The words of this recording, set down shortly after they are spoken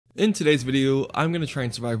In today's video, I'm going to try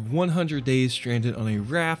and survive 100 days stranded on a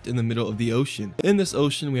raft in the middle of the ocean. In this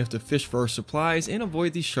ocean, we have to fish for our supplies and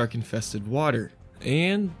avoid the shark-infested water.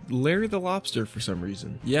 And Larry the lobster for some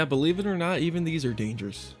reason. Yeah, believe it or not, even these are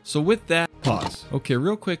dangerous. So with that, pause. Okay,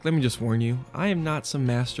 real quick, let me just warn you, I am not some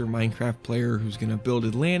master Minecraft player who's gonna build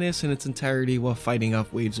Atlantis in its entirety while fighting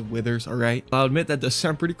off waves of withers, alright? I'll admit that does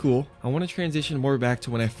sound pretty cool. I want to transition more back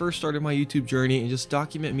to when I first started my YouTube journey and just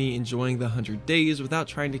document me enjoying the 100 days without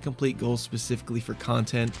trying to complete goals specifically for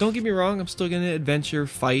content. Don't get me wrong, I'm still gonna adventure,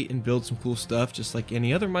 fight, and build some cool stuff just like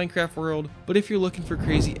any other Minecraft world, but if you're looking for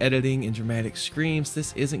crazy editing and dramatic screams,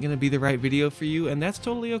 this isn't going to be the right video for you, and that's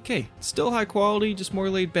totally okay. It's still high quality, just more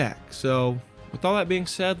laid back. So with all that being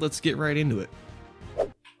said, let's get right into it.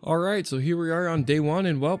 Alright, so here we are on day one,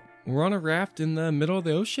 and well, we're on a raft in the middle of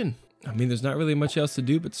the ocean. I mean, there's not really much else to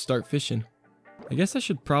do but to start fishing. I guess I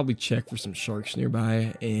should probably check for some sharks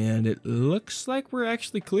nearby, and it looks like we're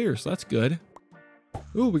actually clear, so that's good.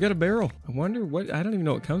 Ooh, we got a barrel. I wonder what, I don't even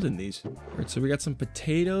know what comes in these. Alright, so we got some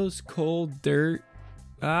potatoes, coal, dirt.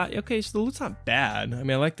 Okay, so the loot's not bad. I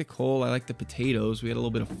mean, I like the coal, I like the potatoes, we had a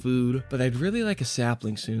little bit of food, but I'd really like a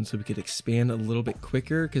sapling soon so we could expand a little bit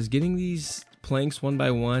quicker, because getting these planks one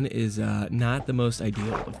by one is not the most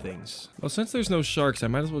ideal of things. Well, since there's no sharks, I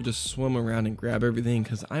might as well just swim around and grab everything,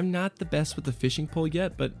 because I'm not the best with the fishing pole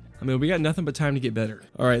yet, but I mean, we got nothing but time to get better.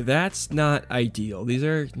 Alright, that's not ideal. These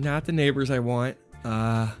are not the neighbors I want.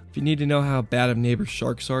 If you need to know how bad of neighbors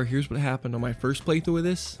sharks are, here's what happened on my first playthrough of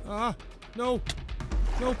this. No!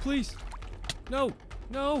 No, please. No,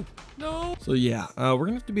 no, no. So yeah, we're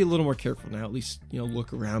gonna have to be a little more careful now. At least, you know,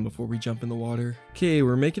 look around before we jump in the water. Okay,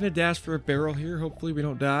 we're making a dash for a barrel here. Hopefully we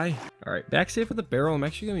don't die. All right, back safe with the barrel. I'm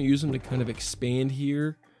actually gonna use them to kind of expand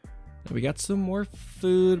here. And we got some more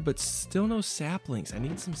food, but still no saplings. I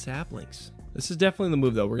need some saplings. This is definitely the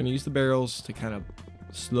move though. We're gonna use the barrels to kind of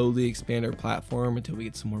slowly expand our platform until we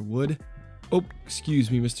get some more wood. Oh,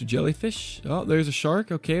 excuse me, Mr. Jellyfish. Oh, there's a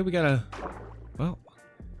shark. Okay, we gotta, well,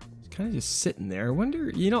 kind of just sitting there. I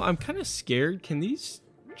wonder, you know, I'm kind of scared. Can these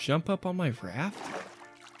jump up on my raft?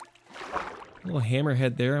 A little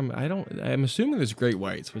hammerhead there. I'm assuming there's great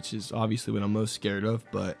whites, which is obviously what I'm most scared of,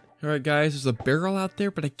 but all right, guys, there's a barrel out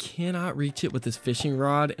there, but I cannot reach it with this fishing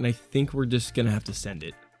rod, and I think we're just gonna have to send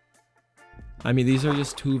it. I mean, these are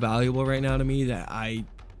just too valuable right now to me that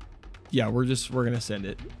yeah, we're gonna send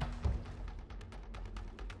it.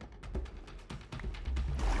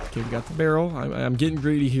 Okay, we got the barrel. I'm getting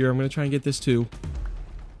greedy here. I'm going to try and get this too.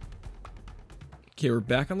 Okay, we're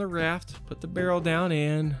back on the raft. Put the barrel down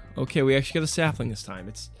and... Okay, we actually got a sapling this time.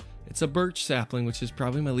 It's a birch sapling, which is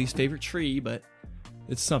probably my least favorite tree, but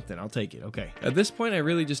it's something. I'll take it. Okay. At this point, I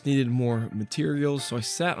really just needed more materials, so I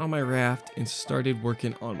sat on my raft and started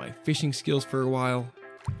working on my fishing skills for a while.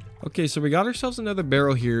 Okay, so we got ourselves another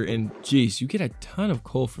barrel here, and geez, you get a ton of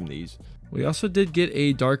coal from these. We also did get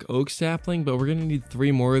a dark oak sapling, but we're going to need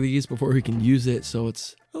 3 more of these before we can use it, so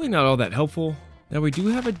it's really not all that helpful. Now, we do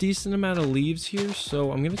have a decent amount of leaves here,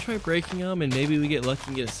 so I'm going to try breaking them, and maybe we get lucky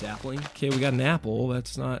and get a sapling. Okay, we got an apple.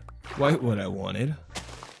 That's not quite what I wanted.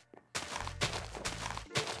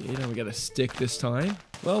 Okay, now we got a stick this time.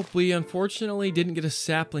 Well, we unfortunately didn't get a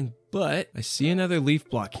sapling, but I see another leaf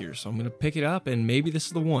block here, so I'm going to pick it up, and maybe this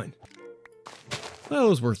is the one. Well, it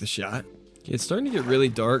was worth a shot. Okay, it's starting to get really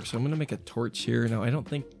dark, so I'm going to make a torch here. Now, I don't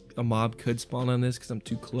think a mob could spawn on this because I'm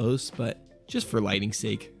too close, but just for lighting's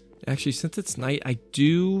sake. Actually, since it's night, I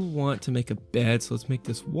do want to make a bed, so let's make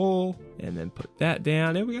this wool and then put that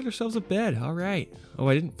down, and we got ourselves a bed. All right. Oh,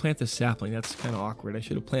 I didn't plant the sapling. That's kind of awkward. I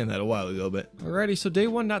should have planted that a while ago, but alrighty. So day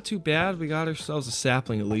one, not too bad. We got ourselves a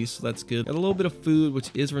sapling at least, so that's good. Got a little bit of food, which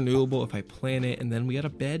is renewable if I plant it, and then we got a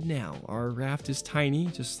bed now. Our raft is tiny,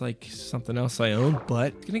 just like something else I own,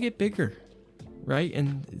 but it's gonna get bigger. Right,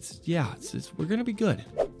 and we're gonna be good.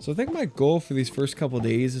 So I think my goal for these first couple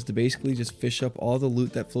days is to basically just fish up all the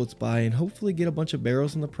loot that floats by and hopefully get a bunch of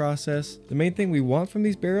barrels in the process. The main thing we want from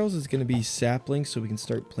these barrels is gonna be saplings so we can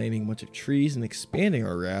start planting a bunch of trees and expanding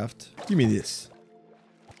our raft. Give me this.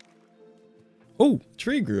 Oh,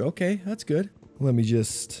 tree grew. Okay, that's good. Let me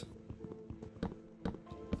just...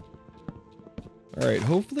 All right,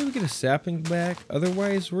 hopefully we get a sapling back.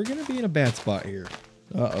 Otherwise, we're gonna be in a bad spot here.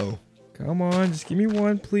 Uh-oh. Come on, just give me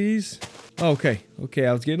one, please. Okay,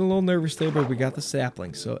 I was getting a little nervous there, but we got the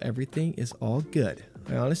sapling, so everything is all good.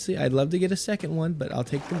 Honestly, I'd love to get a second one, but I'll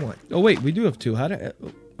take the one. Oh, wait, we do have 2.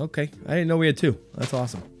 Okay, I didn't know we had 2. That's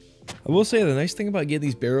awesome. I will say the nice thing about getting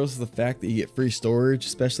these barrels is the fact that you get free storage,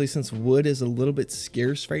 especially since wood is a little bit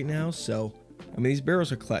scarce right now, so, I mean, these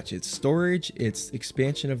barrels are clutch. It's storage, it's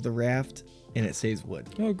expansion of the raft, and it saves wood.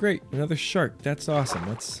 Oh, great, another shark. That's awesome.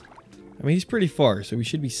 I mean, he's pretty far, so we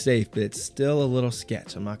should be safe, but it's still a little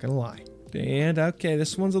sketch, I'm not gonna lie. And okay,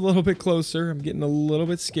 this one's a little bit closer. I'm getting a little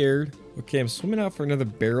bit scared. Okay, I'm swimming out for another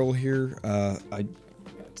barrel here.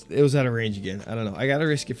 It was out of range again. I don't know. I gotta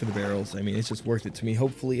risk it for the barrels. I mean, it's just worth it to me.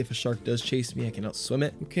 Hopefully, if a shark does chase me, I can outswim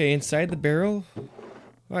it. Okay, inside the barrel.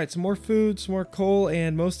 All right, some more food, some more coal,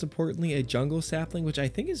 and most importantly, a jungle sapling, which I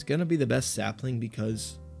think is gonna be the best sapling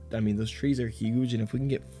because, I mean, those trees are huge, and if we can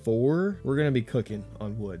get 4, we're gonna be cooking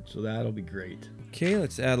on wood, so that'll be great. Okay,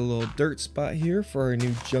 let's add a little dirt spot here for our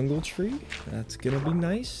new jungle tree. That's gonna be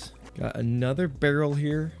nice. Got another barrel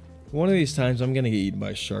here. One of these times I'm gonna get eaten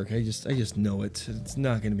by a shark. I just know it. It's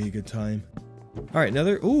not gonna be a good time. All right,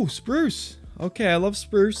 another, ooh, spruce. Okay, I love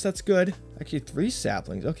spruce, that's good. Actually, 3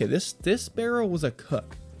 saplings. Okay, this barrel was a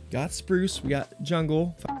cook. Got spruce, we got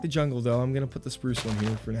jungle. Fuck the jungle though, I'm gonna put the spruce one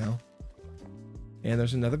here for now. And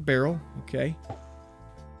there's another barrel, okay.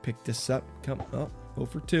 Pick this up, come, oh, 0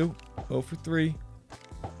 for 2, 0 for 3.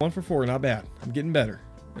 1 for 4, not bad. I'm getting better.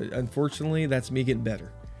 Unfortunately, that's me getting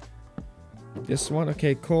better. This one,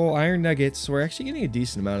 okay, coal, iron nuggets. So we're actually getting a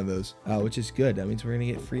decent amount of those, which is good. That means we're gonna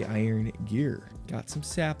get free iron gear. Got some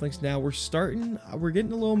saplings now. We're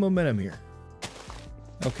getting a little momentum here.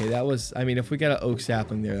 Okay, that was, I mean, if we got an oak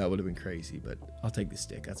sapling there, that would have been crazy, but I'll take the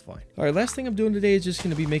stick, that's fine. All right, last thing I'm doing today is just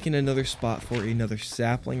going to be making another spot for another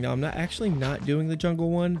sapling. Now, I'm not doing the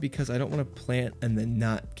jungle one because I don't want to plant and then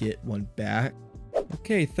not get one back.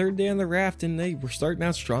 Okay, 3rd day on the raft, and we're starting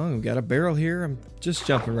out strong. We've got a barrel here. I'm just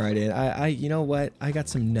jumping right in. You know what? I got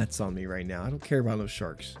some nets on me right now. I don't care about those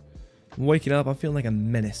sharks. I'm waking up. I'm feeling like a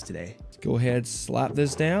menace today. Let's go ahead, slap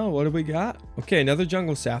this down. What do we got? Okay, another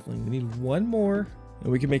jungle sapling. We need 1 more.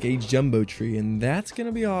 And we can make a jumbo tree, and that's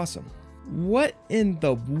gonna be awesome. What in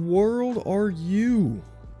the world are you?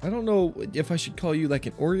 I don't know if I should call you like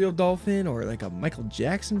an Oreo dolphin or like a Michael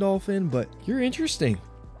Jackson dolphin, but you're interesting.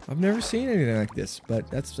 I've never seen anything like this, but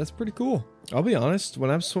that's pretty cool. I'll be honest, when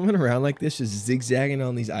I'm swimming around like this, just zigzagging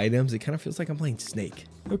on these items, it kind of feels like I'm playing Snake.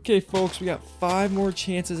 Okay, folks, we got 5 more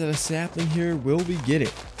chances at a sapling here. Will we get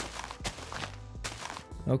it?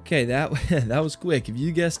 Okay, that was quick. If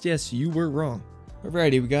you guessed yes, you were wrong.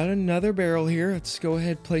 Alrighty, we got another barrel here. Let's go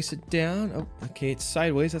ahead, place it down. Oh, okay, it's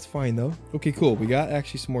sideways. That's fine though. Okay, cool. We got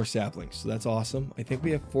actually some more saplings, so that's awesome. I think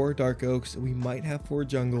we have 4 dark oaks. We might have 4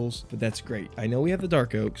 jungles, but that's great. I know we have the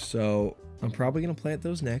dark oaks, so I'm probably gonna plant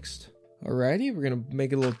those next. Alrighty, we're gonna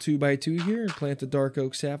make a little 2x2 here and plant the dark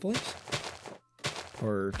oak saplings.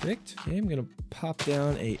 Perfect. Okay, I'm gonna pop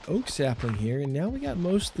down a oak sapling here, and now we got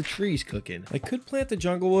most of the trees cooking. I could plant the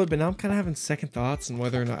jungle wood, but now I'm kind of having second thoughts on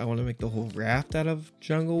whether or not I want to make the whole raft out of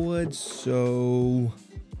jungle wood, so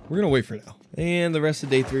we're gonna wait for now. And the rest of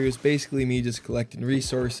day 3 was basically me just collecting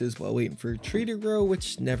resources while waiting for a tree to grow,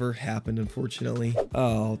 which never happened, unfortunately.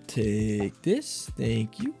 I'll take this,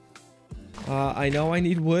 thank you. I know I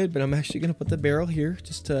need wood, but I'm actually going to put the barrel here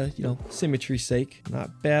just to, you know, symmetry's sake.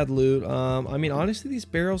 Not bad loot. I mean, honestly, these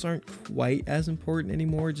barrels aren't quite as important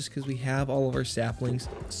anymore just because we have all of our saplings.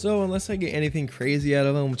 So unless I get anything crazy out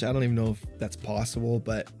of them, which I don't even know if that's possible,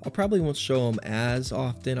 but I probably won't show them as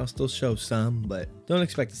often. I'll still show some, but don't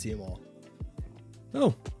expect to see them all.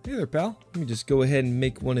 Oh, hey there, pal. Let me just go ahead and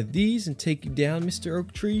make one of these and take you down, Mr.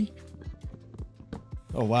 Oak Tree.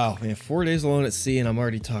 Oh wow, man, 4 days alone at sea and I'm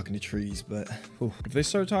already talking to trees, but if they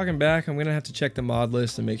start talking back, I'm gonna have to check the mod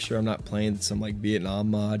list and make sure I'm not playing some like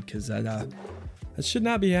Vietnam mod, because that should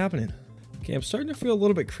not be happening. Okay, I'm starting to feel a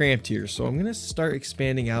little bit cramped here, so I'm gonna start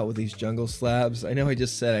expanding out with these jungle slabs. I know I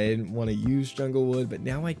just said I didn't want to use jungle wood, but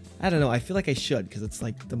now I don't know, I feel like I should, because it's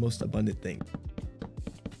like the most abundant thing.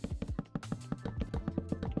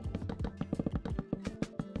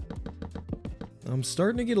 I'm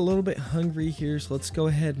starting to get a little bit hungry here, so let's go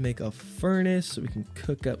ahead and make a furnace so we can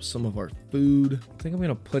cook up some of our food. I think I'm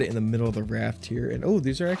gonna put it in the middle of the raft here, and oh,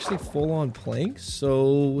 these are actually full-on planks,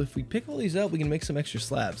 so if we pick all these up, we can make some extra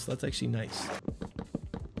slabs. So that's actually nice.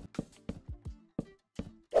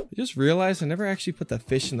 I just realized I never actually put the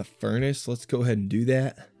fish in the furnace. Let's go ahead and do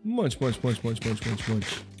that. Munch, munch, munch, munch, munch, munch,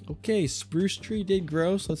 munch. Okay, spruce tree did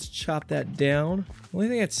grow, so let's chop that down. The only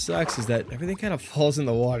thing that sucks is that everything kind of falls in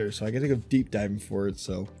the water, so I gotta go deep diving for it.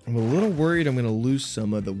 So I'm a little worried I'm gonna lose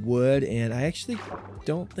some of the wood, and I actually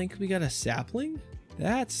don't think we got a sapling.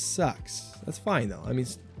 That sucks. That's fine though. I mean,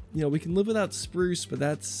 you know, we can live without spruce, but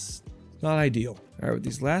that's not ideal. All right, with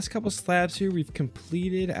these last couple slabs here, we've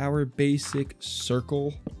completed our basic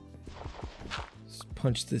circle. Let's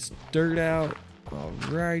punch this dirt out.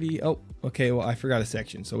 Alrighty. Oh, okay, well, I forgot a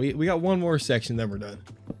section. So we got one more section, then we're done.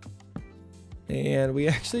 And we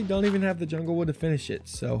actually don't even have the jungle wood to finish it.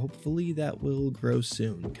 So hopefully that will grow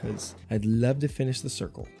soon, because I'd love to finish the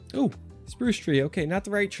circle. Oh, Spruce tree. Okay, not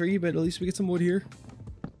the right tree, but at least we get some wood here.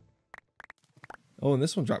 Oh, and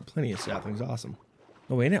this one dropped plenty of saplings. Awesome.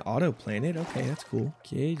 Oh, ain't it auto-planted? Okay, that's cool.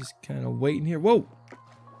 Okay, just kind of waiting here. Whoa!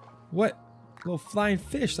 What? Little flying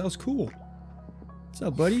fish. That was cool. What's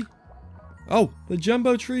up, buddy? Oh, the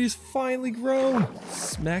jumbo tree is finally grown.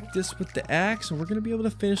 Smack this with the axe, and we're going to be able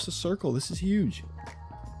to finish the circle. This is huge.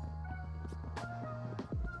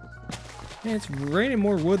 Man, it's raining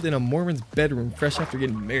more wood than a Mormon's bedroom fresh after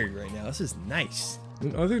getting married right now. This is nice.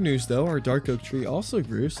 In other news, though, our dark oak tree also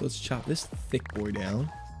grew, so let's chop this thick boy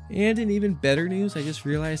down. And in even better news, I just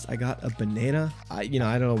realized I got a banana. I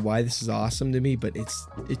don't know why this is awesome to me, but it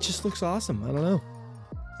just looks awesome. I don't know.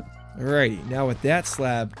 Alrighty, now with that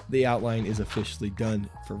slab, the outline is officially done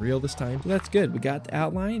for real this time. So that's good. We got the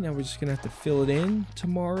outline. Now we're just gonna have to fill it in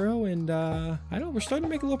tomorrow, and I don't know, we're starting to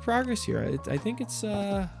make a little progress here. I think it's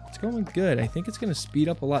going good. I think it's gonna speed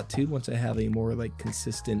up a lot too once I have a more like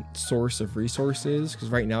consistent source of resources. Because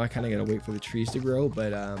right now I kind of gotta wait for the trees to grow,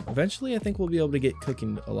 but eventually I think we'll be able to get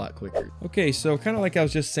cooking a lot quicker. Okay, so kind of like I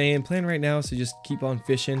was just saying, plan right now is to just keep on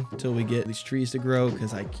fishing until we get these trees to grow,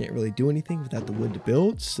 because I can't really do anything without the wood to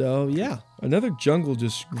build. So yeah, another jungle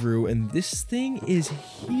just grew, and this thing is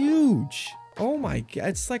huge. Oh my god,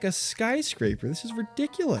 it's like a skyscraper. This is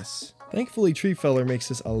ridiculous. Thankfully, Tree Feller makes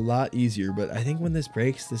this a lot easier, but I think when this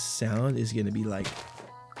breaks, this sound is going to be like,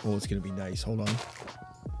 oh, it's going to be nice. Hold on.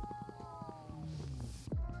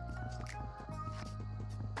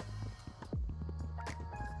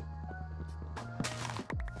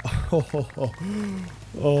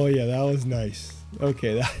 Oh yeah, that was nice.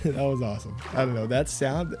 Okay, that was awesome. I don't know, that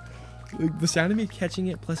sound, the sound of me catching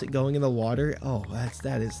it plus it going in the water, oh,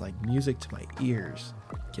 that is like music to my ears.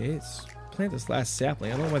 Okay, let's plant this last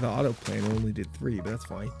sapling. I don't know why the auto plant only did 3, but that's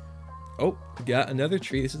fine. Oh, got another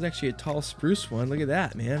tree. This is actually a tall spruce one. Look at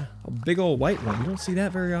that, man. A big old white one. You don't see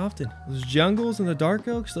that very often. Those jungles and the dark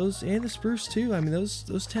oaks, those, and the spruce too. I mean,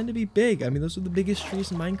 those tend to be big. I mean, those are the biggest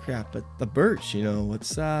trees in Minecraft. But the birch, you know,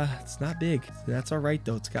 it's not big. That's all right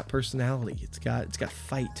though. It's got personality. It's got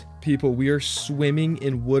fight. People, we are swimming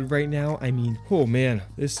in wood right now. I mean, oh man,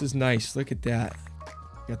 this is nice. Look at that.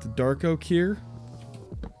 Got the dark oak here.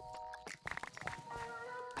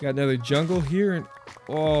 Got another jungle here, and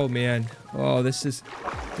oh man, oh this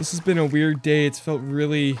has been a weird day. It's felt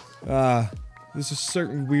really there's a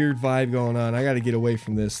certain weird vibe going on. I got to get away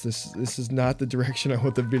from this. This is not the direction I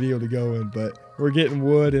want the video to go in, but we're getting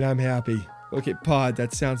wood and I'm happy. Okay, pod,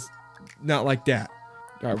 that sounds not like that.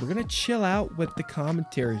 All right, we're gonna chill out with the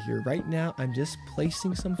commentary here. Right now, I'm just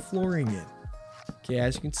placing some flooring in. Okay,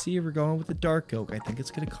 as you can see, we're going with the dark oak. I think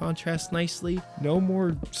it's going to contrast nicely. No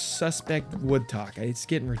more suspect wood talk. It's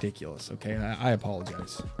getting ridiculous, okay? I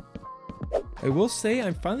apologize. I will say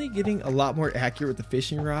I'm finally getting a lot more accurate with the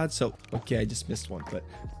fishing rod. So, okay, I just missed one, but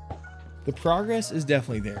the progress is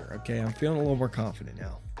definitely there, okay? I'm feeling a little more confident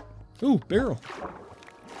now. Ooh, barrel.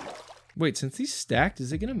 Wait, since these stacked,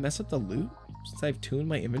 is it going to mess up the loot? Since I have 2 in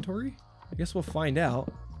my inventory? I guess we'll find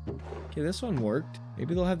out. Okay, this one worked.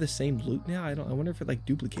 Maybe they'll have the same loot now. I wonder if it like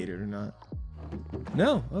duplicated or not.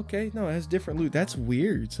 No, okay, no, it has different loot. That's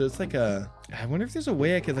weird. So it's like I wonder if there's a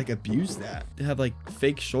way I could like abuse that to have like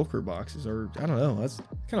fake shulker boxes, or I don't know. That's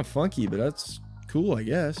kind of funky, but that's cool, I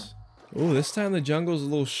guess. Oh, this time the jungle's a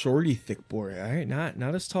little shorty thick boy. All right,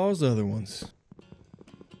 not as tall as the other ones.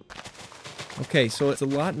 Okay, so it's a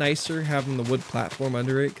lot nicer having the wood platform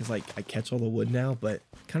under it because like I catch all the wood now, but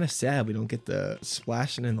kind of sad we don't get the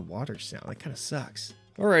splashing in the water sound. That kind of sucks.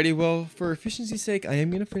 Alrighty, well, for efficiency's sake, I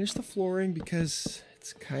am going to finish the flooring because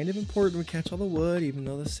it's kind of important we catch all the wood, even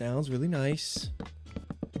though the sound's really nice.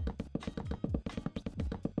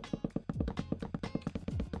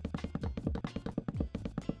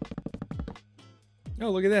 Oh,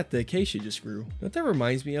 look at that. The acacia just grew. What that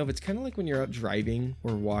reminds me of, it's kind of like when you're out driving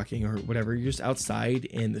or walking or whatever. You're just outside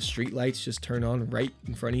and the street lights just turn on right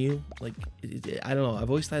in front of you. Like, I don't know. I've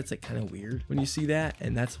always thought it's like kind of weird when you see that.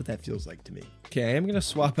 And that's what that feels like to me. Okay, I am going to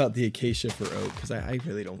swap out the acacia for oak because I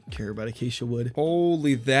really don't care about acacia wood.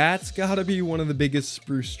 Holy, that's got to be one of the biggest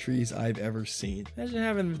spruce trees I've ever seen. Imagine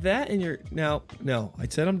having that in your... No, I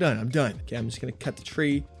said I'm done. I'm done. Okay, I'm just going to cut the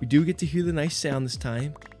tree. We do get to hear the nice sound this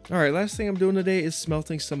time. Alright, last thing I'm doing today is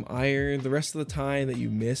smelting some iron. The rest of the time that you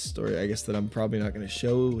missed, or I guess that I'm probably not going to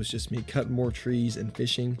show, was just me cutting more trees and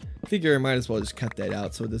fishing. I figure I might as well just cut that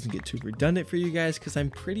out so it doesn't get too redundant for you guys, because I'm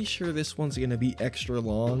pretty sure this one's going to be extra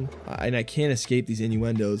long. And I can't escape these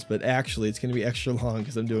innuendos, but actually it's going to be extra long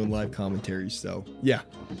because I'm doing live commentaries, so yeah.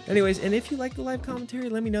 Anyways, and if you like the live commentary,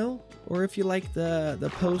 let me know. Or if you like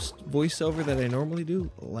the post voiceover that I normally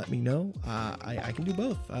do, let me know. I can do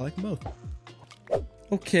both. I like them both.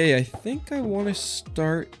 Okay, I think I want to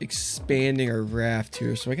start expanding our raft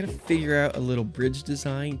here. So I got to figure out a little bridge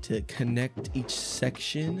design to connect each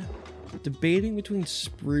section. Debating between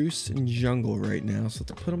spruce and jungle right now, so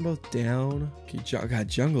let's put them both down. Okay, God,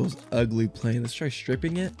 jungle's ugly plain. Let's try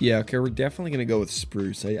stripping it. Yeah, okay, we're definitely gonna go with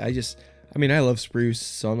spruce. I mean, I love spruce,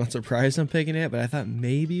 so I'm not surprised I'm picking it, but I thought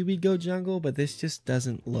maybe we'd go jungle, but this just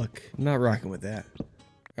doesn't look. I'm not rocking with that.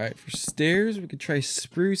 All right, for stairs, we could try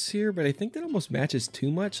spruce here, but I think that almost matches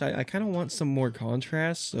too much. I kind of want some more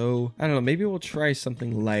contrast, so I don't know. Maybe we'll try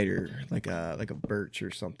something lighter, like a birch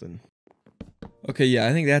or something. Okay, yeah,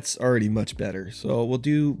 I think that's already much better. So we'll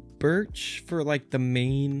do birch for like the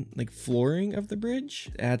main like flooring of the bridge.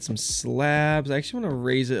 Add some slabs. I actually want to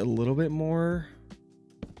raise it a little bit more.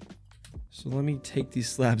 So let me take these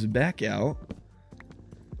slabs back out.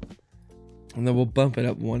 And then we'll bump it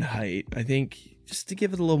up one height. I think just to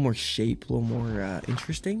give it a little more shape, a little more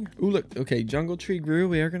interesting. Ooh, look, okay, jungle tree grew.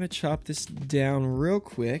 We are gonna chop this down real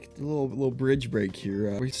quick. A little bridge break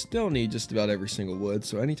here. We still need just about every single wood,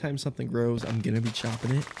 so anytime something grows, I'm gonna be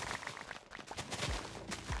chopping it.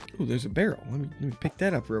 Ooh, there's a barrel. Let me pick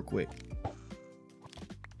that up real quick.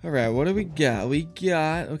 All right, what do we got? We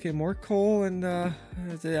got, okay, more coal and, I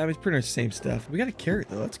mean, it's pretty much the same stuff. We got a carrot,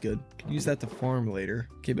 though. That's good. Could use that to farm later.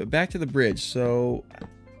 Okay, but back to the bridge. So,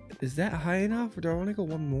 is that high enough, or do I want to go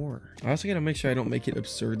one more? I also got to make sure I don't make it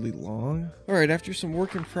absurdly long. All right, after some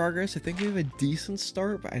work in progress, I think we have a decent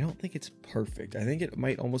start, but I don't think it's perfect. I think it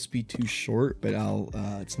might almost be too short, but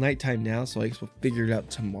it's nighttime now, so I guess we'll figure it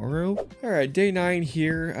out tomorrow. All right, day 9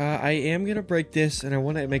 here. I am going to break this, and I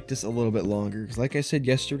want to make this a little bit longer, because like I said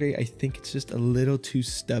yesterday, I think it's just a little too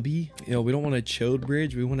stubby. You know, we don't want a chode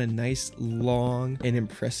bridge. We want a nice, long, and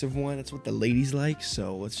impressive one. That's what the ladies like,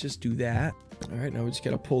 so let's just do that. All right, now we just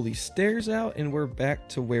got to pull these stairs out and we're back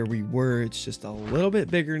to where we were. It's just a little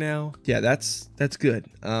bit bigger now. Yeah, that's good.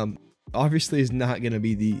 Obviously it's not going to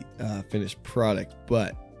be the finished product,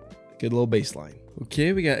 but good little baseline.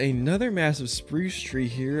 Okay, we got another massive spruce tree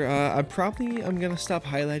here. I'm going to stop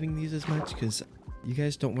highlighting these as much because you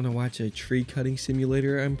guys don't want to watch a tree cutting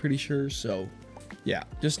simulator, I'm pretty sure. So yeah,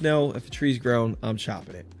 just know if a tree's grown, I'm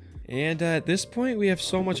chopping it. And at this point, we have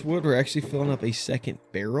so much wood, we're actually filling up a second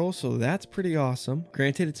barrel, so that's pretty awesome.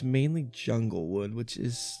 Granted, it's mainly jungle wood, which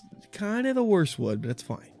is kind of the worst wood, but it's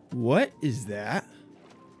fine. What is that?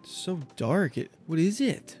 It's so dark. What is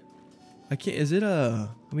it? I can't, is it a,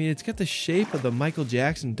 I mean, it's got the shape of the Michael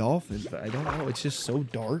Jackson dolphin, but I don't know, it's just so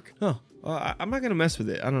dark. Huh, I'm not gonna mess with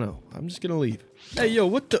it, I don't know. I'm just gonna leave. Hey, yo,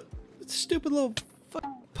 what the, stupid little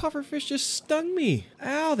pufferfish just stung me.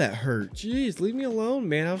 Ow, that hurt. Jeez, leave me alone,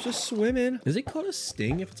 man. I was just swimming. Is it called a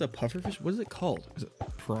sting if it's a pufferfish? What is it called? Is it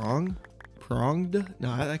pronged?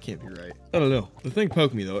 No, that can't be right. I don't know. The thing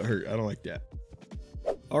poked me though. It hurt. I don't like that.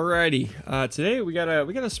 Alrighty. Today we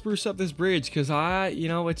gotta spruce up this bridge because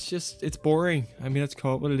it's boring. I mean, let's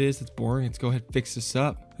call it what it is. It's boring. Let's go ahead and fix this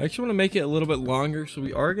up. I actually want to make it a little bit longer, so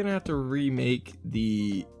we are gonna have to remake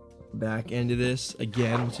the back end of this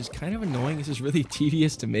again, which is kind of annoying. This is really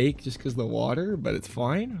tedious to make just because of the water, but it's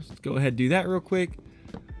fine. Let's go ahead and do that real quick.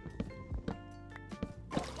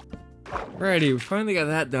 Alrighty, we finally got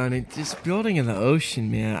that done. It's just building in the ocean,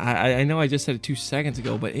 man. I know I just said it 2 seconds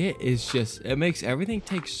ago, but it makes everything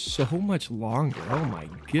take so much longer. Oh my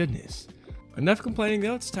goodness. Enough complaining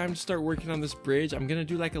though, it's time to start working on this bridge. I'm gonna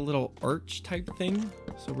do like a little arch type thing.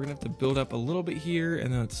 So we're gonna have to build up a little bit here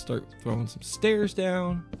and then let's start throwing some stairs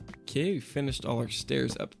down. Okay, we finished all our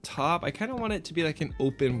stairs up top. I kind of want it to be like an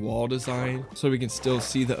open wall design so we can still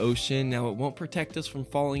see the ocean. Now it won't protect us from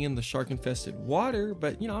falling in the shark infested water,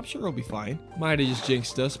 but I'm sure it'll be fine. Might have just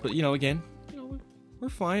jinxed us, but again, we're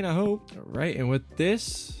fine, I hope. All right, and with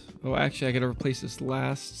this, oh, actually I gotta replace this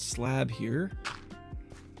last slab here.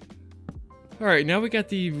 All right, now we got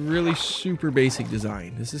the really super basic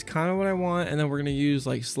design. This is kind of what I want, and then we're gonna use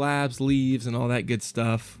like slabs, leaves, and all that good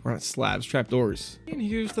stuff. Or not slabs, trapdoors. And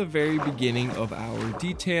here's the very beginning of our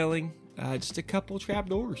detailing. Just a couple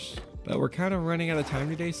trapdoors. But we're kind of running out of time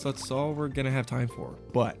today, so that's all we're gonna have time for.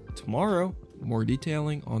 But tomorrow, more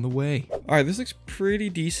detailing on the way. All right, this looks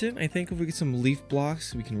pretty decent. I think if we get some leaf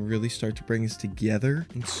blocks, we can really start to bring this together.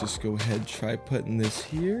 Let's just go ahead and try putting this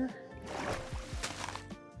here.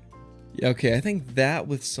 Yeah, okay, I think that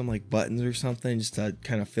with some like buttons or something just to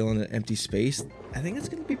kind of fill in an empty space, I think it's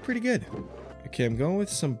gonna be pretty good. Okay, I'm going with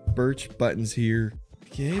some birch buttons here.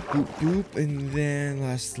 Okay, boop boop, and then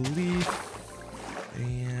last leaf.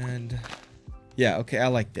 And yeah, okay, I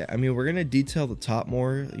like that. I mean, we're gonna detail the top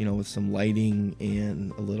more, with some lighting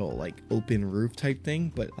and a little like open roof type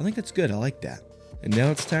thing, but I think that's good. I like that. And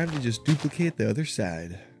now it's time to just duplicate the other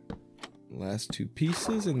side. Last 2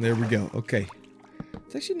 pieces, and there we go. Okay.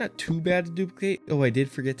 It's actually not too bad to duplicate. Oh, I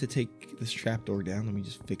did forget to take this trapdoor down. Let me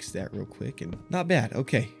just fix that real quick, and not bad.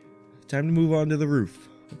 Okay, time to move on to the roof.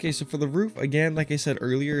 Okay, so for the roof, again, like I said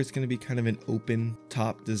earlier, it's going to be kind of an open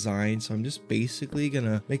top design. So I'm just basically going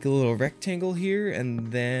to make a little rectangle here and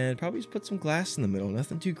then probably just put some glass in the middle.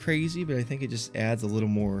 Nothing too crazy, but I think it just adds a little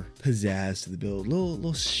more pizzazz to the build. A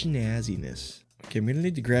little snazziness. Okay, I'm gonna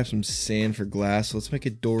need to grab some sand for glass, so let's make a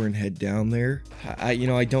door and head down there. I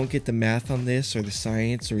don't get the math on this, or the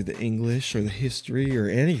science, or the English, or the history, or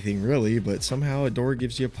anything really, but somehow a door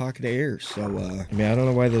gives you a pocket of air. So, I mean, I don't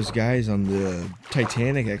know why those guys on the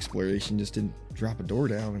Titanic exploration just didn't drop a door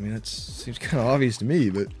down. I mean, that seems kind of obvious to me,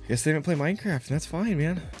 but I guess they didn't play Minecraft, and that's fine,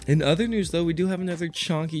 man. In other news, though, we do have another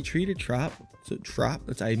chonky tree to chop. So,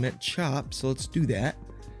 I meant chop, so let's do that.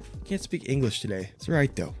 Can't speak English today. It's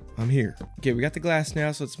alright, though. I'm here. Okay, we got the glass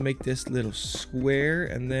now, so let's make this little square,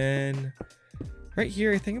 and then right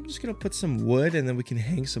here, I think I'm just gonna put some wood, and then we can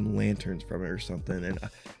hang some lanterns from it or something. And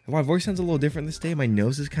my voice sounds a little different this day. My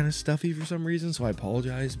nose is kind of stuffy for some reason, so I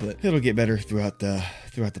apologize, but it'll get better throughout the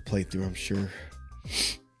playthrough, I'm sure.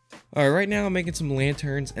 All right, right now I'm making some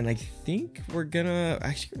lanterns, and I think we're gonna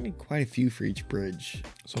need quite a few for each bridge.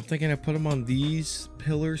 So I'm thinking I put them on these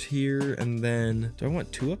pillars here, and then do I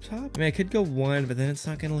want 2 up top? I mean, I could go 1, but then it's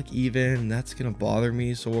not gonna look even, and that's gonna bother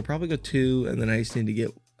me. So we'll probably go 2, and then I just need to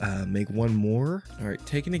get make 1 more. All right,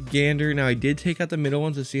 taking a gander. Now I did take out the middle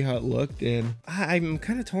ones to see how it looked, and I'm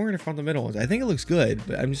kind of torn if on the middle ones. I think it looks good,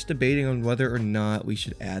 but I'm just debating on whether or not we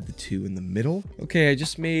should add the 2 in the middle. Okay, I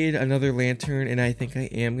just made another lantern, and I think I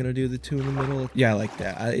am gonna do the 2 in the middle. Yeah, I like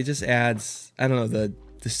that. It just adds, I don't know,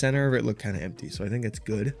 the center of it looked kind of empty, so I think it's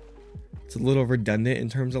good. It's a little redundant in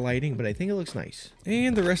terms of lighting, but I think it looks nice.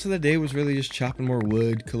 And the rest of the day was really just chopping more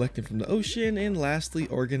wood, collecting from the ocean, and lastly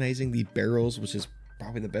organizing the barrels, which is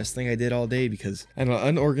probably the best thing I did all day, because I don't know,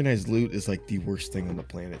 unorganized loot is like the worst thing on the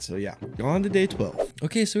planet. So yeah, on to day 12.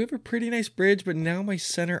 Okay, so we have a pretty nice bridge, but now my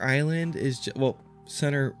center island is just, well,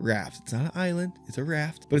 center raft. It's not an island, it's a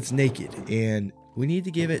raft, but it's naked, and we need to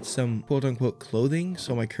give it some quote-unquote clothing.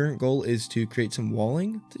 So my current goal is to create some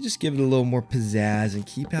walling to just give it a little more pizzazz and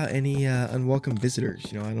keep out any unwelcome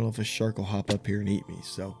visitors. You know, I don't know if a shark will hop up here and eat me.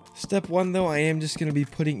 So step 1 though, I am just going to be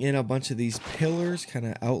putting in a bunch of these pillars, kind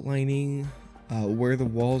of outlining where the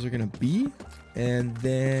walls are gonna be, and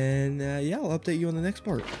then yeah, I'll update you on the next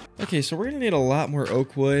part. Okay, so we're gonna need a lot more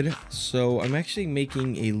oak wood, so I'm actually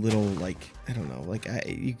making a little, like, I don't know, like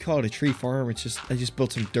you call it a tree farm. It's just, I just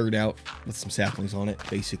built some dirt out with some saplings on it,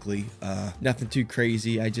 basically. Nothing too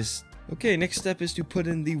crazy. Okay, next step is to put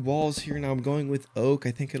in the walls here. Now I'm going with oak.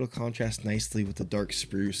 I think it'll contrast nicely with the dark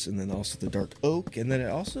spruce and then also the dark oak, and then it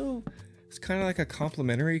also, it's kind of like a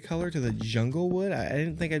complementary color to the jungle wood. I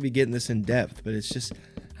didn't think I'd be getting this in depth, but it's just,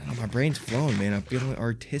 I don't know, my brain's flowing, man. I'm feeling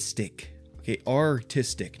artistic. Okay,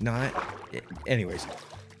 artistic, not, anyways.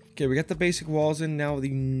 Okay, we got the basic walls in. Now the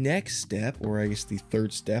next step, or I guess the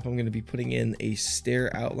 3rd step, I'm going to be putting in a stair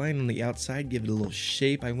outline on the outside, give it a little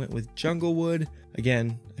shape. I went with jungle wood.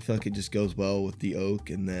 Again, I feel like it just goes well with the oak,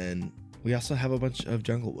 and then we also have a bunch of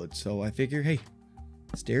jungle wood. So I figure, hey,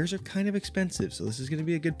 stairs are kind of expensive, so this is going to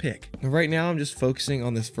be a good pick. Now, right now, I'm just focusing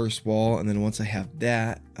on this first wall, and then once I have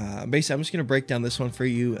that, basically, I'm just going to break down this one for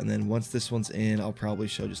you, and then once this one's in, I'll probably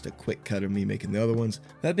show just a quick cut of me making the other ones.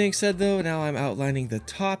 That being said, though, now I'm outlining the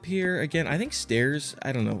top here. Again, I think stairs,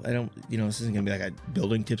 I don't know, you know, this isn't going to be like a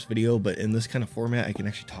building tips video, but in this kind of format, I can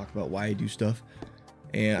actually talk about why I do stuff.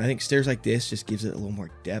 And I think stairs like this just gives it a little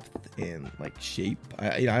more depth and, like, shape.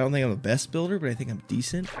 I don't think I'm the best builder, but I think I'm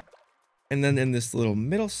decent. And then in this little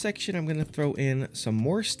middle section, I'm going to throw in some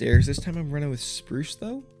more stairs. This time I'm running with spruce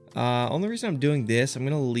though. Only reason I'm doing this, I'm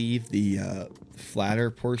going to leave the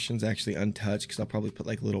flatter portions actually untouched, because I'll probably put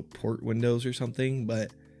like little port windows or something,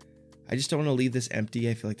 but I just don't want to leave this empty.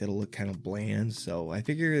 I feel like that'll look kind of bland. So I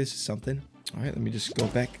figure this is something. All right, let me just go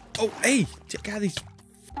back. Oh, hey, God, these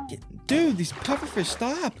pufferfish,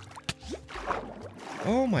 stop.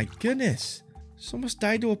 Oh my goodness. Just almost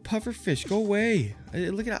died to a pufferfish. Go away.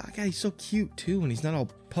 Look at that. God, he's so cute too when he's not all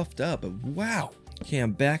puffed up. But wow. Okay,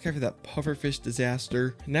 I'm back after that pufferfish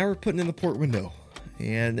disaster. Now we're putting in the port window.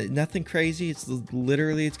 And nothing crazy. It's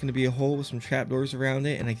literally, it's going to be a hole with some trapdoors around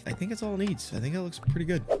it. And I think that's all it needs. I think that looks pretty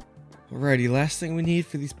good. Alrighty, last thing we need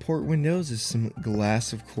for these port windows is some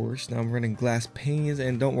glass, of course. Now I'm running glass panes,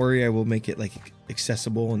 and don't worry, I will make it like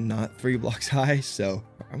accessible and not 3 blocks high. So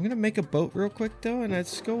I'm gonna make a boat real quick though, and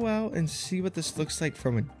let's go out and see what this looks like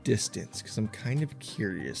from a distance, because I'm kind of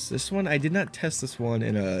curious. This one, I did not test this one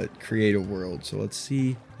in a creative world, so let's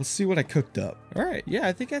see what I cooked up. All right, yeah,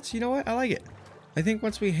 I think that's, you know what, I like it. I think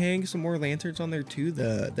once we hang some more lanterns on there too,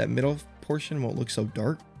 that middle portion won't look so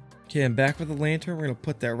dark. Okay, I'm back with the lantern. We're gonna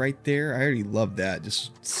put that right there. I already love that,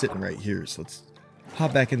 just sitting right here. So let's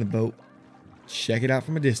hop back in the boat. Check it out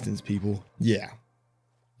from a distance, people. Yeah.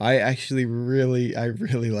 I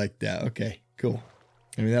really like that. Okay, cool.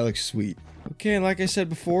 I mean, that looks sweet. Okay, and like I said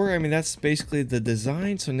before, I mean, that's basically the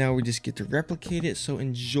design. So now we just get to replicate it. So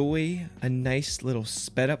enjoy a nice little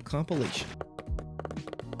sped up compilation.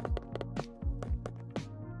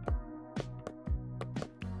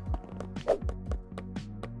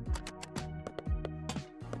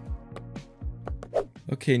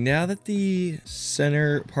 Okay, now that the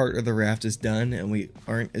center part of the raft is done and we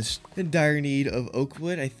aren't as in dire need of oak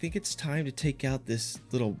wood, I think it's time to take out this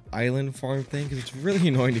little island farm thing because it's really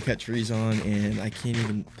annoying to cut trees on and I can't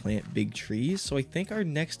even plant big trees. So I think our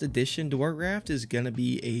next addition to our raft is going to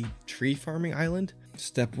be a tree farming island.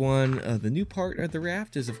 Step one of the new part of the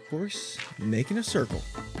raft is, of course, making a circle.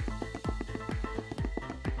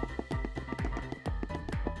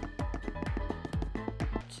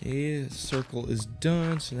 Okay, the circle is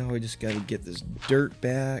done, so now we just got to get this dirt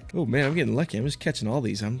back. Oh man, I'm getting lucky. I'm just catching all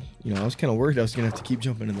these. I was kind of worried I was gonna have to keep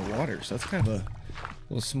jumping in the water, so that's kind of a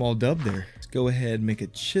little small dub there. Let's go ahead and make a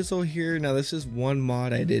chisel here. Now this is one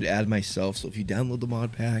mod I did add myself, so if you download the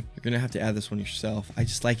mod pack, you're gonna have to add this one yourself. I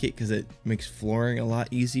just like it because it makes flooring a lot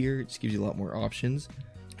easier. It just gives you a lot more options.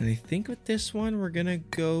 And I think with this one, we're gonna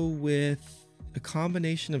go with a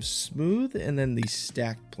combination of smooth and then these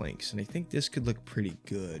stacked planks, and I think this could look pretty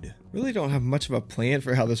good. Really don't have much of a plan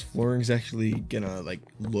for how this flooring is actually gonna like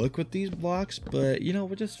look with these blocks, but you know,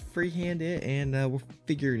 we'll just freehand it and we'll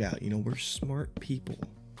figure it out. You know, we're smart people.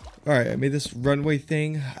 All right, I made this runway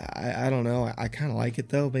thing. I don't know. I kind of like it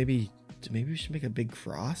though. Maybe we should make a big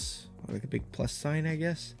cross or like a big plus sign, I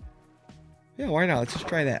guess. Yeah, why not? Let's just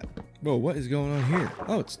try that. Whoa, what is going on here?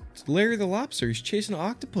 Oh, it's Larry the lobster. He's chasing an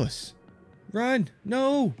octopus. Run!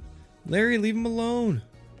 No! Larry, leave him alone!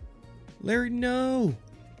 Larry, no!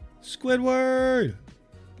 Squidward!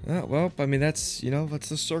 Oh, well, I mean, that's, you know, that's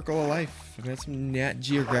the circle of life. I mean, that's some Nat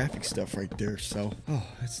Geographic stuff right there, so. Oh,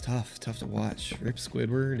 it's tough. Tough to watch. Rip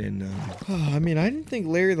Squidward and, I mean, I didn't think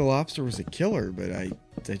Larry the lobster was a killer, but I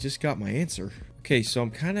just got my answer. Okay, so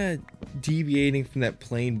I'm kind of deviating from that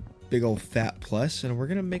plain big old fat plus, and we're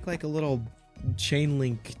gonna make like a little chain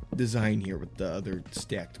link design here with the other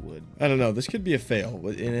stacked wood. I don't know, this could be a fail,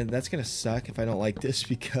 and that's gonna suck if I don't like this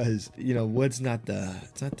because, you know, wood's not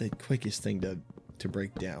the quickest thing to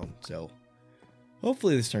break down. So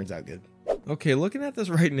hopefully this turns out good. Okay, looking at this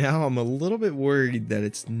right now, I'm a little bit worried that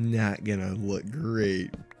it's not gonna look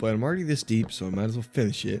great, but I'm already this deep, so I might as well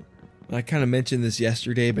finish it. I kind of mentioned this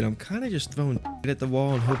yesterday, but I'm kind of just throwing at the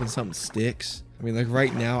wall and hoping something sticks. I mean, like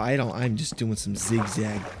right now, I'm just doing some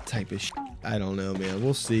zigzag type of shit. I don't know, man.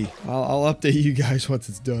 We'll see. I'll update you guys once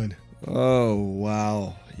it's done. Oh,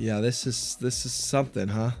 wow. Yeah, this is something,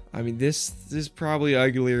 huh? I mean, this is probably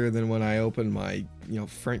uglier than when I opened my, you know,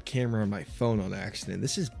 front camera on my phone on accident.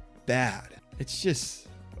 This is bad. It's just,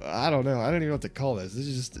 I don't know. I don't even know what to call this.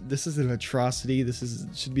 This is an atrocity.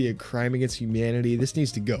 Should be a crime against humanity. This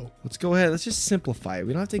needs to go. Let's go ahead. Let's just simplify it.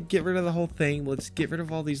 We don't have to get rid of the whole thing. Let's get rid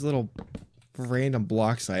of all these little random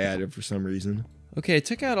blocks I added for some reason. Okay, I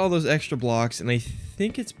took out all those extra blocks and I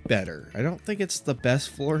think it's better. I don't think it's the best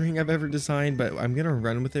flooring I've ever designed, but I'm gonna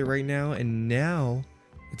run with it right now. And now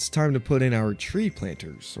it's time to put in our tree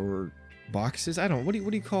planters or boxes. I don't, what do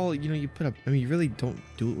you call, you know, you put up, I mean, you really don't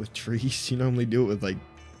do it with trees. You normally do it with like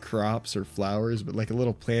crops or flowers, but like a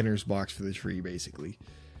little planter's box for the tree, basically.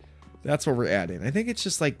 That's what we're adding. I think it's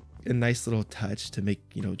just like a nice little touch to make,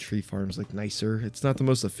 you know, tree farms look nicer. It's not the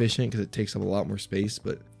most efficient because it takes up a lot more space,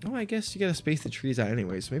 but oh, I guess you gotta space the trees out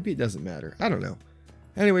anyways. So maybe it doesn't matter. I don't know.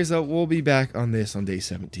 Anyways, though, we'll be back on this on day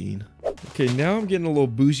 17. Okay, now I'm getting a little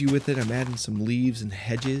bougie with it. I'm adding some leaves and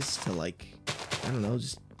hedges to, like, I don't know,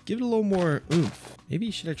 just give it a little more oomph.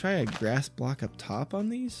 Maybe should I try a grass block up top on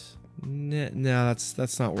these? No,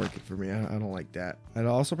 that's not working for me. I don't like that. I'd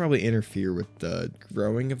also probably interfere with the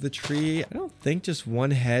growing of the tree. I don't think just one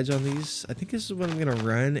hedge on these. I think this is what I'm gonna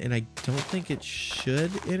run, and I don't think it should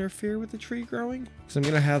interfere with the tree growing because I'm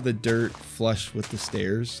gonna have the dirt flush with the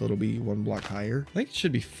stairs, so it'll be one block higher. I think it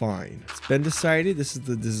should be fine. It's been decided. This is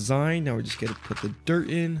the design. Now we just gotta put the dirt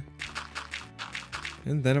in,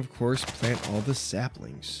 and then of course plant all the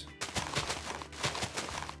saplings.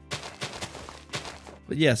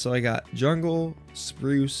 But yeah, so I got jungle,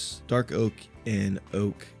 spruce, dark oak, and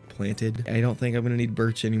oak planted. I don't think I'm going to need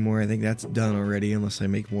birch anymore. I think that's done already unless I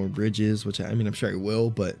make more bridges, which I mean, I'm sure I will,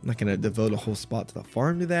 but I'm not going to devote a whole spot to the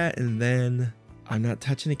farm to that. And then I'm not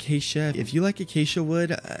touching acacia. If you like acacia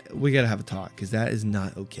wood, we gotta have a talk, because that is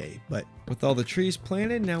not okay. But with all the trees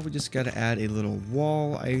planted, now we just gotta add a little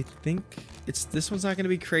wall. I think this one's not gonna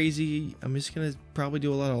be crazy. I'm just gonna probably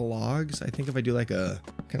do a lot of logs. I think if I do like a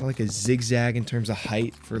kind of like a zigzag in terms of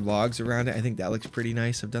height for logs around it, I think that looks pretty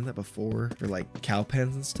nice. I've done that before for like cow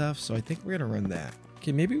pens and stuff, so I think we're gonna run that.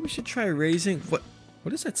 Okay, maybe we should try raising. What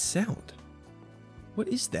is that sound? What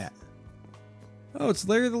is that? Oh, it's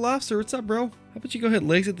Larry the Lobster. What's up, bro? How about you go hit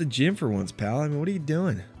legs at the gym for once, pal? I mean, what are you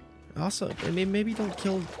doing? Also, I mean, maybe don't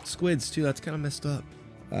kill squids, too. That's kind of messed up.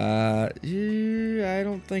 Yeah, I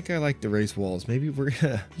don't think I like the raised walls. Maybe we're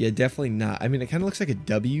gonna... Yeah, definitely not. I mean, it kind of looks like a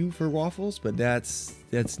W for Waffles, but that's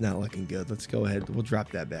not looking good. Let's go ahead. We'll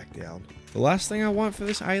drop that back down. The last thing I want for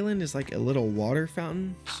this island is like a little water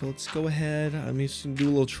fountain. So let's go ahead. I'm just gonna do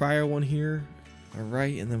a little trial one here. All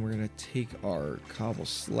right, and then we're gonna take our cobble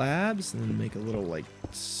slabs and then make a little like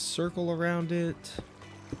circle around it.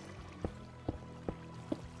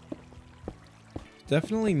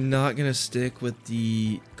 Definitely not gonna stick with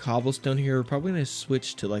the cobblestone here. We're probably gonna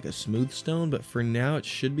switch to like a smooth stone, but for now it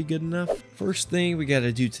should be good enough. First thing we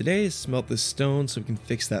gotta do today is smelt this stone so we can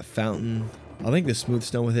fix that fountain. I think the smooth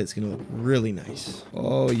stone with it's gonna look really nice.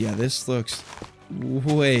 Oh yeah, this looks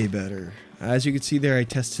way better. As you can see there, I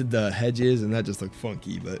tested the hedges and that just looked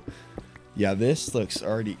funky, but yeah, this looks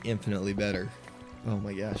already infinitely better. Oh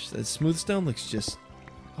my gosh, that smooth stone looks just,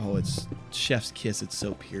 oh, it's chef's kiss. It's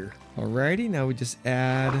so pure. Alrighty, now we just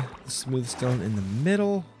add the smooth stone in the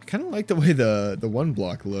middle. I kind of like the way the one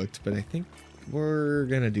block looked, but I think we're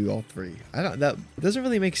gonna do all three. That doesn't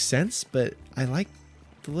really make sense, but I like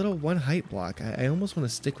the little one height block. I almost want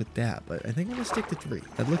to stick with that, but I think I'm gonna stick to 3.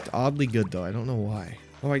 That looked oddly good though. I don't know why.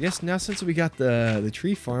 Oh, I guess now since we got the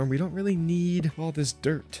tree farm, we don't really need all this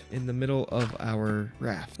dirt in the middle of our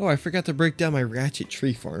raft. Oh, I forgot to break down my ratchet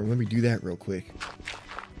tree farm. Let me do that real quick.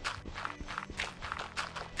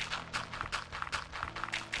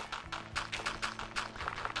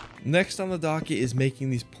 Next on the docket is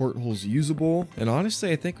making these portholes usable. And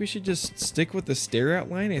honestly, I think we should just stick with the stair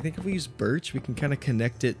outline. I think if we use birch, we can kind of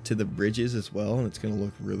connect it to the bridges as well, and it's going to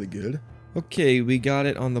look really good. Okay, we got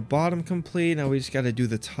it on the bottom complete. Now we just got to do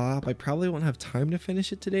the top. I probably won't have time to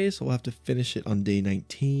finish it today, so we'll have to finish it on day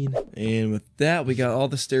 19. And with that, we got all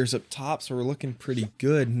the stairs up top, so we're looking pretty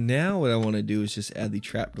good. Now what I want to do is just add the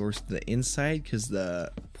trapdoors to the inside, because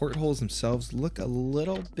the portholes themselves look a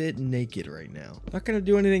little bit naked right now. Not going to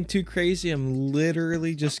do anything too crazy. I'm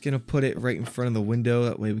literally just going to put it right in front of the window.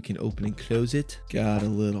 That way we can open and close it. Got a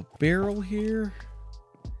little barrel here.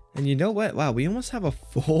 And you know what? Wow, we almost have a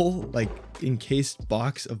full, like, encased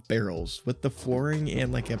box of barrels with the flooring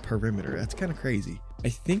and, like, a perimeter. That's kind of crazy. I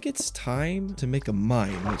think it's time to make a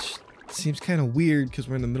mine, which seems kind of weird because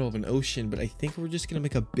we're in the middle of an ocean, but I think we're just going to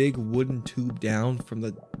make a big wooden tube down from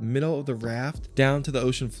the middle of the raft down to the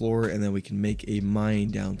ocean floor, and then we can make a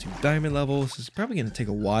mine down to diamond level. This is probably going to take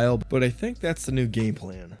a while, but I think that's the new game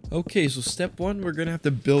plan. Okay, so step 1, we're going to have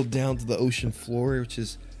to build down to the ocean floor, which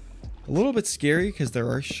is a little bit scary because there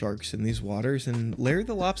are sharks in these waters, and Larry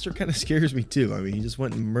the Lobster kind of scares me too. I mean, he just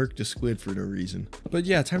went and murked a squid for no reason. But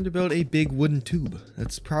yeah, time to build a big wooden tube.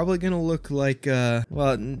 That's probably going to look like,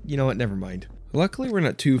 well, you know what, never mind. Luckily, we're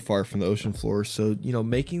not too far from the ocean floor, so, you know,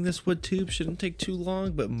 making this wood tube shouldn't take too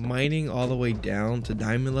long, but mining all the way down to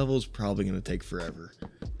diamond level is probably going to take forever.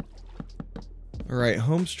 Alright,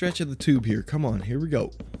 home stretch of the tube here. Come on, here we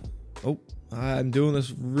go. Oh, I'm doing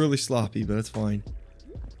this really sloppy, but it's fine.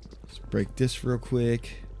 Let's break this real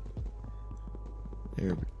quick.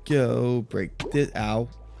 There we go. Break this. Ow.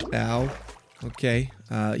 Ow. Okay.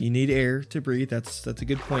 You need air to breathe. That's a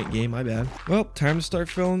good point, game. My bad. Well, time to start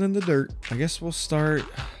filling in the dirt. I guess we'll start.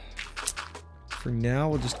 For now,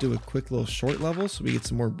 we'll just do a quick little short level so we get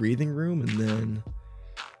some more breathing room, and then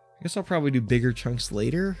I guess I'll probably do bigger chunks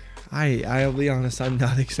later. I'll be honest, I'm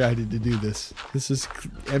not excited to do this.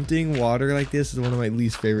 Emptying water like this is one of my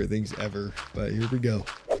least favorite things ever, but here we go.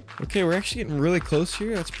 Okay, we're actually getting really close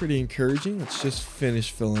here. That's pretty encouraging. Let's just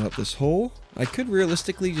finish filling up this hole. I could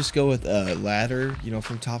realistically just go with a ladder, you know,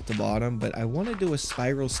 from top to bottom, but I want to do a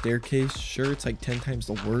spiral staircase. Sure, it's like 10 times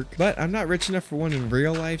the work, but I'm not rich enough for one in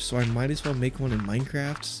real life, so I might as well make one in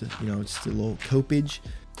Minecraft. So, you know, just a little copage.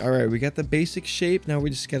 Alright, we got the basic shape. Now we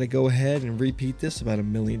just got to go ahead and repeat this about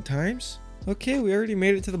 1,000,000 times. Okay, we already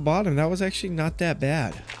made it to the bottom. That was actually not that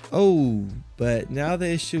bad. Oh, but now the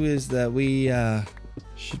issue is that we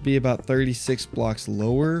should be about 36 blocks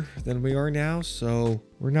lower than we are now, so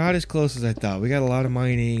we're not as close as I thought. We got a lot of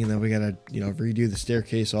mining, and then we got to, you know, redo the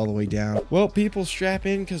staircase all the way down. Well, people, strap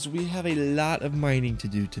in because we have a lot of mining to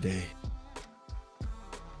do today.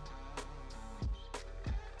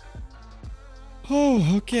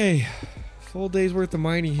 Oh, okay. Full day's worth of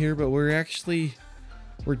mining here, but we're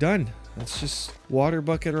done. Let's just water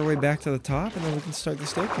bucket our way back to the top, and then we can start the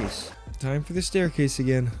staircase. Time for the staircase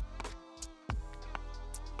again.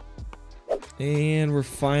 And we're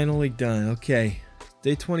finally done. Okay.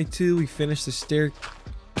 Day 22, we finished the stair.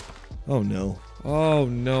 Oh no. Oh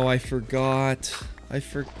no, I forgot. I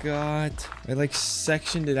like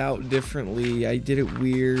sectioned it out differently. I did it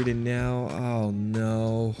weird, and now, oh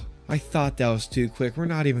no. I thought that was too quick. We're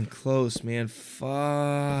not even close, man.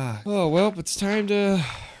 Fuck. Oh, well, it's time to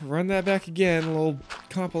run that back again. A little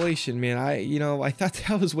compilation, man. I thought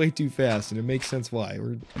that was way too fast, and it makes sense why.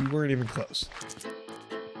 We weren't even close.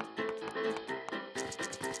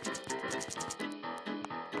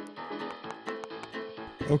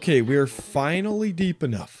 Okay, we are finally deep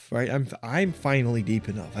enough, right? I'm finally deep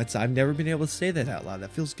enough. I've never been able to say that out loud.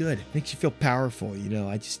 That feels good. It makes you feel powerful, you know.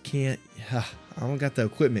 I just can't. I don't got the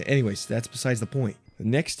equipment. Anyways, that's besides the point. The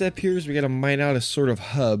next step here is we got to mine out a sort of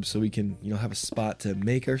hub so we can, have a spot to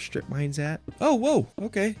make our strip mines at. Oh, whoa.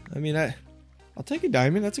 Okay. I mean, I'll take a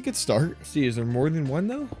diamond. That's a good start. Let's see, is there more than one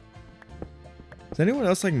though? Does anyone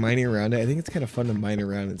else like mining around it? I think it's kind of fun to mine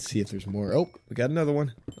around and see if there's more. Oh, we got another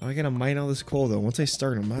one. Oh, I gotta mine all this coal though. Once I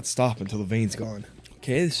start, I'm not stopping until the vein's gone.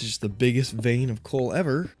 Okay, this is just the biggest vein of coal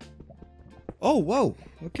ever. Oh, whoa.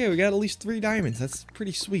 Okay, we got at least 3 diamonds. That's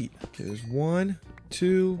pretty sweet. Okay, there's 1,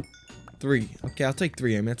 2, 3. Okay, I'll take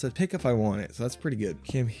 3. I mean, that's a pick if I want it, so that's pretty good.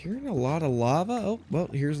 Okay, I'm hearing a lot of lava. Oh, well,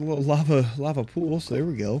 here's a little lava pool, so there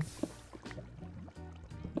we go.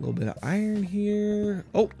 A little bit of iron here.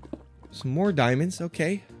 Oh, some more diamonds.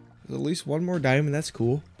 Okay, there's at least 1 more diamond. That's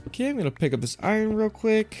cool. Okay, I'm gonna pick up this iron real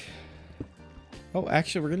quick. Oh,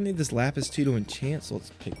 actually, we're gonna need this lapis too to enchant, so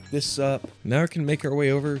let's pick this up. Now we can make our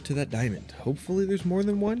way over to that diamond. Hopefully there's more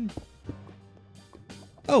than 1.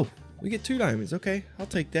 Oh, we get 2 diamonds. Okay, I'll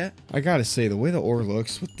take that. I gotta say, the way the ore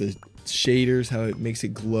looks with the shaders, how it makes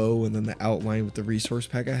it glow, and then the outline with the resource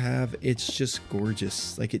pack I have, it's just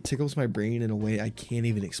gorgeous. Like, it tickles my brain in a way I can't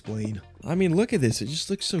even explain. I mean, look at this. It just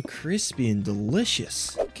looks so crispy and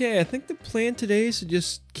delicious. Okay, I think the plan today is to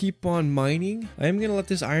just keep on mining. I am gonna let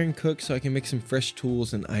this iron cook so I can make some fresh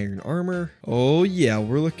tools and iron armor. Oh yeah,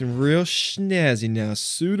 we're looking real snazzy now.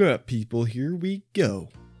 Suit up, people. Here we go.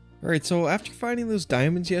 Alright, so after finding those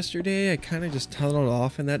diamonds yesterday, I kind of just tunneled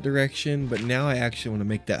off in that direction, but now I actually want to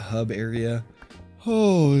make that hub area.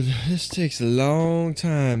 Oh, this takes a long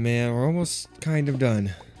time, man. We're almost kind of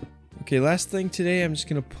done. Okay, last thing today, I'm just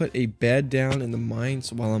going to put a bed down in the mine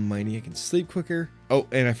so while I'm mining I can sleep quicker. Oh,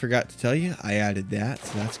 and I forgot to tell you, I added that,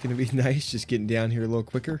 so that's going to be nice, just getting down here a little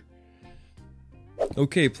quicker.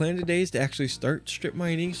 Okay, plan today is to actually start strip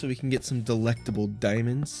mining so we can get some delectable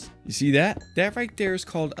diamonds. You see that? That right there is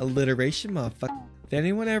called alliteration, motherfucker. If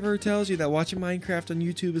anyone ever tells you that watching Minecraft on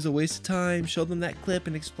YouTube is a waste of time, show them that clip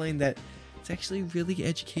and explain that it's actually really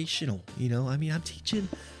educational. You know, I mean, I'm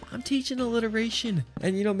teaching alliteration.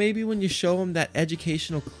 And you know, maybe when you show them that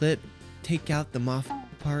educational clip, take out the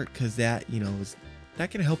motherfucker part, because that, is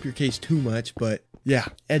not gonna help your case too much, but yeah,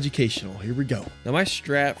 educational. Here we go. Now my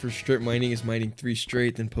strat for strip mining is mining 3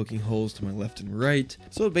 straight, then poking holes to my left and right.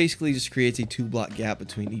 So it basically just creates a 2-block gap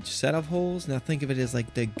between each set of holes. Now think of it as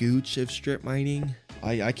like the gooch of strip mining.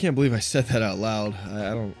 I can't believe I said that out loud.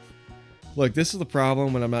 I don't. Look, this is the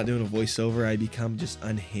problem when I'm not doing a voiceover. I become just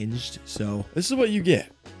unhinged. So this is what you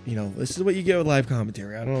get. This is what you get with live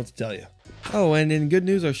commentary. I don't know what to tell you. Oh, and in good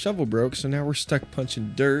news, our shovel broke. So now we're stuck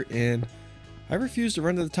punching dirt, and I refuse to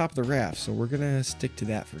run to the top of the raft, so we're gonna stick to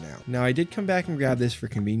that for now. Now, I did come back and grab this for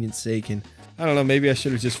convenience sake, and I don't know, maybe I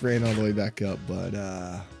should have just ran all the way back up,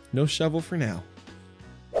 but no shovel for now.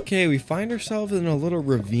 Okay, we find ourselves in a little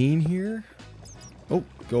ravine here. Oh,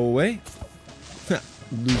 go away.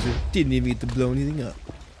 Loser, didn't even get to blow anything up.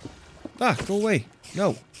 Ah, go away.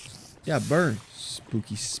 No. Yeah, burn.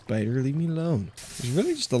 Spooky spider, leave me alone. There's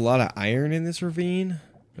really just a lot of iron in this ravine,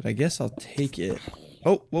 but I guess I'll take it.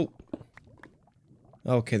 Oh, whoa.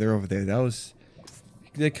 Okay, they're over there.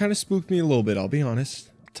 That kind of spooked me a little bit, I'll be honest.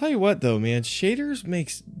 Tell you what though, man, shaders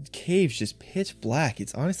makes caves just pitch black.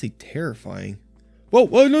 It's honestly terrifying. Whoa,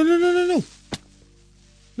 whoa, no.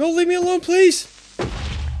 No, leave me alone, please.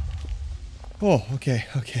 Oh, okay.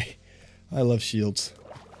 I love shields.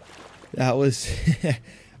 That was,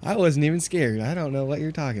 I wasn't even scared. I don't know what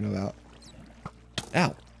you're talking about.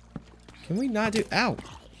 Ow. Can we not do, ow.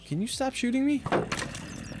 Can you stop shooting me?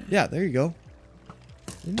 Yeah, there you go.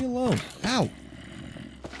 Leave me alone. Ow.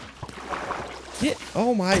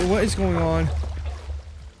 Oh my, what is going on?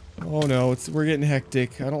 Oh no, we're getting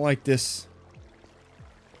hectic. I don't like this.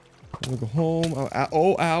 I'm gonna go home.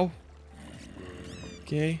 Oh, ow.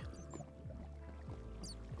 Okay.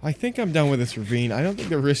 I think I'm done with this ravine. I don't think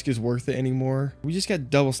the risk is worth it anymore. We just got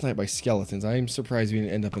double sniped by skeletons. I'm surprised we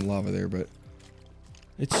didn't end up in lava there, but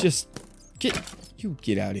it's just get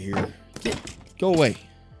out of here. Go away.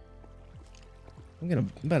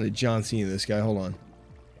 I'm about to John Cena this guy. Hold on.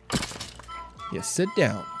 Yeah, sit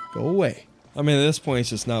down. Go away. I mean, at this point, it's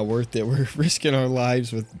just not worth it. We're risking our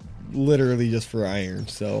lives with literally just for iron.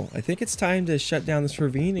 So I think it's time to shut down this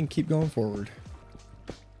ravine and keep going forward.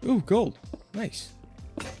 Ooh, gold. Nice.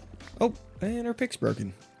 Oh, and our pick's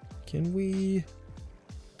broken. Can we...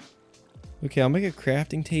 Okay, I'll make a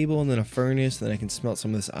crafting table and then a furnace, and then I can smelt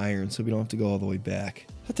some of this iron so we don't have to go all the way back.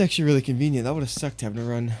 That's actually really convenient. That would have sucked having to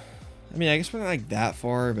run. I mean, I guess we're not like that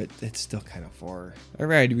far, but it's still kind of far.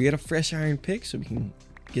 Alright, we got a fresh iron pick so we can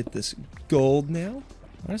get this gold now.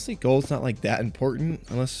 Honestly, gold's not like that important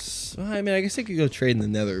unless, well, I mean, I guess I could go trade in the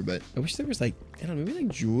nether, but I wish there was like, I don't know, maybe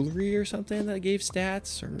like jewelry or something that gave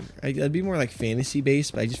stats, or I'd be more like fantasy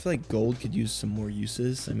based, but I just feel like gold could use some more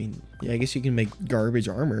uses. I mean, yeah, I guess you can make garbage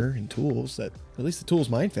armor and tools that, at least the tools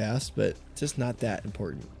mine fast, but it's just not that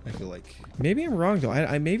important, I feel like. Maybe I'm wrong though.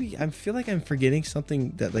 I feel like I'm forgetting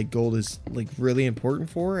something that like gold is like really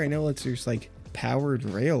important for. I know it's just like powered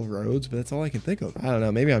railroads, but that's all I can think of. I don't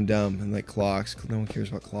know, maybe I'm dumb and like clocks. No one cares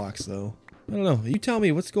about clocks though. I don't know. You tell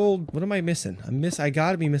me, what's gold? What am I missing? I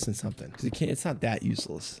gotta be missing something because it's not that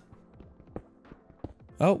useless.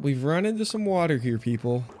 Oh, we've run into some water here,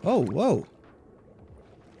 people. Oh, whoa.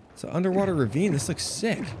 It's an underwater ravine. This looks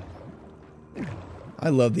sick. I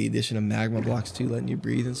love the addition of magma blocks too, letting you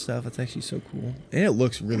breathe and stuff. That's actually so cool. And it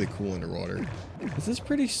looks really cool underwater. This is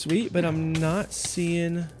pretty sweet, but I'm not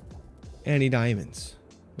seeing any diamonds,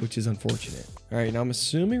 which is unfortunate. All right, now I'm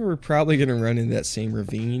assuming we're probably gonna run into that same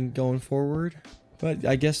ravine going forward, but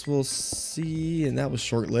I guess we'll see. And that was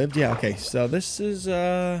short-lived. Yeah, okay, so this is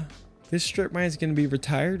this strip mine is gonna be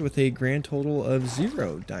retired with a grand total of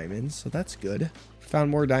 0 diamonds, so that's good.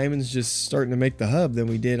 Found more diamonds just starting to make the hub than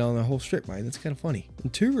we did on the whole strip mine. That's kind of funny.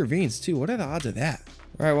 And 2 ravines too. What are the odds of that?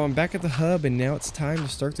 All right, well, I'm back at the hub, and now it's time to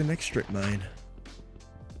start the next strip mine.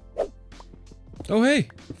 Oh, hey,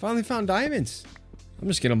 finally found diamonds. I'm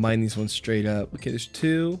just gonna mine these ones straight up. Okay, there's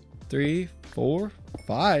 2, 3, 4,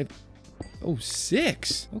 5. Oh,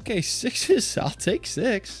 6. Okay, 6s. I'll take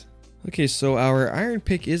 6. Okay, so our iron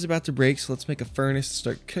pick is about to break, so let's make a furnace to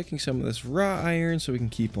start cooking some of this raw iron so we can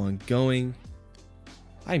keep on going.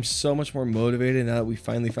 I'm so much more motivated now that we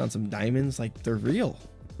finally found some diamonds. Like, they're real.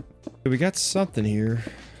 We got something here.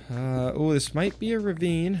 Oh, this might be a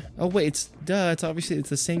ravine. Oh wait, it's obviously it's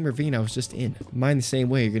the same ravine I was just in. Mine the same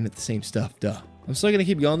way, you're gonna hit the same stuff, duh. I'm still gonna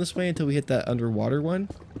keep going this way until we hit that underwater one,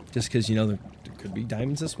 just because, you know, there could be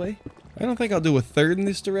diamonds this way. I don't think I'll do a third in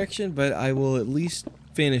this direction, but I will at least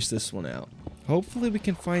finish this one out. Hopefully we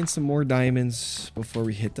can find some more diamonds before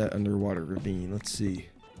we hit that underwater ravine. Let's see.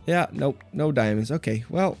 Yeah, nope, no diamonds. Okay,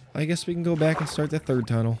 well, I guess we can go back and start the third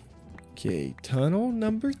tunnel. Okay, tunnel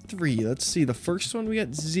number 3. Let's see. The first one we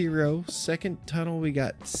got 0. Second tunnel we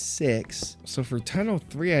got 6. So for tunnel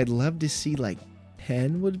 3, I'd love to see like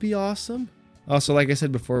 10 would be awesome. Also, like I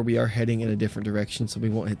said before, we are heading in a different direction, so we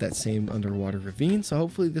won't hit that same underwater ravine. So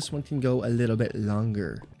hopefully this one can go a little bit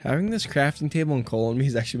longer. Having this crafting table and coal on me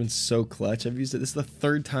has actually been so clutch. I've used it. This is the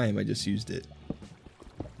 3rd time I just used it.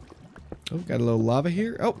 Oh, got a little lava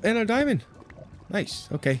here. Oh, and a diamond. Nice.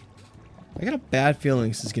 Okay. I got a bad feeling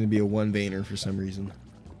this is going to be a 1-veiner for some reason.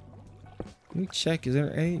 Let me check. Is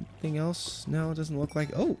there anything else? No, it doesn't look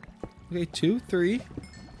like. Oh, okay. 2, 3.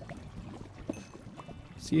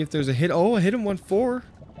 See if there's a hit. Oh, I hit him 1, 4,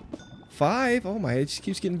 5. Oh my, it just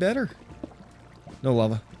keeps getting better. No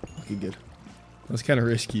lava. Okay, good. That was kind of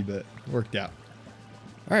risky, but it worked out.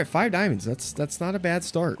 All right, 5 diamonds. That's not a bad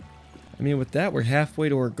start. I mean, with that, we're halfway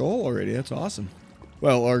to our goal already. That's awesome.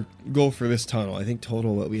 Well, our goal for this tunnel, I think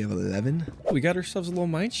total what we have 11. We got ourselves a little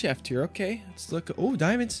mine shaft here. Okay, let's look. Oh,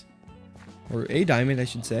 diamonds. Or a diamond, I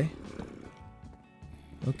should say.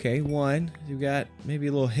 Okay, 1. You got maybe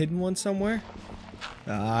a little hidden one somewhere.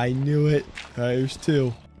 I knew it. There's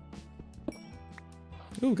 2.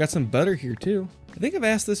 Ooh, got some butter here too. I think I've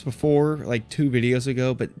asked this before, like 2 videos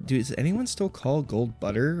ago, but dude, does anyone still call gold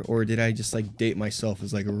butter? Or did I just like date myself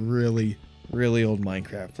as like a really old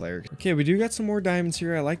Minecraft player? Okay, we do got some more diamonds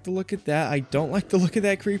here. I like the look at that. I don't like the look of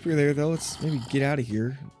that creeper there though. Let's maybe get out of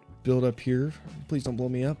here. Build up here. Please don't blow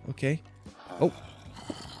me up. Okay. Oh.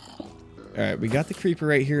 Alright, we got the creeper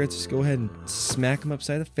right here. Let's just go ahead and smack him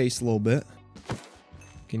upside the face a little bit.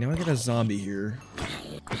 Okay, now I got a zombie here.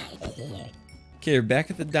 Okay, we're back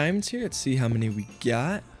at the diamonds here. Let's see how many we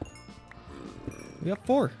got. We got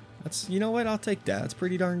 4. You know what? I'll take that. That's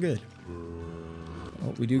pretty darn good.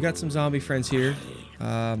 Oh, we do got some zombie friends here.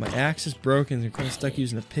 My axe is broken. I'm kind of stuck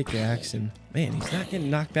using a pickaxe. And man, he's not getting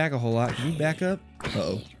knocked back a whole lot. Can you back up?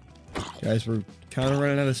 Uh-oh. Guys, we're kind of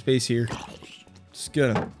running out of space here. Just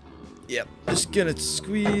gonna... Yep, just gonna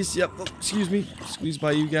squeeze. Yep, oh, excuse me. Squeeze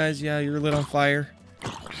by you guys. Yeah, you're lit on fire.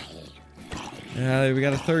 Yeah, we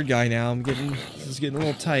got a third guy now. This is getting a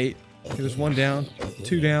little tight. Okay, there's one down,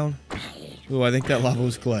 two down. Oh, I think that lava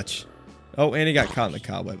was clutch. Oh, and he got caught in the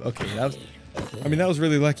cobweb. Okay, that was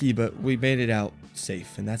really lucky, but we made it out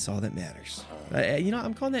safe, and that's all that matters. You know,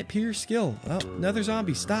 I'm calling that pure skill. Oh, another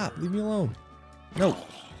zombie. Stop. Leave me alone. No.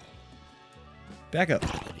 Back up.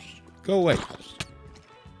 Go away.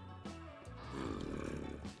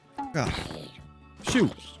 God.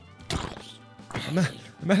 Shoot. I'm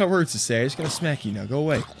out of words to say. I'm just gonna smack you now. Go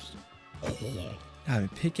away. God,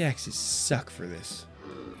 pickaxes suck for this.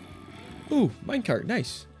 Ooh, minecart.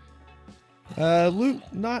 Nice. Loot,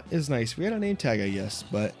 not as nice. We had a name tag, I guess,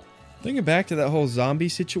 but thinking back to that whole zombie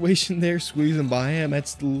situation there, squeezing by him,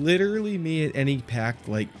 that's literally me at any packed,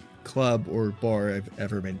 like, club or bar I've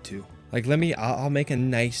ever been to. Like, I'll make a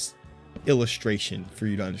nice illustration for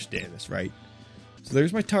you to understand this, right? So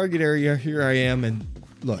there's my target area. Here I am, and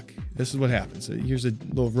look, this is what happens. So here's a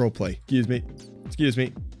little role play. Excuse me. Excuse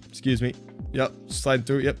me. Excuse me. Yep, slide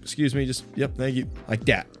through. Yep, excuse me. Just, yep, thank you. Like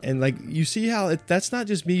that. And like, you see how that's not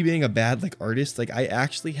just me being a bad like artist. Like, I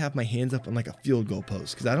actually have my hands up on like a field goal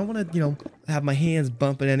post because I don't want to, you know, have my hands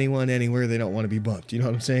bumping anyone anywhere they don't want to be bumped. You know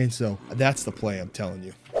what I'm saying? So that's the play, I'm telling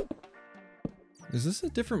you. Is this a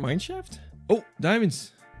different mine shaft? Oh,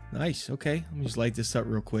 diamonds. Nice. Okay, let me just light this up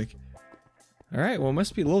real quick. All right, well, it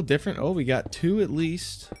must be a little different. Oh, we got 2 at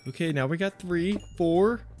least. Okay, now we got 3,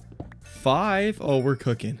 4, 5. Oh, we're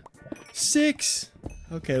cooking. 6.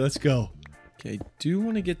 Okay, let's go. Okay, I do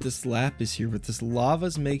want to get this lapis here, but this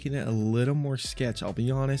lava's making it a little more sketch, I'll be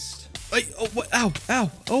honest. Hey, oh, what? Ow,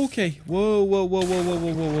 ow. Okay. Whoa, whoa, whoa, whoa, whoa,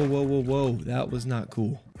 whoa, whoa, whoa, whoa, whoa. That was not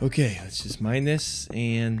cool. Okay, let's just mine this,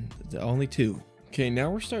 and only 2. Okay,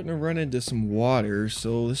 now we're starting to run into some water,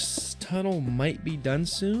 so this tunnel might be done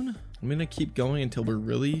soon. I'm gonna keep going until we're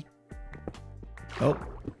really...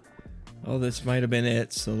 Oh, this might have been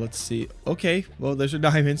it, so let's see. Okay, well, there's a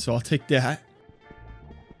diamond, so I'll take that.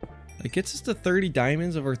 It gets us to 30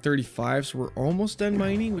 diamonds of our 35, so we're almost done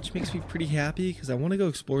mining, which makes me pretty happy because I want to go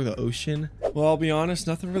explore the ocean. Well, I'll be honest,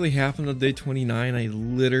 nothing really happened on day 29. I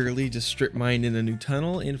literally just strip mined in a new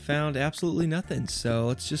tunnel and found absolutely nothing, so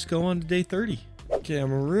let's just go on to day 30. Okay,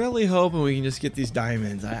 I'm really hoping we can just get these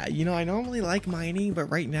diamonds. You know, I normally like mining, but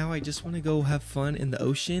right now I just want to go have fun in the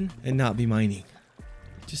ocean and not be mining.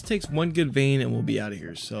 It just takes one good vein and we'll be out of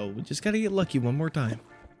here. So we just got to get lucky one more time.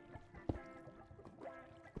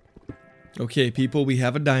 Okay, people, we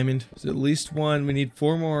have a diamond. There's at least 1. We need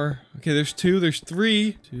 4 more. Okay, there's 2. There's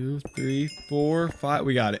 3. 2, 3, 4, 5.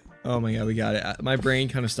 We got it. Oh my God, we got it. My brain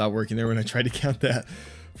kind of stopped working there when I tried to count that.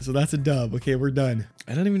 So that's a dub. Okay, we're done.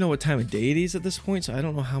 I don't even know what time of day it is at this point, so I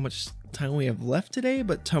don't know how much time we have left today,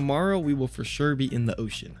 but tomorrow we will for sure be in the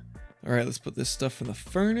ocean. All right, let's put this stuff in the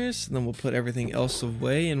furnace, and then we'll put everything else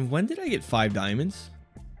away. And when did I get 5 diamonds?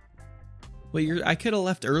 Wait, I could have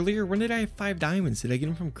left earlier. When did I have 5 diamonds? Did I get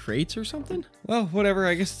them from crates or something? Well, whatever.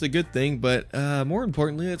 I guess it's a good thing, but more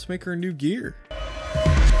importantly, let's make our new gear.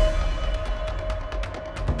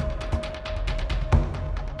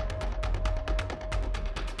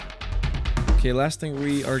 Okay, last thing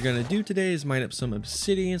we are going to do today is mine up some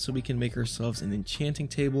obsidian so we can make ourselves an enchanting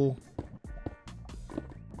table.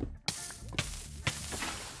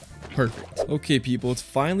 Perfect. Okay, people, it's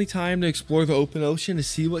finally time to explore the open ocean to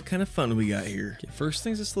see what kind of fun we got here. Okay, first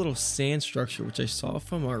thing's this little sand structure, which I saw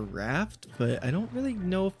from our raft, but I don't really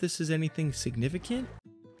know if this is anything significant.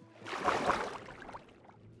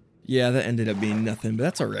 Yeah, that ended up being nothing, but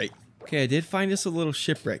that's all right. Okay, I did find us a little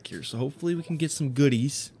shipwreck here, so hopefully we can get some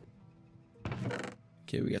goodies.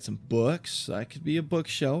 Okay, we got some books. That could be a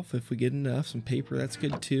bookshelf if we get enough. Some paper, that's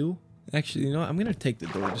good too. Actually, you know what? I'm gonna take the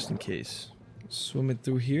door just in case. Swimming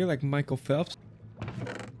through here like Michael Phelps.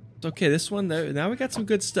 Okay, this one there. Now we got some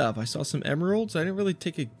good stuff. I saw some emeralds. I didn't really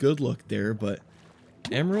take a good look there, but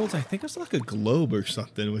emeralds, I think it's like a globe or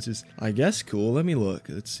something, which is, I guess, cool. Let me look.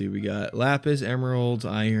 Let's see. We got lapis, emeralds,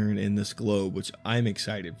 iron, and this globe, which I'm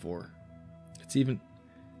excited for. It's even...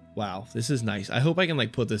 Wow, this is nice. I hope I can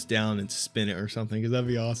like put this down and spin it or something because that'd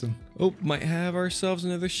be awesome. Oh, might have ourselves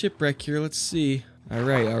another shipwreck here. Let's see. All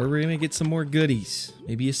right, are we gonna get some more goodies?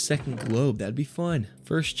 Maybe a second globe. That'd be fun.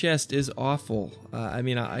 First chest is awful. I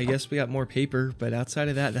mean, I guess we got more paper, but outside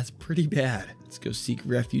of that, that's pretty bad. Let's go seek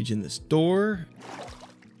refuge in this door.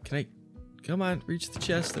 Can I... Come on, reach the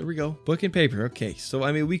chest. There we go. Book and paper. Okay, so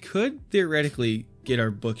I mean, we could theoretically get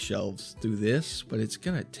our bookshelves through this, but it's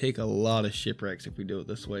gonna take a lot of shipwrecks if we do it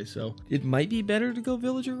this way. So it might be better to go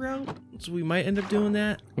villager route. So we might end up doing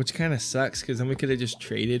that, which kind of sucks because then we could have just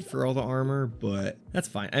traded for all the armor, but that's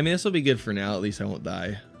fine. I mean, this will be good for now. At least I won't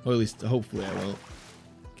die, or at least hopefully I won't.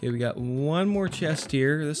 Okay, we got one more chest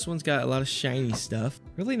here. This one's got a lot of shiny stuff.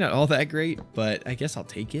 Really not all that great, but I guess I'll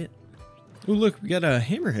take it. Oh, look, we got a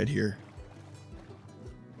hammerhead here.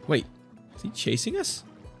 Wait, is he chasing us?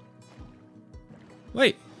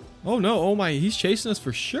 Wait, oh no, oh my, he's chasing us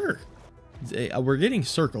for sure. We're getting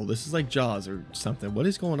circled. This is like Jaws or something. What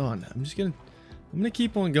is going on? I'm gonna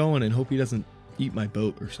keep on going and hope he doesn't eat my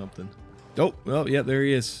boat or something. Oh, well, yeah, there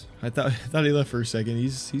he is. I thought he left for a second.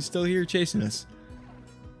 He's still here chasing us.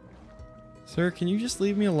 Sir, can you just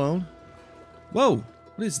leave me alone? Whoa,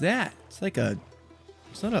 what is that? It's like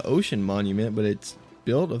it's not an ocean monument, but it's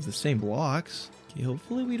built of the same blocks. Okay,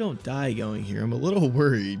 hopefully we don't die going here. I'm a little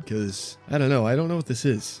worried because, I don't know what this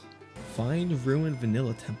is. Find ruined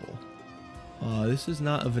vanilla temple. This is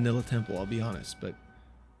not a vanilla temple, I'll be honest, but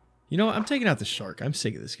you know what? I'm taking out the shark. I'm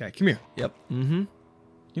sick of this guy. Come here. Yep.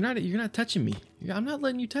 You're not touching me. I'm not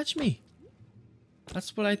letting you touch me.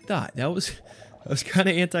 That's what I thought. That was kind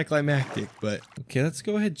of anticlimactic, but okay, let's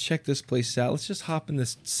go ahead and check this place out. Let's just hop in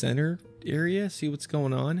this center area, see what's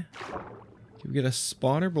going on. Okay, we got a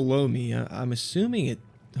spawner below me. I'm assuming it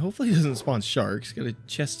hopefully doesn't spawn sharks. Got a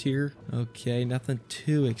chest here. Okay, nothing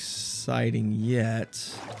too exciting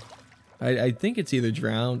yet. I think it's either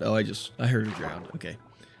drowned. Oh, I heard it drowned. Okay.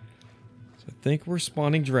 So I think we're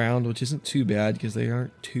spawning drowned, which isn't too bad because they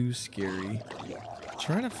aren't too scary.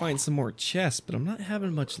 Trying to find some more chests, but I'm not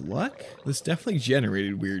having much luck. This definitely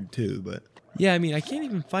generated weird too, but yeah, I mean, I can't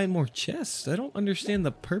even find more chests. I don't understand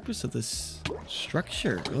the purpose of this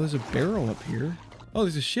structure. Oh, there's a barrel up here. Oh,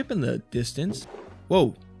 there's a ship in the distance.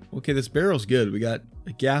 Whoa. Okay, this barrel's good. We got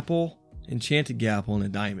a gapple, enchanted gapple, and a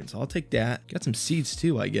diamond. So I'll take that. Got some seeds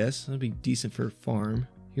too, I guess. That'll be decent for a farm.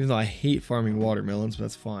 Even though I hate farming watermelons, but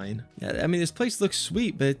that's fine. Yeah, I mean, this place looks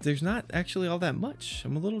sweet, but there's not actually all that much.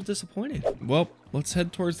 I'm a little disappointed. Well, let's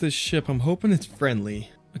head towards this ship. I'm hoping it's friendly.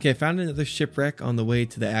 Okay, I found another shipwreck on the way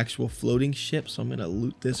to the actual floating ship, so I'm going to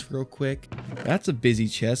loot this real quick. That's a busy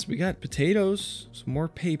chest. We got potatoes, some more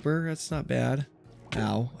paper. That's not bad.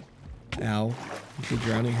 Ow. Ow. Okay,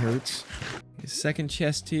 drowning hurts. Okay, second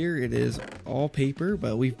chest here. It is all paper,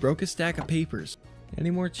 but we've broke a stack of papers. Any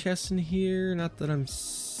more chests in here? Not that I'm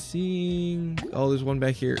seeing. Oh, there's one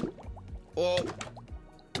back here. Oh.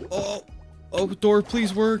 Oh, door,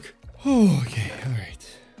 please work. Oh, okay, all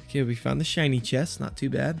right. Okay, we found the shiny chest. Not too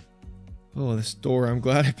bad. Oh, this door. I'm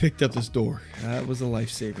glad I picked up this door. That was a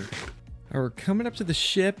lifesaver. All right, we're coming up to the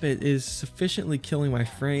ship. It is sufficiently killing my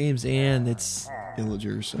frames, and it's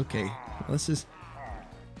villagers. Okay, well, this is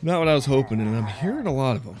not what I was hoping, and I'm hearing a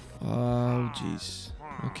lot of them. Oh, jeez.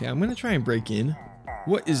 Okay, I'm going to try and break in.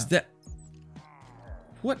 What is that?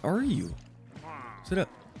 What are you? Sit up.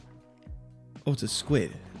 Oh, it's a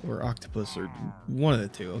squid or octopus or one of the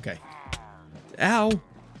two. Okay. Ow.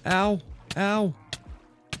 Ow. Ow.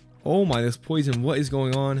 Oh my, this poison. What is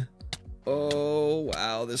going on? Oh,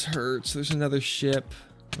 wow. This hurts. There's another ship.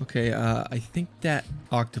 Okay, I think that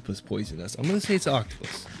octopus poisoned us. I'm going to say it's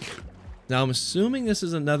octopus. Now, I'm assuming this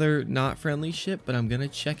is another not friendly ship, but I'm going to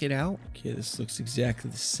check it out. Okay, this looks exactly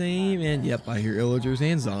the same. And yep, I hear illagers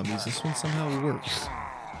and zombies. This one somehow works.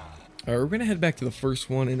 All right, we're going to head back to the first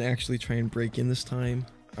one and actually try and break in this time.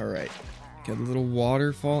 All right, got a little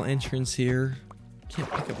waterfall entrance here. Can't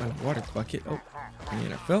pick up my water bucket. Oh,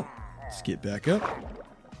 and I fell. Let's get back up.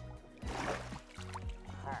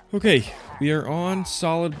 Okay, we are on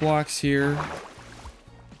solid blocks here.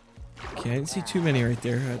 Okay, I didn't see too many right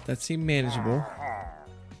there. That seemed manageable.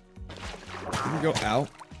 Here we go. Out.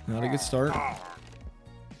 Not a good start.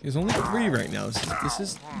 There's only 3 right now. This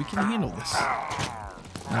is we can handle this.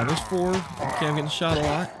 Now there's 4. Okay, I'm getting shot a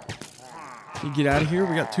lot. You get out of here.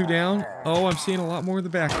 We got 2 down. Oh, I'm seeing a lot more in the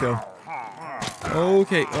back though.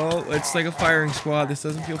 Okay. Oh, it's like a firing squad. This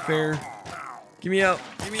doesn't feel fair. Get me out.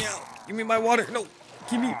 Get me out. Give me my water. No.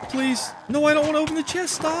 Give me, please. No, I don't want to open the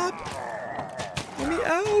chest. Stop. Get me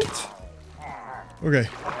out. Okay.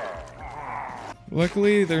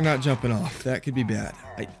 Luckily, they're not jumping off. That could be bad.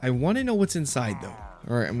 I want to know what's inside, though.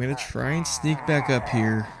 All right, I'm going to try and sneak back up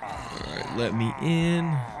here. All right, let me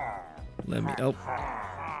in. Let me... Oh.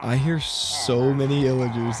 I hear so many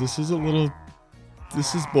illagers. This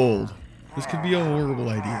is bold. This could be a horrible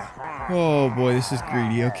idea. Oh, boy, this is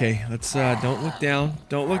greedy. Okay, let's... don't look down.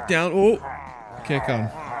 Don't look down. Oh! Okay, got him.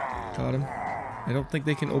 Got him. I don't think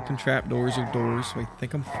they can open trapdoors or doors, so I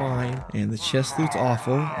think I'm fine. And the chest loot's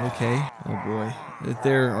awful. Okay. Oh boy.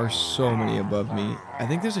 There are so many above me. I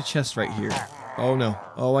think there's a chest right here. Oh no.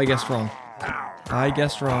 Oh, I guessed wrong. I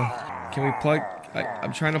guessed wrong. Can we plug?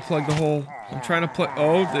 I'm trying to plug the hole. I'm trying to plug.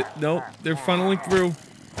 Oh, no. They're funneling through.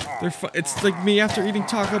 It's like me after eating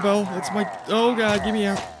Taco Bell. It's my. Oh god, get me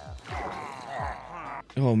out.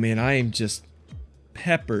 Oh man, I am just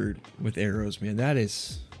peppered with arrows, man.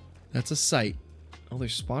 That's a sight. Oh,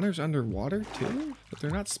 there's spawners underwater too, but they're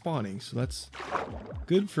not spawning, so that's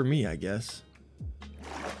good for me, I guess.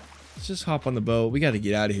 Let's just hop on the boat. We got to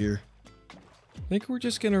get out of here. I think we're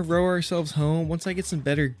just gonna row ourselves home. Once I get some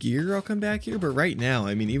better gear, I'll come back here. But right now,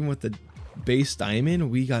 I mean, even with the base diamond,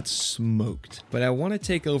 we got smoked. But I want to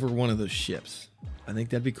take over one of those ships. I think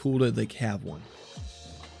that'd be cool to like have one.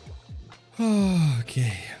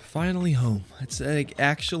 Okay, finally home. It's like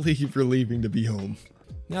actually relieving to be home.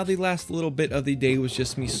 Now the last little bit of the day was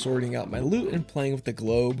just me sorting out my loot and playing with the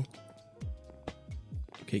globe.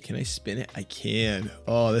 Okay, can I spin it? I can.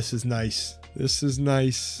 Oh, this is nice. This is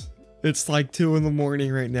nice. It's like 2 in the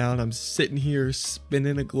morning right now and I'm sitting here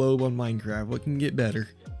spinning a globe on Minecraft. What can get better?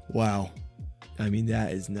 Wow. I mean,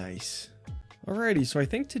 that is nice. Alrighty, so I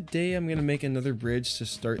think today I'm going to make another bridge to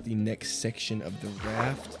start the next section of the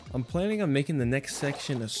raft. I'm planning on making the next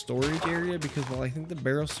section a storage area because while I think the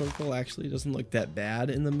barrel circle actually doesn't look that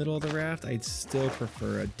bad in the middle of the raft, I'd still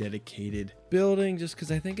prefer a dedicated building just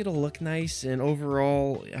because I think it'll look nice, and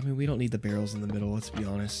overall, I mean, we don't need the barrels in the middle, let's be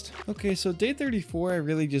honest. Okay, so day 34, I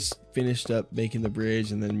really just finished up making the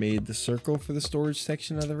bridge and then made the circle for the storage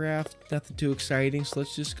section of the raft. Nothing too exciting, so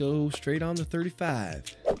let's just go straight on to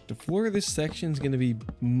 35. The floor of this section is going to be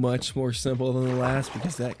much more simple than the last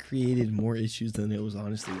because that created more issues than it was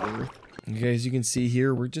honestly worth. Okay, as you can see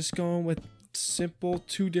here, we're just going with simple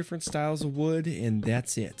 2 different styles of wood and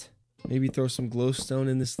that's it. Maybe throw some glowstone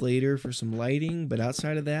in this later for some lighting, but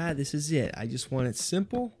outside of that, this is it. I just want it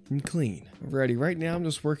simple and clean. Alrighty, right now I'm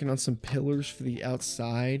just working on some pillars for the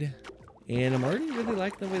outside. And I'm already really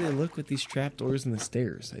liking the way they look with these trapdoors and the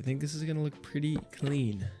stairs. I think this is going to look pretty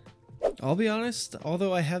clean. I'll be honest,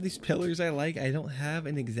 although I have these pillars I like, I don't have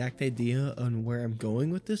an exact idea on where I'm going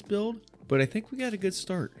with this build, but I think we got a good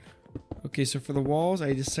start. Okay, so for the walls,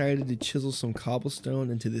 I decided to chisel some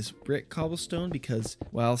cobblestone into this brick cobblestone because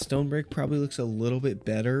while stone brick probably looks a little bit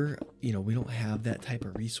better, you know, we don't have that type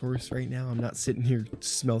of resource right now. I'm not sitting here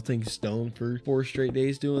smelting stone for 4 straight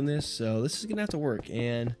days doing this, so this is gonna have to work.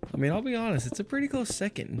 And I mean, I'll be honest, it's a pretty close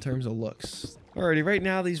second in terms of looks. Alrighty, right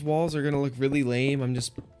now these walls are gonna look really lame. I'm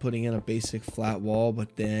just putting in a basic flat wall,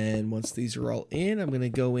 but then once these are all in, I'm gonna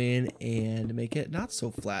go in and make it not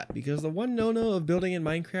so flat, because the one no-no of building in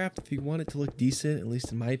Minecraft, if you want it to look decent, at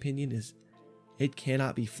least in my opinion, is it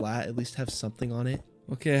cannot be flat. At least have something on it.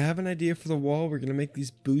 Okay, I have an idea for the wall. We're gonna make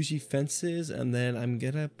these bougie fences, and then I'm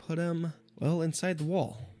gonna put them, well, inside the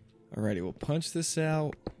wall. Alrighty, we'll punch this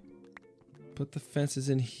out. Put the fences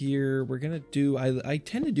in here. We're gonna do, I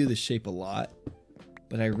tend to do this shape a lot,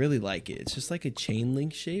 but I really like it. It's just like a chain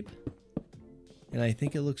link shape, and I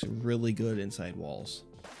think it looks really good inside walls.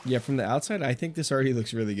 Yeah, from the outside, I think this already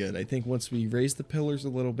looks really good. I think once we raise the pillars a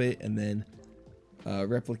little bit and then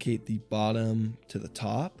replicate the bottom to the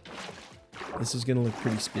top, this is gonna look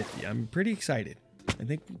pretty spiffy. I'm pretty excited. I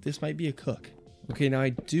think this might be a cook. Okay, now I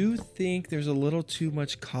do think there's a little too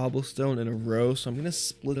much cobblestone in a row, so I'm gonna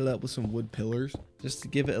split it up with some wood pillars just to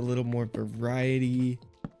give it a little more variety.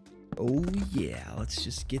 Oh yeah, let's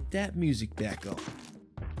just get that music back on.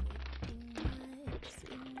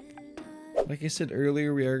 Like I said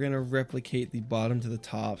earlier, we are gonna replicate the bottom to the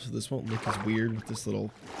top, so this won't look as weird with this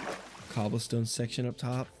little cobblestone section up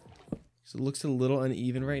top. So it looks a little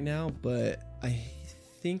uneven right now, but I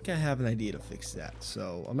think I have an idea to fix that,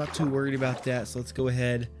 so I'm not too worried about that. So let's go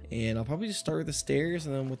ahead and I'll probably just start with the stairs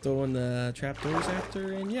and then we'll throw in the trapdoors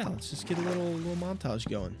after, and yeah, let's just get a little montage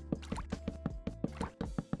going.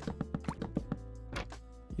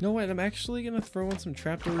 You know what, I'm actually gonna throw in some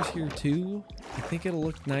trapdoors here too. I think it'll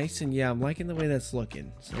look nice, and yeah, I'm liking the way that's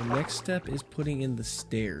looking. So next step is putting in the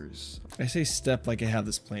stairs. I say step like I have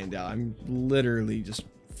this planned out. I'm literally just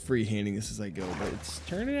freehanding this as I go, but it's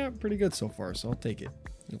turning out pretty good so far, so I'll take it.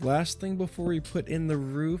 The last thing before we put in the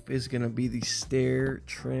roof is gonna be the stair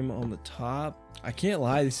trim on the top. I can't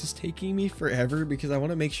lie, this is taking me forever because I want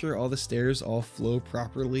to make sure all the stairs all flow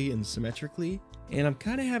properly and symmetrically, and I'm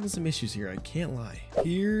kind of having some issues here, I can't lie.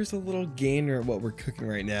 Here's a little gainer at what we're cooking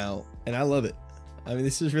right now, and I love it. I mean,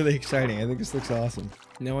 this is really exciting. I think this looks awesome.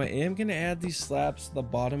 Now I am going to add these slabs to the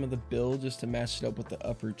bottom of the build just to match it up with the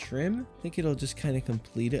upper trim. I think it'll just kind of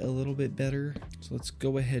complete it a little bit better. So let's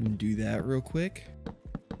go ahead and do that real quick.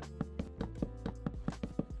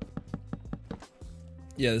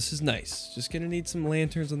 Yeah, this is nice. Just gonna need some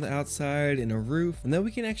lanterns on the outside and a roof, and then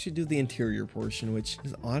we can actually do the interior portion, which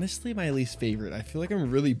is honestly my least favorite. I feel like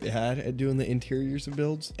I'm really bad at doing the interiors of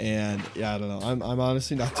builds, and yeah, I don't know. I'm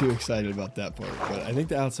honestly not too excited about that part, but I think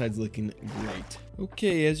the outside's looking great.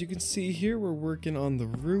 Okay, as you can see here, we're working on the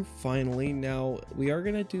roof finally. Now, we are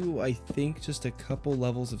gonna do, I think, just a couple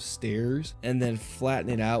levels of stairs and then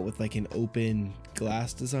flatten it out with like an open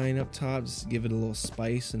glass design up top, just to give it a little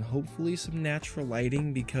spice and hopefully some natural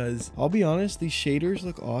lighting, because I'll be honest, these shaders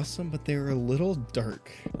look awesome, but they're a little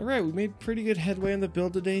dark. All right, we made pretty good headway on the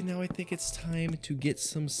build today. Now I think it's time to get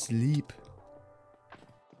some sleep.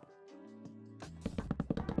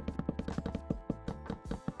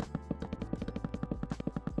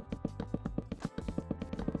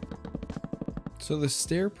 So the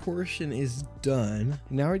stair portion is done.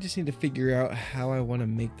 Now I just need to figure out how I want to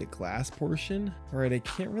make the glass portion. All right, I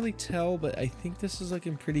can't really tell, but I think this is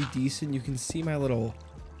looking pretty decent. You can see my little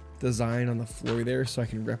design on the floor there, so I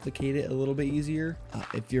can replicate it a little bit easier.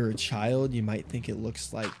 If you're a child, you might think it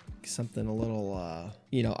looks like something a little,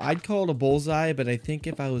 you know, I'd call it a bullseye, but I think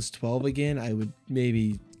if I was 12 again, I would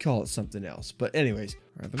maybe call it something else. But anyways,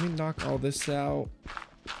 all right, let me knock all this out.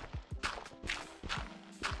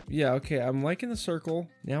 Yeah, okay, I'm liking the circle.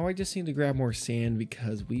 Now I just need to grab more sand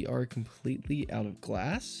because we are completely out of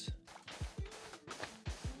glass.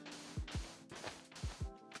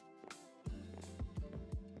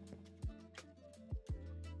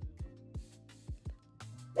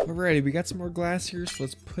 Alrighty, we got some more glass here, so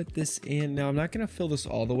let's put this in. Now I'm not gonna fill this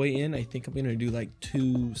all the way in. I think I'm gonna do like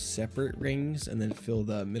 2 separate rings and then fill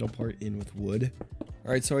the middle part in with wood.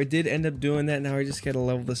 Alright, so I did end up doing that. Now I just gotta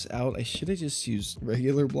level this out. I should have just used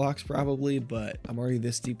regular blocks probably, but I'm already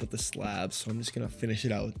this deep with the slabs, so I'm just gonna finish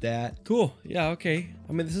it out with that. Cool, yeah, okay.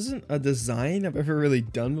 I mean, this isn't a design I've ever really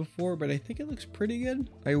done before, but I think it looks pretty good.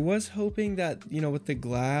 I was hoping that, you know, with the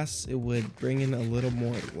glass, it would bring in a little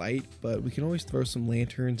more light, but we can always throw some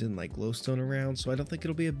lanterns and like glowstone around, so I don't think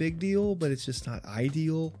it'll be a big deal, but it's just not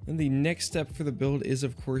ideal. And the next step for the build is,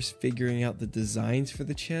 of course, figuring out the designs for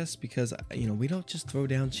the chests, because, you know, we don't just throw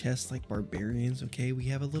down chests like barbarians, okay? We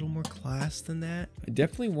have a little more class than that. I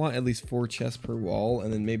definitely want at least 4 chests per wall,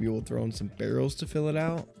 and then maybe we'll throw in some barrels to fill it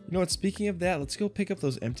out. You know what, speaking of that, let's go pick up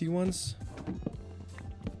those empty ones.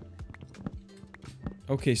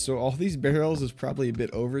 Okay, so all these barrels is probably a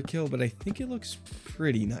bit overkill, but I think it looks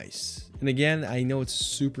pretty nice. And again, I know it's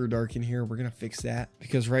super dark in here. We're gonna fix that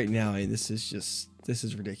because right now, this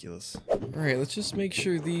is ridiculous. All right, let's just make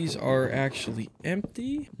sure these are actually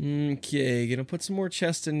empty. Okay, gonna put some more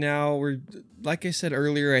chests in now. We're, like I said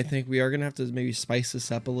earlier, I think we are gonna have to maybe spice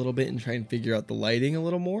this up a little bit and try and figure out the lighting a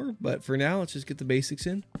little more. But for now, let's just get the basics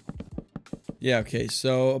in. Yeah, okay,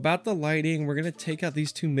 so about the lighting, we're gonna take out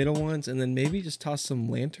these 2 middle ones and then maybe just toss some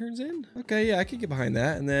lanterns in. Okay, yeah, I could get behind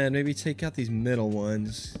that. And then maybe take out these middle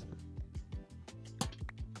ones.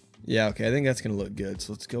 Yeah, okay, I think that's gonna look good.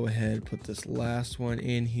 So let's go ahead and put this last one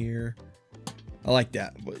in here. I like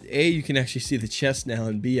that. A, you can actually see the chest now,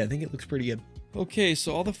 and B, I think it looks pretty good. Okay,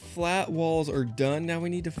 so all the flat walls are done. Now we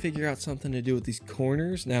need to figure out something to do with these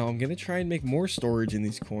corners. Now I'm gonna try and make more storage in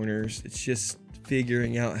these corners. It's just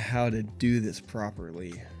figuring out how to do this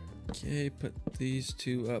properly. Okay, put these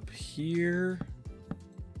 2 up here.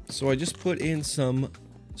 So I just put in some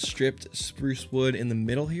stripped spruce wood in the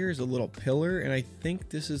middle here as a little pillar, and I think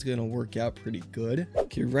this is gonna work out pretty good.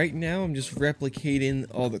 Okay, right now I'm just replicating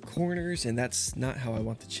all the corners, and that's not how I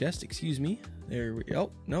want the chest. Excuse me. There we go.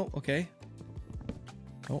 Oh, no, okay.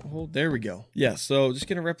 Don't hold. There we go. Yeah, so just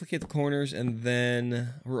gonna replicate the corners, and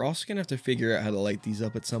then we're also gonna have to figure out how to light these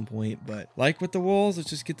up at some point. But like with the walls,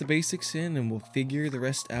 let's just get the basics in and we'll figure the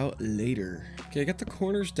rest out later. Okay, I got the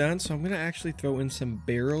corners done, so I'm gonna actually throw in some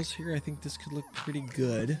barrels here. I think this could look pretty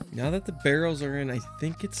good. Now that the barrels are in, I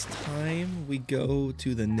think it's time we go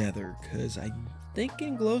to the nether, because I'm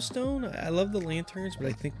thinking glowstone. I love the lanterns, but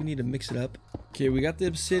I think we need to mix it up. Okay, we got the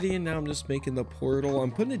obsidian. Now I'm just making the portal.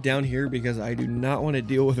 I'm putting it down here because I do not want to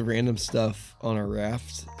deal with random stuff on our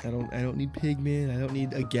raft. I don't need pigment. I don't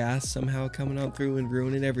need a gas somehow coming on through and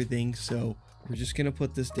ruining everything. So we're just gonna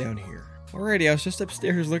put this down here. Alrighty, I was just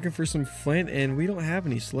upstairs looking for some flint and we don't have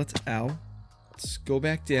any. So let's go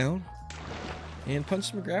back down and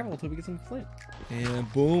punch some gravel until we get some flint.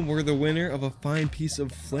 And boom, we're the winner of a fine piece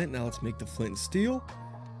of flint. Now let's make the flint and steel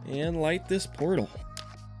and light this portal.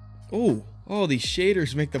 Oh, these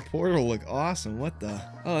shaders make the portal look awesome. What the?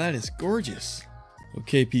 Oh, that is gorgeous.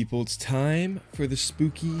 Okay, people, it's time for the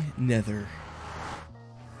spooky nether.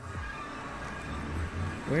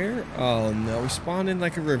 Where? Oh no, we spawned in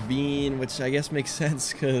like a ravine, which I guess makes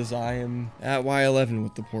sense because I am at Y11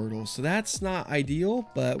 with the portal. So that's not ideal,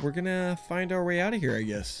 but we're gonna find our way out of here, I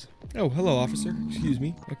guess. Oh, hello, officer. Excuse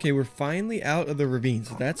me. Okay, we're finally out of the ravine,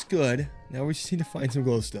 so that's good. Now we just need to find some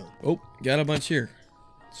glowstone. Oh, got a bunch here.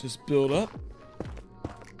 Let's just build up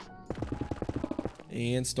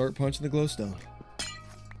and start punching the glowstone.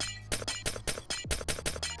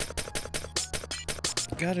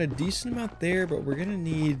 Got a decent amount there, but we're gonna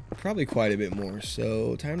need probably quite a bit more,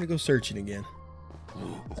 so time to go searching again.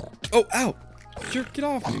 Oh, ow! Jerk, get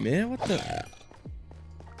off me, man. What the?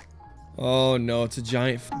 Oh no, it's a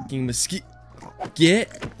giant fucking mosquito.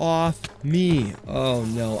 Get off me. Oh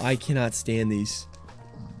no, I cannot stand these.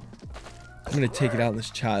 I'm gonna take it out on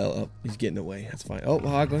this child. Oh, he's getting away. That's fine. Oh,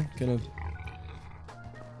 Hoglin,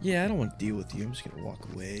 yeah, I don't want to deal with you. I'm just gonna walk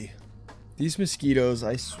away. These mosquitoes,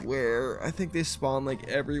 I swear, I think they spawn like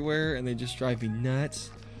everywhere and they just drive me nuts.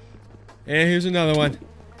 And here's another one.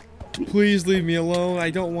 Please leave me alone. I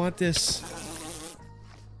don't want this.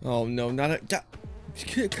 Oh no, not a...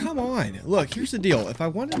 Come on. Look, here's the deal. If I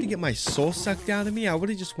wanted to get my soul sucked out of me, I would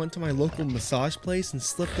have just went to my local massage place and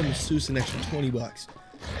slipped the masseuse an extra 20 bucks.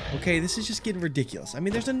 Okay, this is just getting ridiculous. I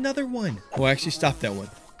mean, there's another one. Oh, actually, stop that one.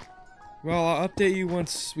 Well, I'll update you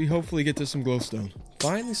once we hopefully get to some glowstone.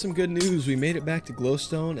 Finally, some good news. We made it back to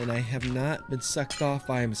glowstone, and I have not been sucked off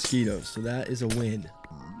by a mosquito, so that is a win.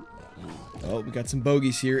 Oh, we got some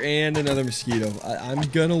bogeys here, and another mosquito. I'm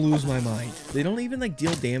gonna lose my mind. They don't even, like,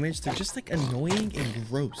 deal damage. They're just, like, annoying and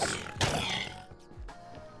gross.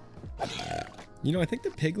 You know, I think the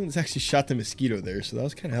piglins actually shot the mosquito there, so that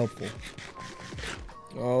was kind of helpful.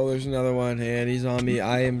 Oh, there's another one, and he's on me.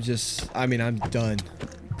 I'm done.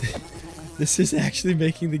 This is actually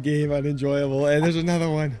making the game unenjoyable. And there's another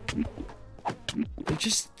one. They're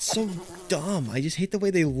just so dumb. I just hate the way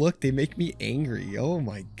they look. They make me angry. Oh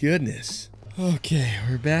my goodness. Okay,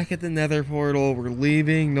 we're back at the nether portal. We're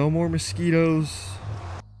leaving. No more mosquitoes.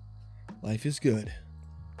 Life is good.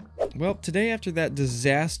 Well, today after that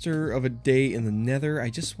disaster of a day in the nether, I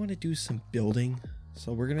just want to do some building.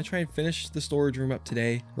 So we're going to try and finish the storage room up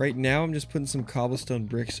today. Right now, I'm just putting some cobblestone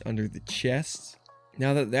bricks under the chests.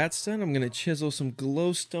 Now that that's done, I'm going to chisel some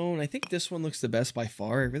glowstone. I think this one looks the best by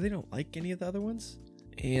far. I really don't like any of the other ones.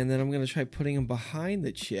 And then I'm going to try putting them behind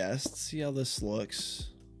the chest. See how this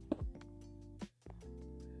looks.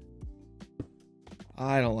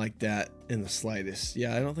 I don't like that in the slightest.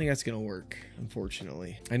 Yeah, I don't think that's going to work,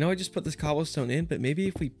 unfortunately. I know I just put this cobblestone in, but maybe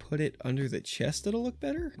if we put it under the chest, it'll look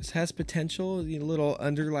better. This has potential. A little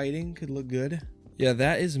underlighting could look good. Yeah,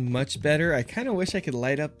 that is much better. I kind of wish I could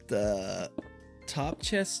light up the top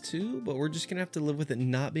chest too, but we're just gonna have to live with it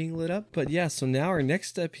not being lit up. But yeah, so now our next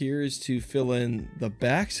step here is to fill in the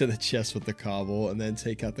backs of the chest with the cobble and then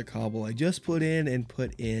take out the cobble I just put in and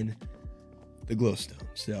put in the glowstone.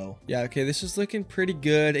 So yeah, okay, this is looking pretty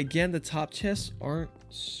good. Again, the top chests aren't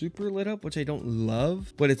super lit up, which I don't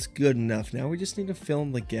love, but it's good enough. Now we just need to fill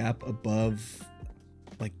in the gap above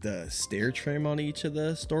like the stair trim on each of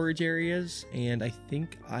the storage areas, and I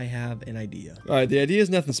think I have an idea. All right, the idea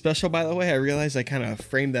is nothing special, by the way. I realized I kind of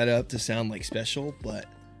framed that up to sound like special, but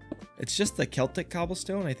it's just the Celtic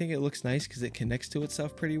cobblestone. I think it looks nice because it connects to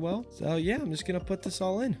itself pretty well. So yeah, I'm just gonna put this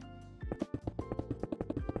all in.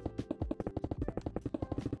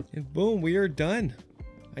 And boom, we are done.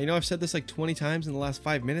 I know I've said this like 20 times in the last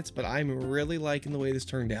 5 minutes, but I'm really liking the way this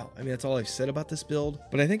turned out. I mean, that's all I've said about this build,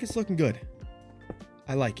 but I think it's looking good.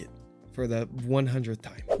 I like it for the 100th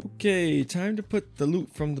time. Okay, time to put the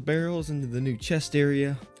loot from the barrels into the new chest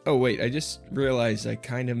area. Oh wait, I just realized I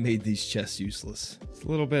kind of made these chests useless. It's a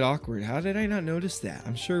little bit awkward. How did I not notice that?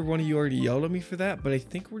 I'm sure one of you already yelled at me for that, but I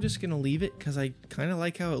think we're just gonna leave it because I kind of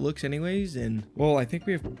like how it looks anyways. And well, I think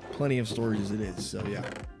we have plenty of storage as it is, so yeah.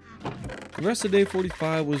 The rest of day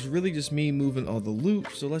 45 was really just me moving all the loot,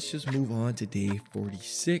 so let's just move on to day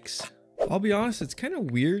 46. I'll be honest, it's kind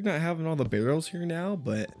of weird not having all the barrels here now,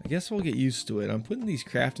 but I guess we'll get used to it. I'm putting these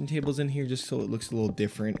crafting tables in here just so it looks a little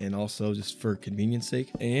different and also just for convenience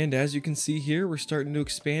sake. And as you can see here, we're starting to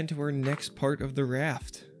expand to our next part of the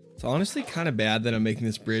raft. It's honestly kind of bad that I'm making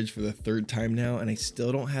this bridge for the 3rd time now and I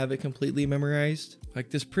still don't have it completely memorized.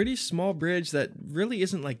 Like this pretty small bridge that really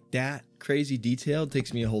isn't like that crazy detailed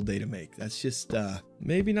takes me a whole day to make. That's just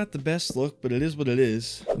maybe not the best look, but it is what it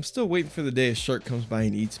is. I'm still waiting for the day a shark comes by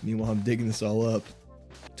and eats me while I'm digging this all up.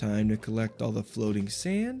 Time to collect all the floating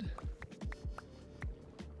sand.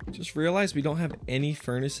 Just realized we don't have any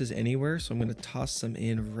furnaces anywhere, so I'm going to toss some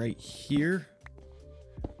in right here.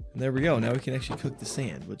 And there we go. Now we can actually cook the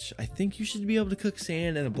sand, which I think you should be able to cook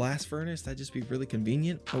sand in a blast furnace. That'd just be really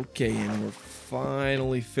convenient. Okay, and we're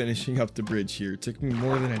finally finishing up the bridge here. It took me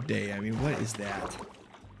more than a day. I mean, what is that?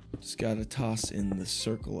 Just gotta toss in the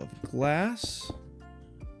circle of glass.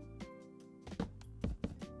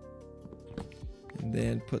 And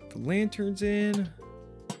then put the lanterns in.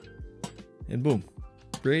 And boom.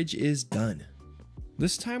 Bridge is done.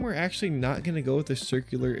 This time we're actually not going to go with a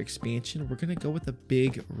circular expansion. We're going to go with a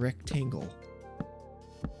big rectangle.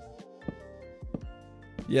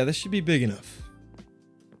 Yeah, this should be big enough.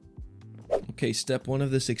 Okay, step one of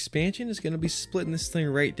this expansion is going to be splitting this thing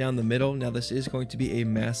right down the middle. Now this is going to be a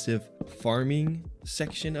massive farming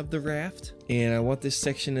section of the raft. And I want this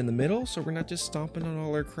section in the middle so we're not just stomping on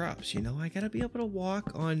all our crops. You know, I got to be able to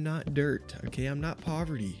walk on not dirt. Okay, I'm not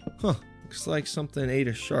poverty. Huh. Looks like something ate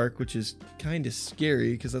a shark, which is kind of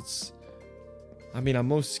scary because that's... I mean, I'm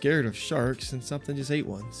most scared of sharks and something just ate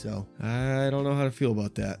one. So I don't know how to feel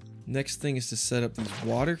about that. Next thing is to set up these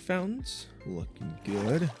water fountains. Looking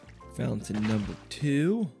good. Fountain number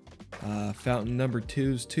 2. Fountain number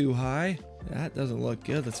 2 is too high. That doesn't look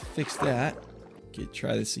good. Let's fix that. Okay,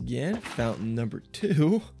 try this again. Fountain number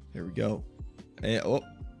 2. There we go. And,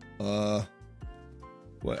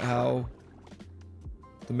 what? How?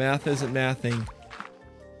 The math isn't mathing.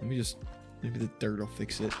 Let me just, maybe the dirt will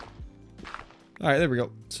fix it. All right, there we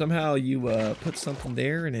go. Somehow you put something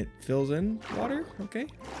there and it fills in water. Okay.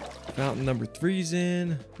 Fountain number 3's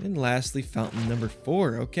in. And lastly, fountain number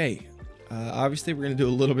 4. Okay. Obviously, we're going to do a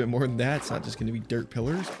little bit more than that. It's not just going to be dirt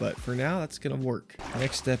pillars, but for now, that's going to work.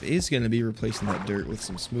 Next step is going to be replacing that dirt with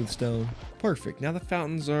some smooth stone. Perfect. Now the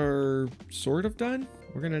fountains are sort of done.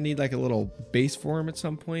 We're going to need like a little base for them at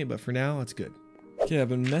some point, but for now, it's good. Okay, I've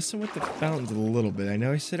been messing with the fountains a little bit. I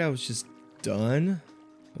know I said I was just done,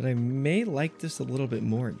 but I may like this a little bit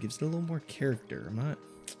more. It gives it a little more character. I'm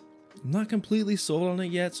not completely sold on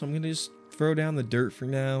it yet, so I'm going to just throw down the dirt for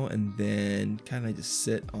now and then kind of just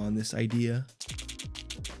sit on this idea.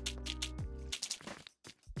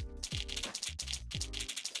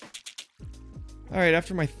 All right,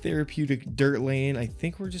 after my therapeutic dirt laying, I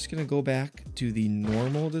think we're just gonna go back to the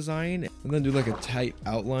normal design and then do like a tight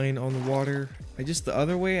outline on the water. The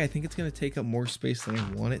other way, I think it's gonna take up more space than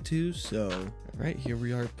I want it to. So right here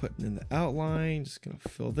we are putting in the outline, just gonna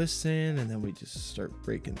fill this in and then we just start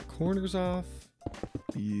breaking the corners off.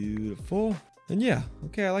 Beautiful. And yeah,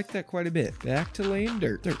 okay, I like that quite a bit. Back to laying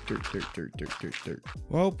dirt. Dirt.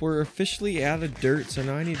 Well, we're officially out of dirt, so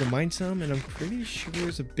now I need to mine some, and I'm pretty sure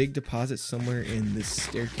there's a big deposit somewhere in this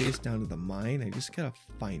staircase down to the mine. I just gotta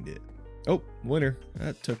find it. Oh, winner.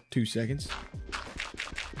 That took 2 seconds.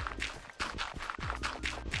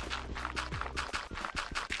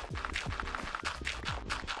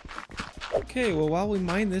 Okay, well, while we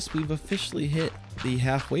mine this, we've officially hit the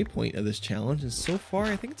halfway point of this challenge, and so far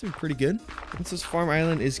I think it's been pretty good. Once this farm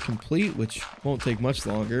island is complete, which won't take much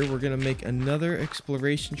longer, we're gonna make another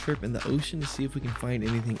exploration trip in the ocean to see if we can find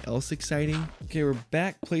anything else exciting. Okay, we're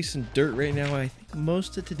back placing dirt right now. I think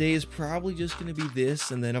most of today is probably just gonna be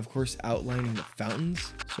this, and then of course outlining the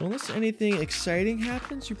fountains. So unless anything exciting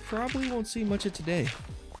happens, you probably won't see much of today.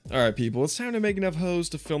 Alright people, it's time to make enough hose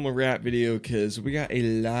to film a rap video because we got a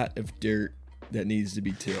lot of dirt that needs to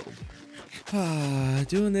be tilled.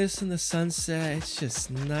 Doing this in the sunset, it's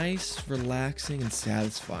just nice, relaxing, and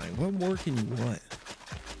satisfying. What more can you want?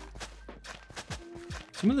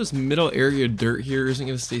 Some of this middle area dirt here isn't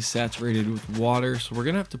going to stay saturated with water, so we're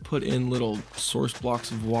going to have to put in little source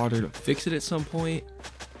blocks of water to fix it at some point.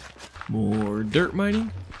 More dirt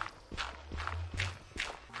mining.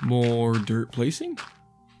 More dirt placing.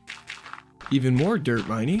 Even more dirt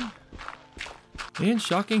mining. And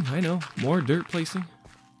shocking, I know, more dirt placing.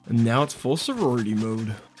 And now it's full sorority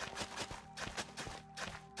mode.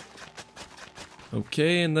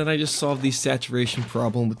 Okay, and then I just solved the saturation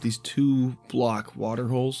problem with these 2 block water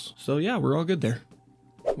holes. So yeah, we're all good there.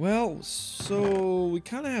 Well, so we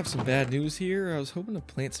kind of have some bad news here. I was hoping to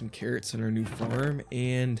plant some carrots in our new farm,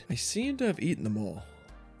 and I seem to have eaten them all.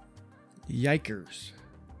 Yikers.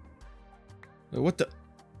 What the?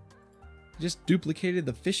 I just duplicated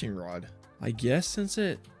the fishing rod. I guess since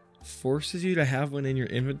it forces you to have one in your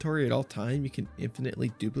inventory at all time, you can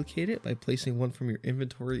infinitely duplicate it by placing one from your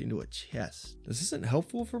inventory into a chest. This isn't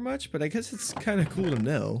helpful for much, but I guess it's kind of cool to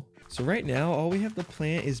know. So right now, all we have to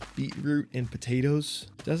plant is beetroot and potatoes.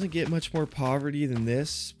 Doesn't get much more poverty than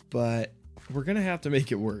this, but we're gonna have to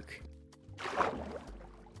make it work.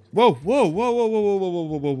 Whoa, whoa, whoa, whoa, whoa, whoa, whoa,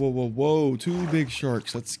 whoa, whoa, whoa, whoa, whoa, 2 big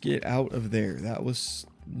sharks. Let's get out of there. That was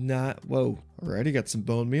not, whoa. Alrighty, got some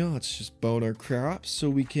bone meal. Let's just bone our crops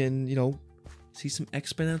so we can, you know, see some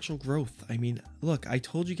exponential growth. I mean, look, I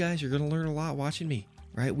told you guys you're going to learn a lot watching me,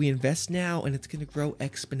 right? We invest now and it's going to grow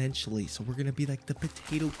exponentially. So we're going to be like the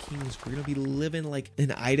potato kings. We're going to be living like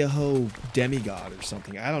an Idaho demigod or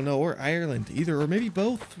something. I don't know, or Ireland either, or maybe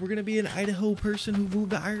both. We're going to be an Idaho person who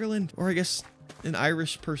moved to Ireland, or I guess an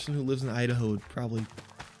Irish person who lives in Idaho would probably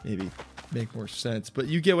maybe make more sense, but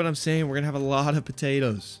you get what I'm saying. We're gonna have a lot of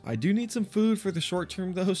potatoes. I do need some food for the short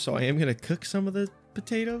term though, so I am gonna cook some of the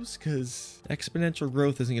potatoes because exponential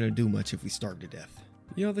growth isn't gonna do much if we starve to death.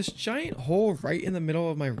 You know, this giant hole right in the middle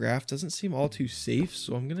of my raft doesn't seem all too safe,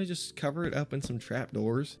 so I'm gonna just cover it up in some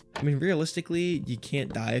trapdoors. I mean, realistically, you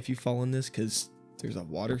can't die if you fall in this because there's a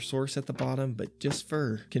water source at the bottom, but just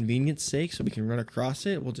for convenience sake, so we can run across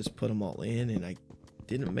it, we'll just put them all in. And I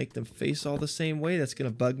didn't make them face all the same way. That's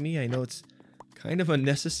gonna bug me. I know it's kind of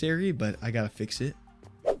unnecessary, but I gotta fix it.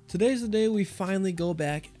 Today's the day we finally go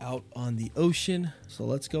back out on the ocean, so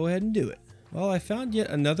let's go ahead and do it. Well, I found yet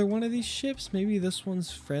another one of these ships. Maybe this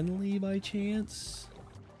one's friendly by chance.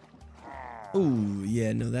 Oh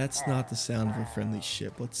yeah, no, that's not the sound of a friendly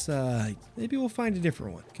ship. Let's maybe we'll find a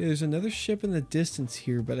different one. Okay, there's another ship in the distance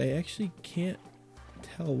here, but I actually can't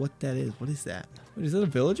tell what that is. What is that? Wait, is that a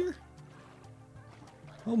villager?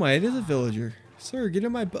 Oh my, it is a villager. Sir, get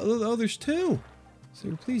in my boat. Oh, there's two.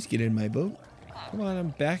 Sir, please get in my boat. Come on, I'm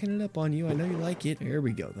backing it up on you. I know you like it. There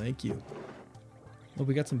we go. Thank you. Oh,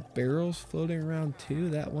 we got some barrels floating around too.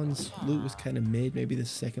 That one's loot was kind of mid. Maybe the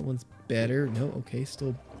second one's better. No, okay,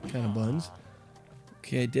 still kind of buns.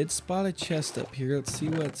 Okay, I did spot a chest up here. Let's see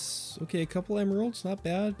what's... Okay, a couple emeralds. Not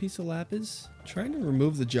bad. Piece of lapis. I'm trying to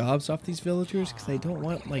remove the jobs off these villagers because I don't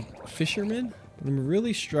want, like, fishermen. I'm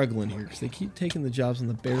really struggling here because they keep taking the jobs on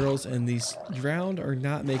the barrels, and these drowned are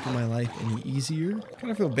not making my life any easier. I kind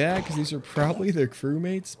of feel bad because these are probably their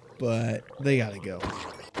crewmates, but they gotta go.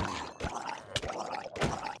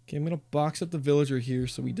 Okay, I'm gonna box up the villager here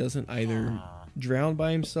so he doesn't either drown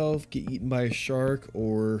by himself, get eaten by a shark,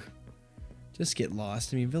 or just get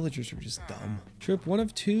lost. I mean, villagers are just dumb. Trip 1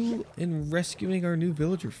 of 2 in rescuing our new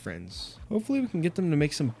villager friends. Hopefully we can get them to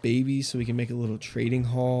make some babies so we can make a little trading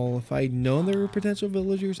haul. If I'd known there were potential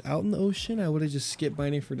villagers out in the ocean, I would have just skipped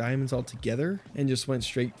mining for diamonds altogether and just went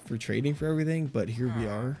straight for trading for everything, but here we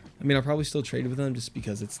are. I mean, I'll probably still trade with them just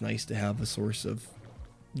because it's nice to have a source of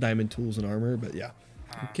diamond tools and armor, but yeah.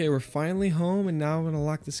 Okay, we're finally home, and now I'm gonna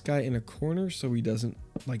lock this guy in a corner so he doesn't,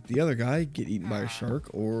 like the other guy, get eaten by a shark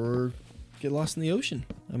or get lost in the ocean.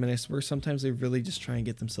 I mean, I swear sometimes they really just try and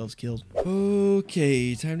get themselves killed.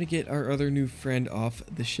 Okay, time to get our other new friend off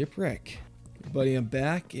the shipwreck. Buddy, I'm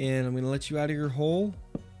back, and I'm gonna let you out of your hole,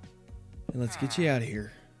 and let's get you out of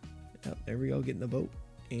here. Yep, there we go, get in the boat,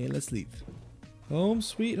 and let's leave. Home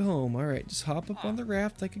sweet home. All right, just hop up on the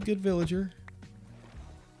raft like a good villager.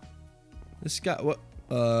 This guy, what?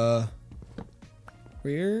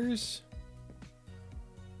 Where's?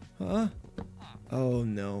 Huh? Oh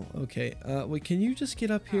no. Okay. Wait, can you just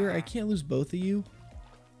get up here? I can't lose both of you.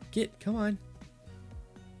 Come on.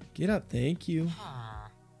 Get up. Thank you.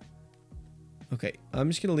 Okay, I'm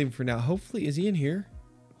just gonna leave him for now. Hopefully, is he in here?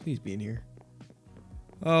 Please be in here.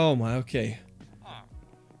 Oh my, okay.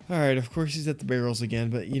 Alright, of course he's at the barrels again,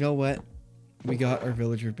 but you know what? We got our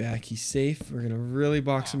villager back. He's safe. We're gonna really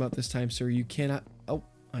box him up this time, sir. You cannot... Oh,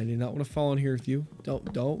 I did not want to fall in here with you.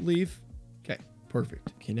 Don't leave. Okay,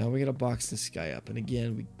 perfect. Okay, now we gotta box this guy up. And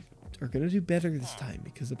again, we are gonna do better this time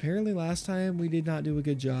because apparently last time we did not do a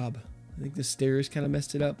good job. I think the stairs kind of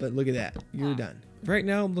messed it up, but look at that. You're done. Right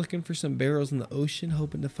now, I'm looking for some barrels in the ocean,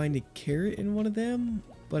 hoping to find a carrot in one of them,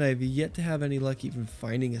 but I've yet to have any luck even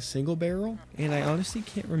finding a single barrel, and I honestly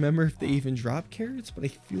can't remember if they even dropped carrots, but I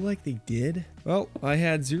feel like they did. Well, I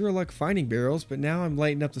had 0 luck finding barrels, but now I'm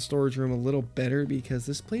lighting up the storage room a little better because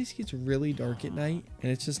this place gets really dark at night,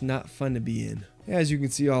 and it's just not fun to be in. As you can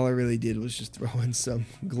see, all I really did was just throw in some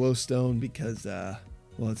glowstone because,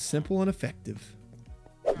 well, it's simple and effective.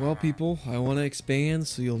 Well, people, I want to expand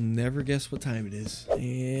so you'll never guess what time it is.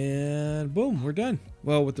 And boom, we're done.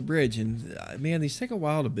 Well, with the bridge, and man, these take a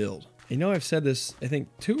while to build. I know I've said this, I think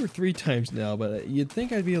 2 or 3 times now, but you'd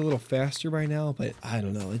think I'd be a little faster by now, but I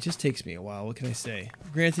don't know. It just takes me a while. What can I say?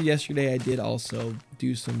 Granted, yesterday I did also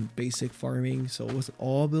do some basic farming, so it wasn't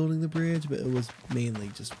all building the bridge, but it was mainly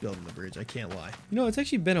just building the bridge. I can't lie. You know, it's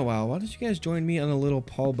actually been a while. Why don't you guys join me on a little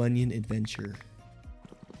Paul Bunyan adventure?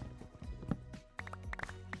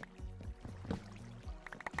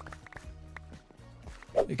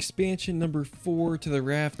 Expansion number 4 to the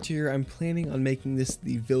raft here. I'm planning on making this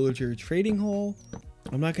the villager trading hall.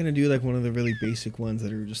 I'm not going to do like one of the really basic ones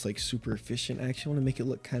that are just like super efficient. I actually want to make it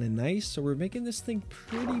look kind of nice. So we're making this thing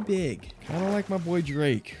pretty big. Kind of like my boy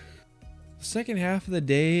Drake. The second half of the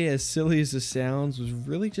day, as silly as it sounds, was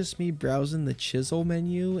really just me browsing the chisel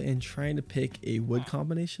menu and trying to pick a wood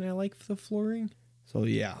combination I like for the flooring. So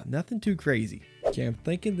yeah, nothing too crazy. Okay, I'm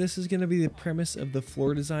thinking this is going to be the premise of the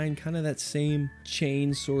floor design, kind of that same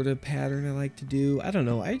chain sort of pattern I like to do. I don't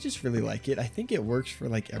know, I just really like it. I think it works for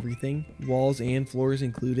like everything, walls and floors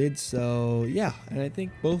included. So yeah, and I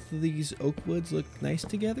think both of these oak woods look nice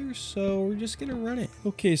together, so we're just going to run it.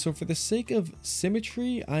 Okay, so for the sake of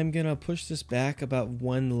symmetry, I'm going to push this back about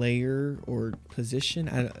one layer or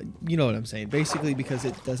position. You know what I'm saying, basically, because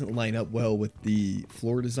it doesn't line up well with the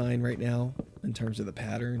floor design right now in terms of the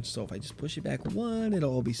pattern. So if I just push it back one,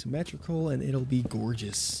 it'll all be symmetrical and it'll be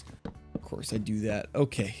gorgeous. Of course I do that.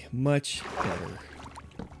 Okay, much better.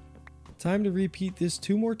 Time to repeat this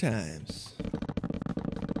 2 more times.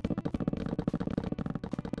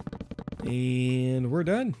 And we're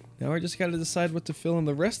done. Now I just got to decide what to fill in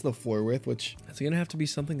the rest of the floor with, which is going to have to be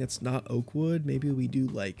something that's not oak wood. Maybe we do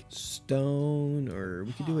like stone, or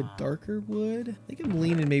we could do a darker wood. I think I'm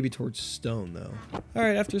leaning maybe towards stone though. All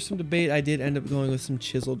right, after some debate, I did end up going with some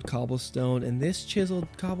chiseled cobblestone, and this chiseled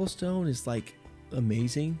cobblestone is like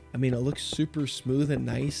amazing. I mean, it looks super smooth and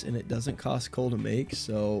nice, and it doesn't cost coal to make,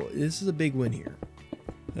 so this is a big win here.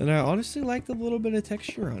 And I honestly like the little bit of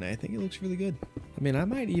texture on it. I think it looks really good. I mean, I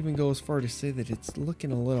might even go as far to say that it's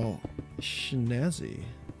looking a little snazzy.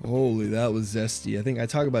 Holy, that was zesty. I think I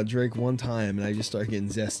talked about Drake one time and I just started getting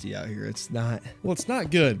zesty out here. It's not, well, it's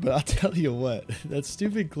not good, but I'll tell you what, that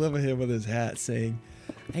stupid clip of him with his hat saying,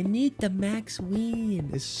 "I need the max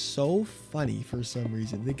win," is so funny for some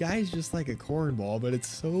reason. The guy's just like a cornball, but it's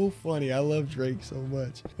so funny. I love Drake so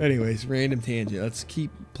much. Anyways, random tangent. Let's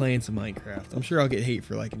keep playing some Minecraft. I'm sure I'll get hate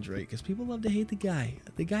for liking Drake because people love to hate the guy.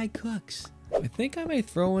 The guy cooks. I think I may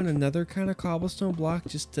throw in another kind of cobblestone block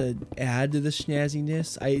just to add to the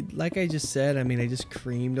snazziness. Like I just said, I mean, I just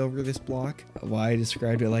creamed over this block. Why I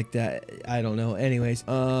described it like that, I don't know. Anyways,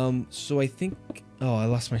 so I think, oh, I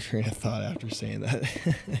lost my train of thought after saying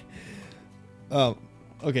that.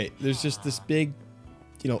 Okay, there's just this big,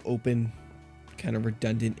 you know, open, kind of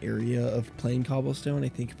redundant area of plain cobblestone. I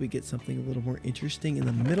think if we get something a little more interesting in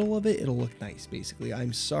the middle of it, it'll look nice, basically.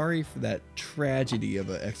 I'm sorry for that tragedy of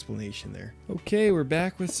an explanation there. Okay, we're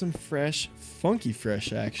back with some fresh, funky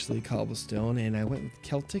fresh actually, cobblestone, and I went with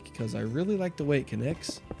Celtic because I really like the way it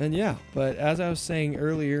connects. And yeah, but as I was saying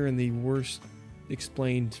earlier in the worst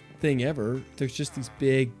explained thing ever, there's just these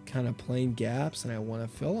big kind of plain gaps and I want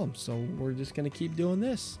to fill them, so we're just going to keep doing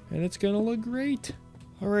this and it's going to look great.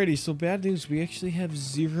 Alrighty, so bad news, we actually have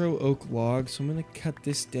 0 oak logs, so I'm going to cut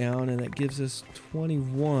this down, and that gives us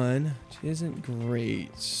 21, which isn't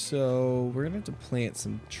great. So we're going to have to plant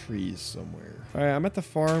some trees somewhere. Alright, I'm at the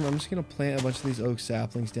farm. I'm just going to plant a bunch of these oak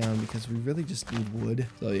saplings down because we really just need wood.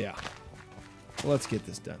 So yeah, let's get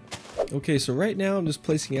this done. Okay, so right now I'm just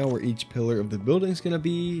placing out where each pillar of the building is going to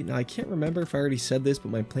be. Now I can't remember if I already said this,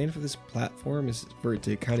 but my plan for this platform is for it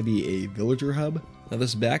to kind of be a villager hub. Now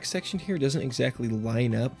this back section here doesn't exactly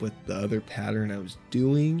line up with the other pattern I was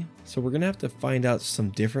doing, so we're gonna have to find out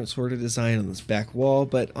some different sort of design on this back wall,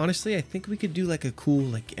 but honestly I think we could do like a cool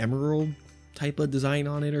like emerald type of design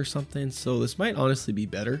on it or something, so this might honestly be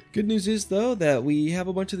better. Good news is though that we have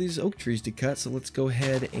a bunch of these oak trees to cut, so let's go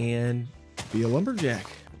ahead and be a lumberjack.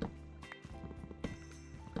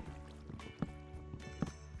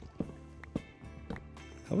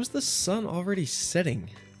 How is the sun already setting?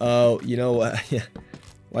 Oh, you know what? Yeah,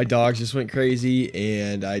 my dogs just went crazy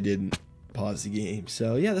and I didn't pause the game.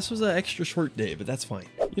 So yeah, this was an extra short day, but that's fine.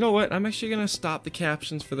 You know what? I'm actually going to stop the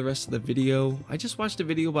captions for the rest of the video. I just watched a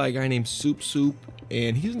video by a guy named Soup Soup,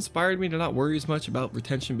 and he's inspired me to not worry as much about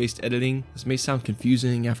retention-based editing. This may sound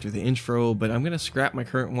confusing after the intro, but I'm going to scrap my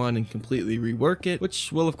current one and completely rework it,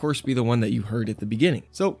 which will of course be the one that you heard at the beginning.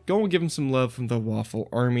 So go and give him some love from the Waffle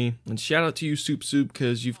Army, and shout out to you Soup Soup,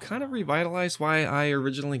 because you've kind of revitalized why I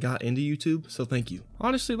originally got into YouTube, so thank you.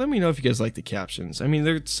 Honestly, let me know if you guys like the captions. I mean,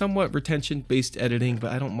 they're somewhat retention-based editing,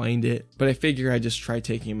 but I don't mind it. But I figure I just try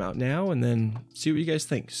taking them out now and then see what you guys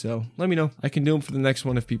think. So let me know. I can do them for the next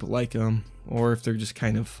one if people like them, or if they're just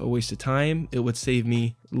kind of a waste of time. It would save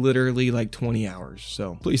me literally like 20 hours.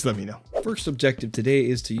 So please let me know. First objective today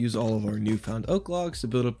is to use all of our newfound oak logs to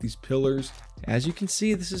build up these pillars. As you can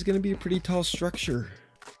see, this is going to be a pretty tall structure.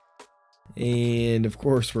 And of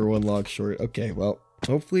course, we're 1 log short. Okay, well,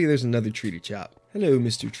 hopefully there's another tree to chop. Hello,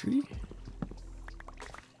 Mr. Tree.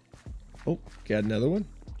 Oh, got another one.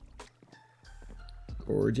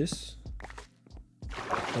 Gorgeous.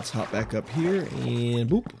 Let's hop back up here and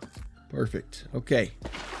boop. Perfect. Okay,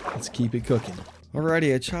 let's keep it cooking.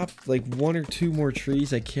 Alrighty, I chopped like 1 or 2 more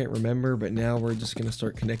trees. I can't remember, but now we're just gonna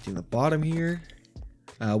start connecting the bottom here.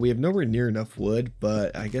 We have nowhere near enough wood,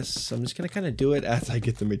 but I guess I'm just going to kind of do it as I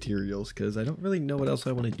get the materials because I don't really know what else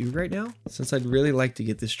I want to do right now since I'd really like to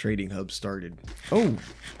get this trading hub started. Oh,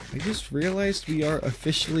 I just realized we are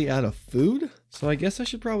officially out of food. So I guess I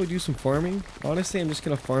should probably do some farming. Honestly, I'm just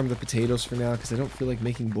going to farm the potatoes for now because I don't feel like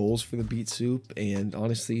making bowls for the beet soup. And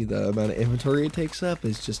honestly, the amount of inventory it takes up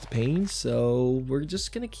is just a pain. So we're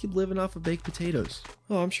just going to keep living off of baked potatoes.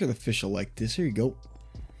 Oh, I'm sure the fish will like this. Here you go.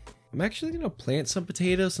 I'm actually going to plant some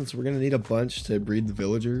potatoes since we're going to need a bunch to breed the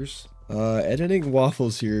villagers. Editing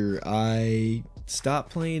Waffles here, I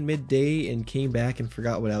stopped playing midday and came back and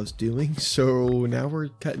forgot what I was doing, so now we're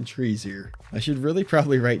cutting trees here. I should really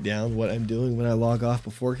probably write down what I'm doing when I log off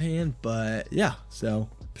beforehand, but yeah, so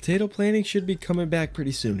potato planting should be coming back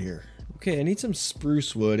pretty soon here. Okay, I need some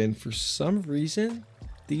spruce wood, and for some reason,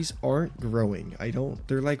 these aren't growing.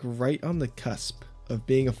 They're like right on the cusp of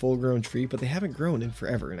being a full-grown tree, but they haven't grown in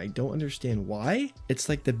forever, and I don't understand why. It's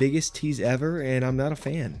like the biggest tease ever, and I'm not a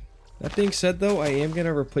fan. That being said though, I am going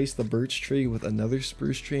to replace the birch tree with another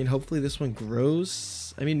spruce tree, and hopefully this one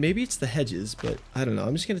grows. I mean, maybe it's the hedges, but I don't know.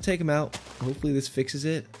 I'm just going to take them out. Hopefully this fixes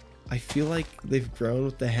it. I feel like they've grown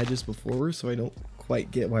with the hedges before, so I don't quite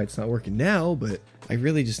get why it's not working now, but I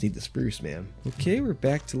really just need the spruce, man. Okay, we're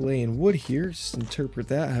back to laying wood here. Just interpret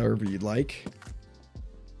that however you'd like.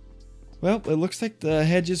 Well, it looks like the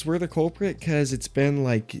hedges were the culprit because it's been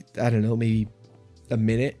like, I don't know, maybe a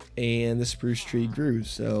minute and the spruce tree grew,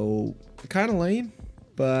 so kind of lame,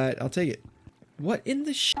 but I'll take it. What in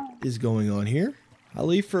the shit is going on here? I'll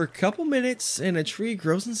leave for a couple minutes and a tree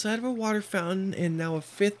grows inside of a water fountain, and now a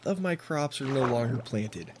fifth of my crops are no longer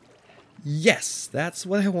planted. Yes, that's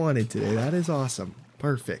what I wanted today. That is awesome.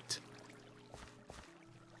 Perfect.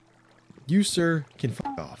 You, sir, can f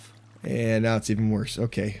off. And now it's even worse.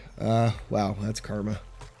 Okay. Wow, that's karma.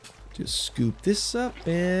 Just scoop this up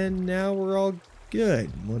and now we're all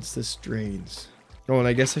good once this drains. Oh, and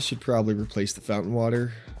I guess I should probably replace the fountain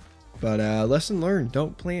water, but lesson learned,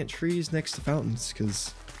 don't plant trees next to fountains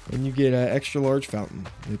because then you get an extra large fountain,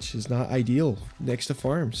 which is not ideal next to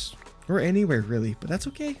farms or anywhere really, but that's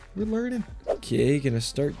okay, we're learning. Okay, gonna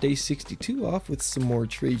start day 62 off with some more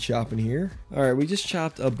tree chopping here. All right, we just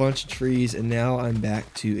chopped a bunch of trees and now I'm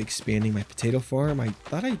back to expanding my potato farm. I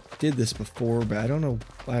thought I did this before, but I don't know,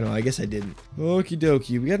 I guess I didn't. Okie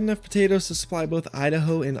dokie, we got enough potatoes to supply both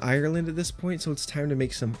Idaho and Ireland at this point, so it's time to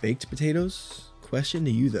make some baked potatoes. Question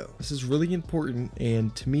to you though, this is really important,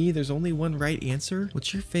 and to me there's only one right answer.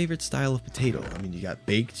 What's your favorite style of potato? I mean, you got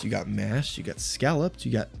baked, you got mashed, you got scalloped,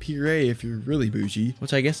 you got puree if you're really bougie,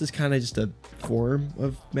 which I guess is kind of just a form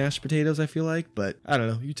of mashed potatoes, I feel like, but I don't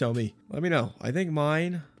know, you tell me. Let me know. I think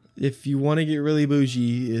mine, if you want to get really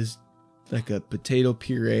bougie, is like a potato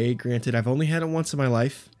puree. Granted, I've only had it once in my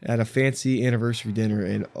life at a fancy anniversary dinner,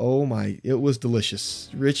 and oh my, it was delicious.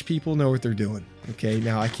 Rich people know what they're doing. Okay,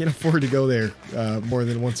 now I can't afford to go there more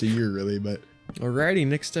than once a year really, but alrighty,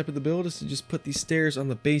 next step of the build is to just put these stairs on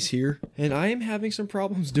the base here, and I am having some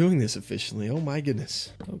problems doing this efficiently. Oh my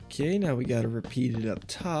goodness. Okay, now we gotta repeat it up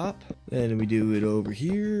top, then we do it over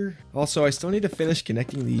here. Also, I still need to finish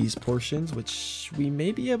connecting these portions, which we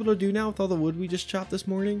may be able to do now with all the wood we just chopped this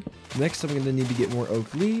morning. Next, I'm gonna need to get more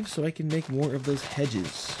oak leaves so I can make more of those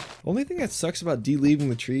hedges. Only thing that sucks about de-leaving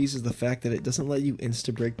the trees is the fact that it doesn't let you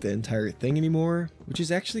insta-break the entire thing anymore, which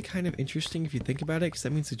is actually kind of interesting if you think about it, because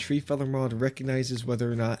that means the tree feller mod recognizes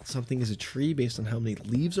whether or not something is a tree based on how many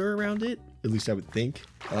leaves are around it. At least I would think.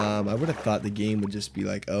 I would have thought the game would just be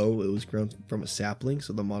like, oh, it was grown from a sapling,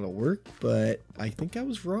 so the mod will work, but I think I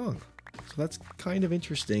was wrong. So that's kind of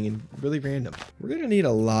interesting and really random. We're going to need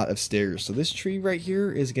a lot of stairs, so this tree right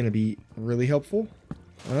here is going to be really helpful.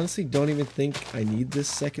 I honestly don't even think I need this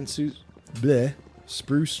second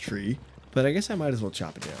spruce tree, but I guess I might as well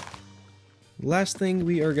chop it down. Last thing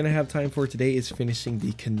we are going to have time for today is finishing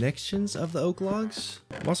the connections of the oak logs.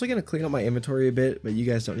 I'm also going to clean up my inventory a bit, but you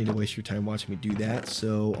guys don't need to waste your time watching me do that,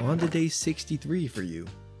 so on to day 63 for you.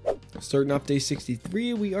 Starting off day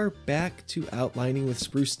 63, we are back to outlining with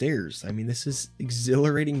spruce stairs. I mean, this is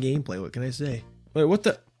exhilarating gameplay, what can I say? Wait, what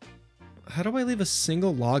the? How do I leave a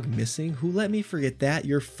single log missing? Who let me forget that?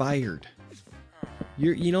 You're fired.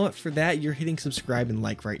 You know what? For that, you're hitting subscribe and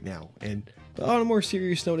like right now. And on a more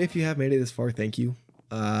serious note, if you have made it this far, thank you.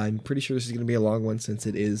 I'm pretty sure this is going to be a long one since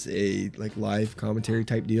it is a like live commentary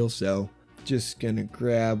type deal. So just going to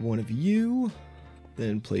grab one of you,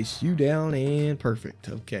 then place you down, and perfect.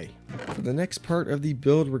 Okay. For the next part of the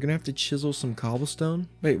build, we're going to have to chisel some cobblestone.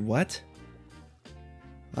 Wait, what?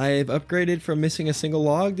 I've upgraded from missing a single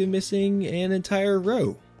log to missing an entire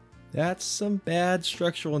row. That's some bad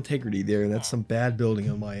structural integrity there, and that's some bad building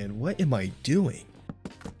on my end. What am I doing?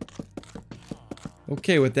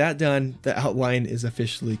 Okay, with that done, the outline is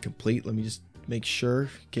officially complete. Let me just make sure.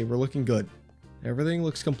 Okay, we're looking good. Everything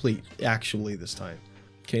looks complete, actually, this time.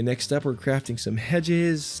 Okay, next up, we're crafting some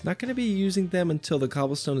hedges. Not going to be using them until the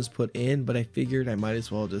cobblestone is put in, but I figured I might as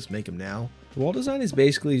well just make them now. The wall design is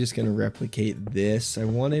basically just going to replicate this. I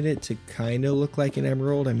wanted it to kind of look like an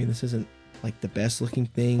emerald. I mean, this isn't like the best looking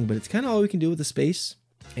thing, but it's kind of all we can do with the space.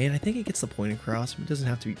 And I think it gets the point across. It doesn't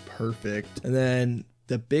have to be perfect. And then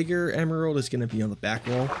the bigger emerald is going to be on the back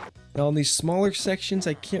wall. Now on these smaller sections,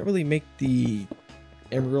 I can't really make the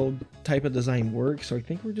emerald type of design work. So I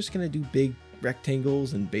think we're just going to do big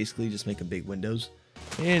rectangles and basically just make them big windows.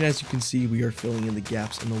 And as you can see, we are filling in the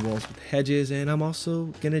gaps in the walls with hedges. And I'm also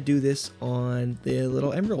going to do this on the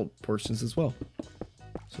little emerald portions as well.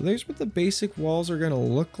 So there's what the basic walls are going to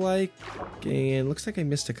look like. And looks like I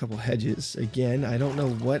missed a couple hedges. Again, I don't know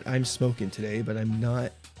what I'm smoking today, but I'm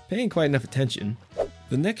not paying quite enough attention.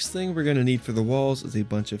 The next thing we're going to need for the walls is a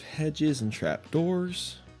bunch of hedges and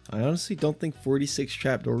trapdoors. I honestly don't think 46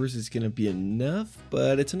 trapdoors is going to be enough,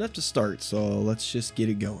 but it's enough to start, so let's just get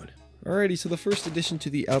it going. Alrighty, so the first addition to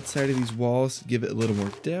the outside of these walls to give it a little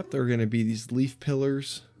more depth are going to be these leaf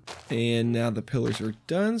pillars. And now the pillars are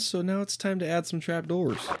done, so now it's time to add some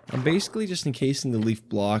trapdoors. I'm basically just encasing the leaf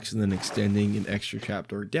blocks and then extending an extra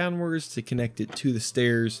trapdoor downwards to connect it to the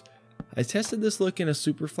stairs. I tested this look in a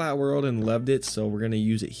super flat world and loved it, so we're going to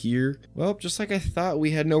use it here. Well, just like I thought,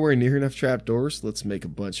 we had nowhere near enough trapdoors. Let's make a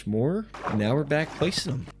bunch more. And now we're back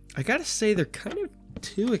placing them. I gotta say, they're kind of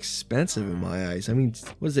too expensive in my eyes. I mean,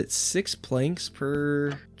 what is it, 6 planks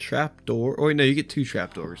per trapdoor? Oh, wait, no, you get 2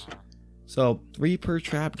 trapdoors. So 3 per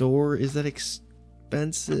trapdoor. Is that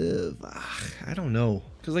expensive? I don't know.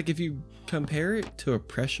 Because like if you compare it to a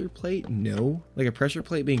pressure plate, no. Like a pressure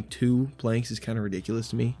plate being 2 planks is kind of ridiculous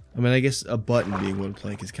to me. I mean, I guess a button being 1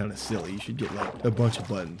 plank is kind of silly. You should get like a bunch of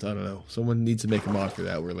buttons. I don't know. Someone needs to make a mod for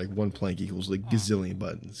that where like 1 plank equals like gazillion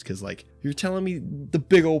buttons. Because like you're telling me the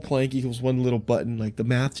big old plank equals 1 little button. Like the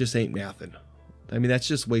math just ain't mathing. I mean, that's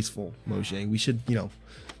just wasteful, Mojang. We should, you know,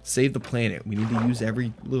 save the planet. We need to use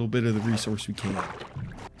every little bit of the resource we can.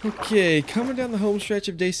 Okay, coming down the home stretch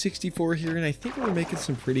of day 64 here, and I think we're making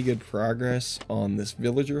some pretty good progress on this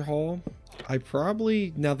villager hall. I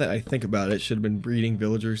probably, now that I think about it, should have been breeding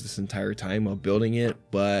villagers this entire time while building it,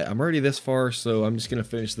 but I'm already this far, so I'm just going to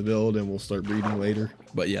finish the build and we'll start breeding later.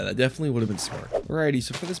 But yeah, that definitely would have been smart. Alrighty,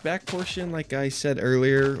 so for this back portion, like I said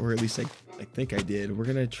earlier, or at least I think I did, we're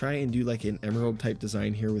going to try and do like an emerald type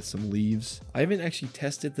design here with some leaves. I haven't actually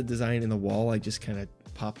tested the design in the wall, I just kind of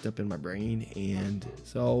popped up in my brain, and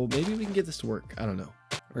so maybe we can get this to work. I don't know.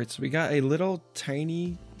 Alright, so we got a little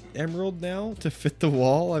tiny emerald now to fit the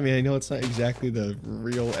wall. I mean, I know it's not exactly the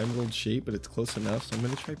real emerald shape, but it's close enough. So I'm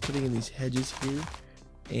going to try putting in these hedges here,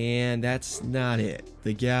 and that's not it.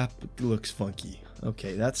 The gap looks funky.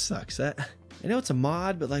 Okay, that sucks. That, I know it's a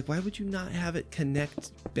mod, but like, why would you not have it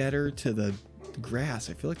connect better to the grass?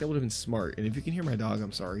 I feel like that would have been smart. And if you can hear my dog,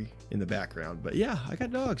 I'm sorry, in the background, but yeah, I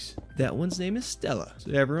got dogs. That one's name is Stella,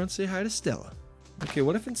 so everyone say hi to Stella. Okay,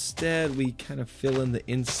 what if instead we kind of fill in the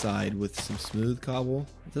inside with some smooth cobble?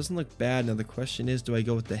 It doesn't look bad. Now the question is, do I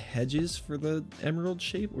go with the hedges for the emerald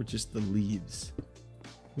shape or just the leaves?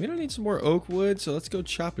 We don't need some more oak wood, so let's go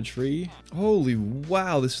chop a tree. Holy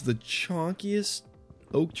wow, this is the chonkiest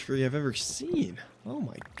oak tree I've ever seen. Oh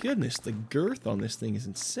my goodness, the girth on this thing is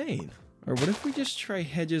insane. Or what if we just try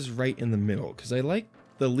hedges right in the middle? Because I like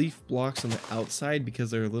the leaf blocks on the outside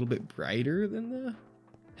because they're a little bit brighter than the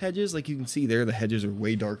hedges. Like you can see there, the hedges are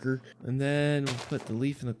way darker. And then we'll put the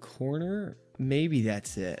leaf in the corner. Maybe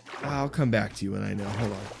that's it. I'll come back to you when I know.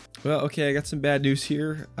 Hold on. Well, okay, I got some bad news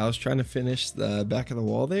here. I was trying to finish the back of the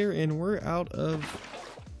wall there, and we're out of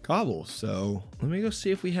cobble. So let me go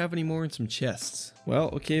see if we have any more in some chests. Well,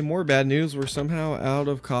 okay, more bad news. We're somehow out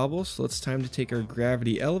of cobble, so it's time to take our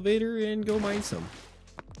gravity elevator and go mine some.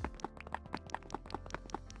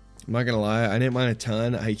 I'm not gonna lie, I didn't mine a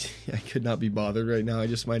ton. I could not be bothered right now. I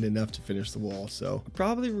just mined enough to finish the wall, so I'll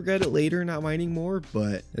probably regret it later not mining more,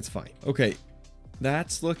 but it's fine. Okay,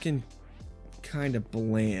 that's looking kind of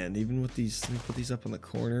bland. Even with these, let me put these up on the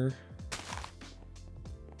corner.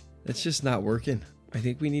 It's just not working. I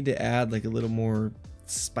think we need to add like a little more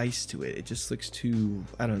spice to it. It just looks too,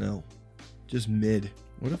 I don't know, just mid.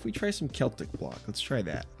 What if we try some Celtic block? Let's try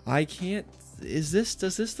that. I can't, does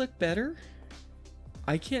this look better?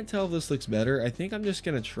 I can't tell if this looks better. I think I'm just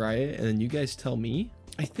gonna try it and then you guys tell me.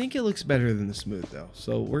 I think it looks better than the smooth though.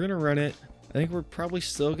 So we're gonna run it. I think we're probably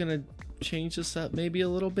still gonna change this up maybe a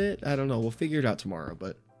little bit. I don't know, we'll figure it out tomorrow,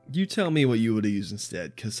 but you tell me what you would have used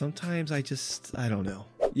instead, because sometimes I don't know.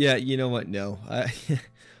 Yeah, you know what, no.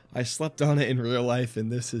 I slept on it in real life,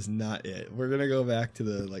 and this is not it. We're gonna go back to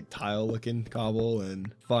the like tile looking cobble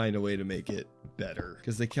and find a way to make it better,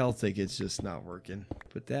 because the Celtic is just not working.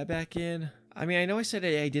 Put that back in. I mean, I know I said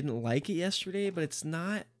I didn't like it yesterday, but it's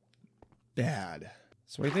not bad.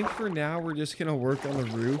 So I think for now we're just gonna work on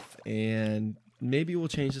the roof, and maybe we'll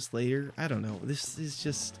change this later. I don't know. This is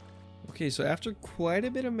just... Okay, so after quite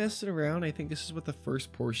a bit of messing around, I think this is what the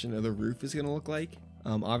first portion of the roof is gonna look like.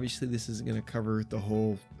 Obviously this isn't gonna cover the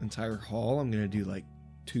whole entire hall. I'm gonna do like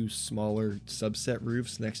 2 smaller subset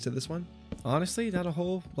roofs next to this one. Honestly, not a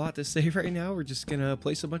whole lot to say right now. We're just gonna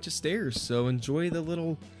place a bunch of stairs, so enjoy the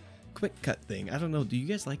little quick cut thing. I don't know, do you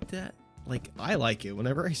guys like that? Like, I like it.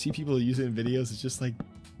 Whenever I see people use it in videos, it's just like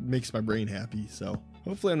makes my brain happy. So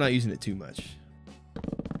hopefully I'm not using it too much.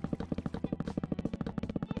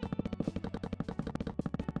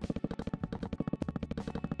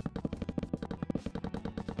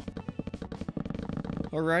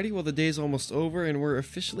 Alrighty, well the day's almost over and we're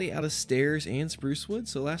officially out of stairs and spruce wood.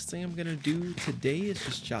 So last thing I'm gonna do today is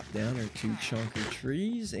just chop down our 2 chunker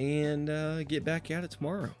trees and get back at it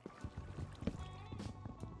tomorrow.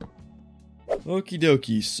 Okie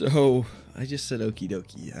dokie, so I just said okie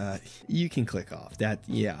dokie. You can click off that.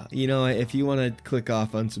 Yeah, you know, if you want to click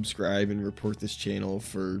off, unsubscribe, and report this channel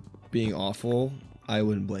for being awful, I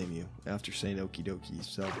wouldn't blame you after saying okie dokie.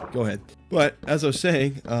 So go ahead. But as I was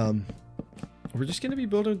saying, we're just going to be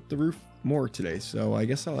building the roof more today, so I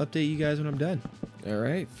guess I'll update you guys when I'm done.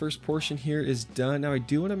 Alright, first portion here is done. Now I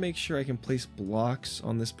do want to make sure I can place blocks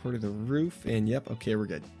on this part of the roof, and yep, okay, we're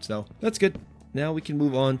good. So that's good. Now we can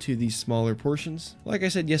move on to these smaller portions. Like I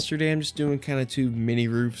said yesterday, I'm just doing kind of 2 mini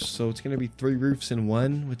roofs, so it's going to be 3 roofs in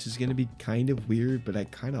one, which is going to be kind of weird, but I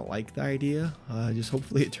kind of like the idea. Just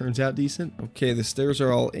hopefully it turns out decent. Okay, the stairs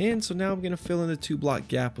are all in, so now I'm going to fill in the 2 block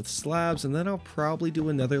gap with slabs, and then I'll probably do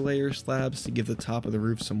another layer of slabs to give the top of the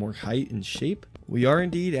roof some more height and shape. We are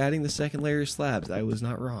indeed adding the second layer of slabs. I was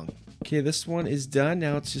not wrong. Okay, this one is done.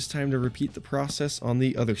 Now it's just time to repeat the process on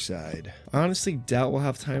the other side. I honestly doubt we'll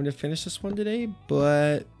have time to finish this one today,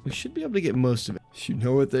 but we should be able to get most of it. You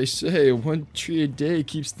know what they say, 1 tree a day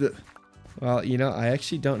keeps the... Well, you know, I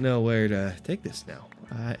actually don't know where to take this now.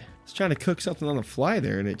 I was trying to cook something on the fly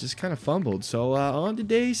there and it just kind of fumbled. So on to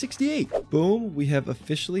day 68. Boom, we have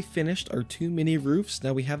officially finished our 2 mini roofs.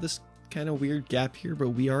 Now we have this kind of weird gap here, but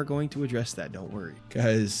we are going to address that, don't worry,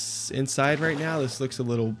 because inside right now this looks a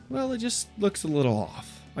little, well, it just looks a little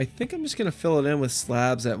off. I think I'm just going to fill it in with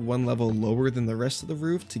slabs at 1 level lower than the rest of the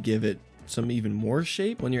roof to give it some even more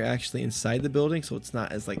shape when you're actually inside the building, so it's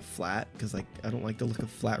not as like flat, because like I don't like the look of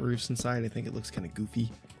flat roofs inside. I think it looks kind of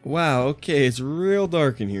goofy. Wow, okay, it's real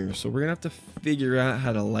dark in here, so we're gonna have to figure out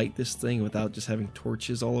how to light this thing without just having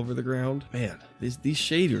torches all over the ground. Man, these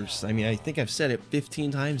shaders, I mean, I think I've said it 15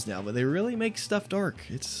 times now, but they really make stuff dark.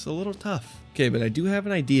 It's a little tough. Okay, but I do have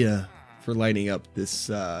an idea for lighting up this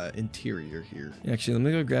interior here. Actually, let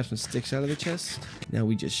me go grab some sticks out of the chest. Now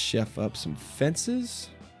we just chef up some fences.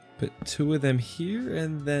 Put 2 of them here,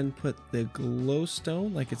 and then put the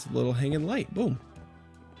glowstone like it's a little hanging light. Boom.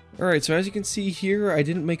 Alright, so as you can see here, I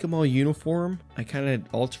didn't make them all uniform. I kind of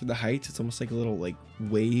altered the heights. It's almost like a little like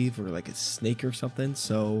wave or like a snake or something,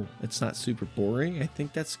 so it's not super boring. I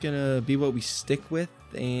think that's gonna be what we stick with,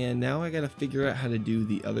 and now I gotta figure out how to do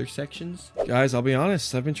the other sections. Guys, I'll be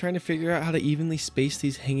honest, I've been trying to figure out how to evenly space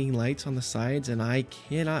these hanging lights on the sides, and I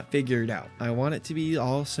cannot figure it out. I want it to be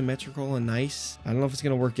all symmetrical and nice. I don't know if it's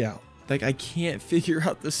gonna work out. Like, I can't figure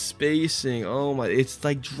out the spacing. Oh my, it's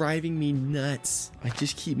like driving me nuts. I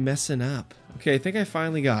just keep messing up. Okay, I think I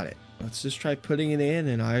finally got it. Let's just try putting it in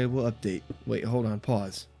and I will update. Wait, hold on,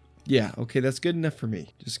 pause. Yeah, okay, that's good enough for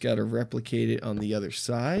me. Just gotta replicate it on the other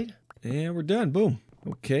side. And we're done, boom.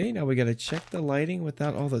 Okay, now we gotta check the lighting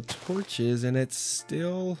without all the torches, and it's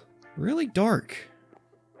still really dark.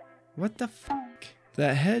 What the fuck?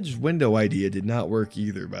 That hedge window idea did not work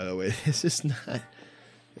either, by the way. It's just not...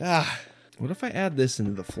 what if I add this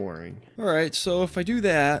into the flooring? Alright, so if I do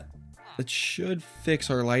that, it should fix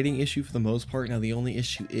our lighting issue for the most part. Now the only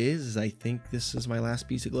issue is I think this is my last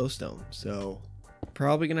piece of glowstone. So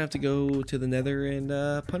probably gonna have to go to the nether and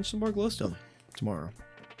punch some more glowstone tomorrow.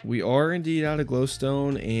 We are indeed out of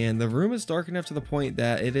glowstone, and the room is dark enough to the point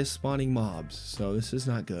that it is spawning mobs. So this is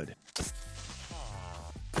not good.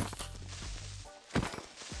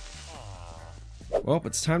 Well,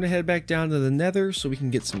 it's time to head back down to the nether so we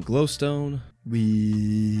can get some glowstone.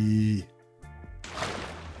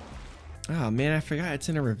 Oh man, I forgot it's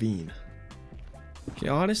in a ravine. Okay,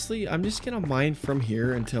 honestly, I'm just gonna mine from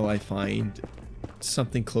here until I find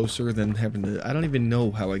something closer than having to... I don't even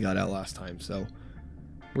know how I got out last time, so...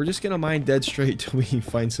 We're just gonna mine dead straight till we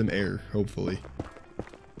find some air, hopefully.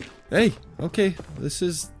 Hey, okay,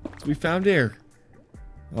 we found air.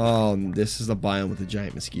 Oh, this is the biome with the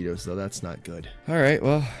giant mosquitoes, though. That's not good. All right,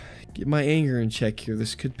 well, get my anger in check here.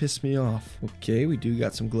 This could piss me off. Okay, we do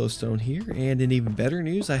got some glowstone here, and in even better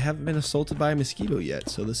news, I haven't been assaulted by a mosquito yet,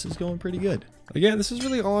 so this is going pretty good. Again, this is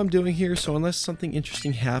really all I'm doing here, so unless something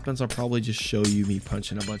interesting happens, I'll probably just show you me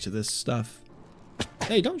punching a bunch of this stuff.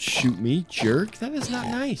 Hey, don't shoot me, jerk. That is not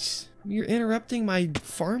nice. You're interrupting my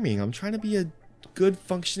farming. I'm trying to be a good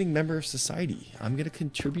functioning member of society. I'm going to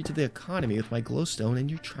contribute to the economy with my glowstone, and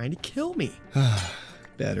you're trying to kill me.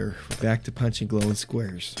 Better. We're back to punching glowing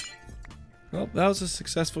squares. Well, that was a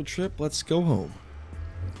successful trip. Let's go home.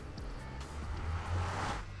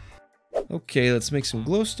 Okay, let's make some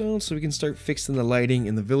glowstone so we can start fixing the lighting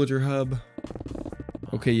in the villager hub.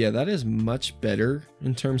 Okay, yeah, that is much better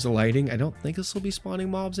in terms of lighting. I don't think this will be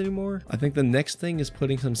spawning mobs anymore. I think the next thing is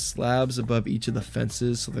putting some slabs above each of the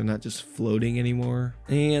fences so they're not just floating anymore.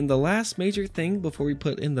 And the last major thing before we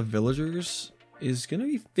put in the villagers is gonna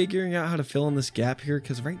be figuring out how to fill in this gap here,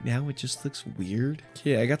 because right now it just looks weird.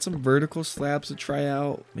 Okay, I got some vertical slabs to try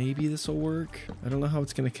out. Maybe this will work. I don't know how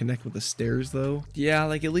it's gonna connect with the stairs though. Yeah,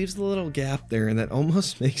 like it leaves a little gap there, and that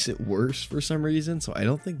almost makes it worse for some reason, so I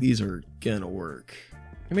don't think these are gonna work.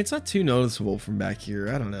 I mean, it's not too noticeable from back here.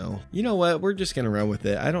 I don't know. You know what? We're just gonna run with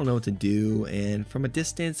it. I don't know what to do, and from a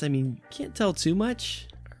distance, I mean, can't tell too much.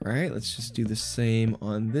 All right, let's just do the same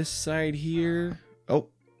on this side here. Oh,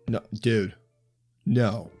 no, dude.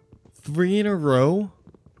 No. 3 in a row?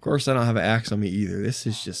 Of course, I don't have an axe on me either. This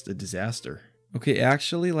is just a disaster. Okay,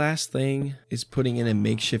 actually, last thing is putting in a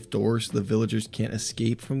makeshift door so the villagers can't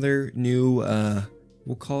escape from their new,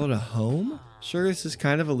 we'll call it a home? Sure, this is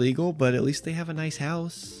kind of illegal, but at least they have a nice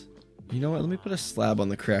house. You know what? Let me put a slab on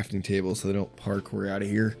the crafting table so they don't parkour out of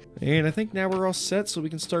here. And I think now we're all set so we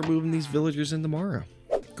can start moving these villagers in tomorrow.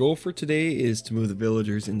 Goal for today is to move the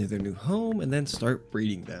villagers into their new home and then start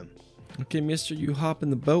breeding them. Okay, mister, you hop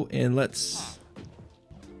in the boat and let's...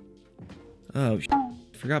 Oh,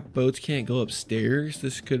 forgot boats can't go upstairs.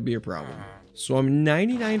 This could be a problem. So I'm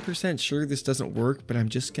 99% sure this doesn't work, but I'm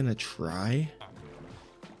just gonna try.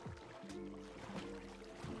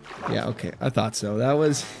 Yeah, okay, I thought so. That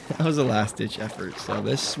was a last-ditch effort, so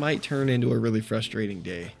this might turn into a really frustrating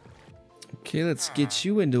day. Okay, let's get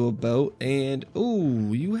you into a boat, and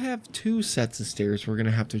oh, you have 2 sets of stairs we're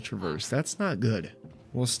gonna have to traverse. That's not good.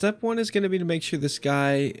 Well, step 1 is going to be to make sure this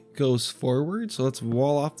guy goes forward. So let's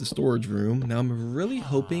wall off the storage room. Now I'm really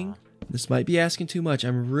hoping, this might be asking too much,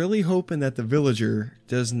 I'm really hoping that the villager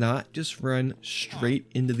does not just run straight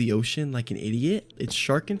into the ocean like an idiot. It's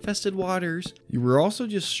shark infested waters. You were also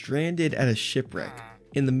just stranded at a shipwreck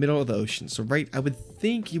in the middle of the ocean. So I would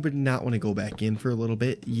think you would not want to go back in for a little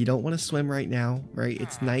bit. You don't want to swim right now, right?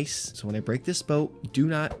 It's nice. So when I break this boat, do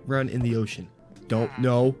not run in the ocean. Don't,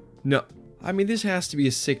 no. I mean, this has to be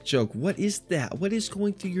a sick joke. What is that? What is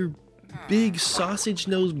going through your big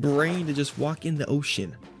sausage-nosed brain to just walk in the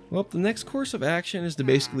ocean? Well, the next course of action is to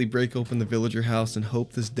basically break open the villager house and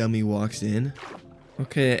hope this dummy walks in.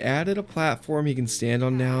 Okay, I added a platform he can stand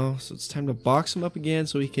on now, so it's time to box him up again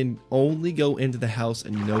so he can only go into the house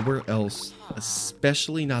and nowhere else,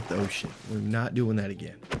 especially not the ocean. We're not doing that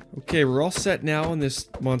again. Okay, we're all set now on this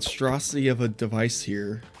monstrosity of a device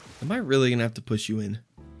here. Am I really gonna have to push you in?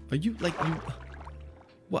 Are you like you?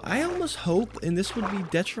 Well, I almost hope, and this would be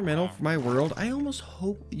detrimental for my world, I almost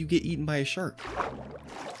hope you get eaten by a shark.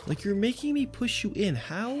 Like, you're making me push you in.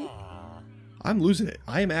 How? I'm losing it.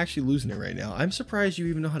 I am actually losing it right now. I'm surprised you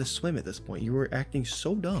even know how to swim at this point. You were acting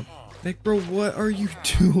so dumb. Like, bro, what are you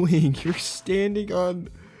doing? You're standing on...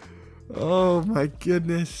 Oh my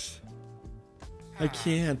goodness. I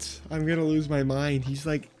can't. I'm gonna lose my mind. He's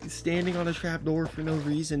like standing on a trapdoor for no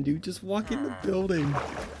reason, dude. Just walk in the building.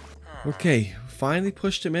 Okay, finally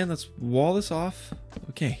pushed him in. Let's wall this off.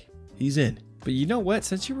 Okay, he's in. But you know what?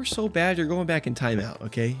 Since you were so bad, you're going back in timeout,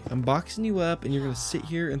 okay? I'm boxing you up, and you're going to sit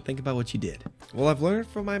here and think about what you did. Well, I've learned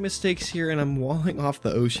from my mistakes here, and I'm walling off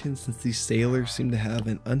the ocean since these sailors seem to have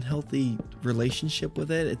an unhealthy relationship with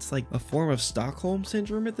it. It's like a form of Stockholm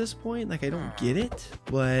Syndrome at this point. Like, I don't get it,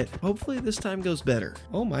 but hopefully this time goes better.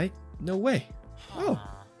 Oh my, no way. Oh.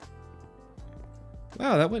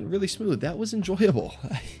 Wow, that went really smooth. That was enjoyable.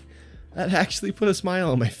 That actually put a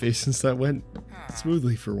smile on my face since that went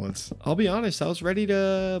smoothly for once. I'll be honest, I was ready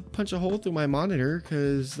to punch a hole through my monitor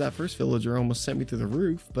because that first villager almost sent me through the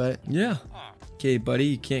roof, but yeah. Okay, buddy,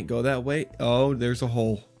 you can't go that way. Oh, there's a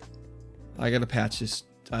hole. I gotta patch this.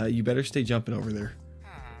 You better stay jumping over there.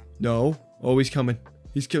 No. Oh, he's coming.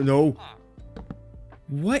 He's coming. No.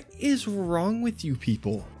 What is wrong with you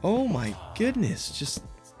people? Oh my goodness. Just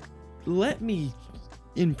let me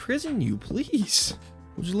imprison you, please.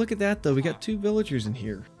 Would you look at that though, we got 2 villagers in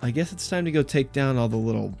here. I guess it's time to go take down all the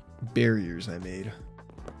little barriers I made.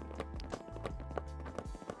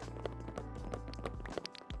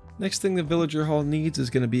 Next thing the villager hall needs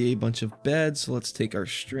is going to be a bunch of beds, so let's take our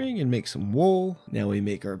string and make some wool. Now we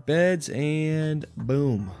make our beds and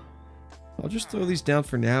boom. I'll just throw these down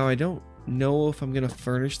for now. I don't know if I'm going to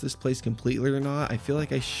furnish this place completely or not. I feel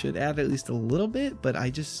like I should add at least a little bit, but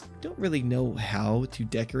I just don't really know how to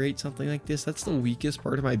decorate something like this. That's the weakest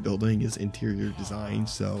part of my building is interior design,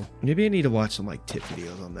 so maybe I need to watch some like tip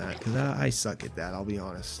videos on that because I suck at that, I'll be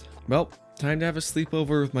honest. Well, time to have a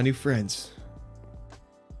sleepover with my new friends.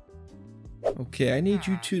 Okay, I need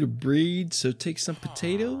you 2 to breed, so take some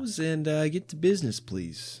potatoes and get to business,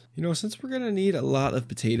 please. You know, since we're going to need a lot of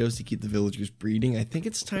potatoes to keep the villagers breeding, I think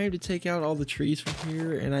it's time to take out all the trees from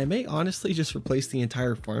here, and I may honestly just replace the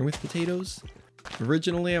entire farm with potatoes.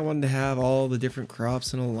 Originally, I wanted to have all the different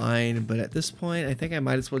crops in a line, but at this point, I think I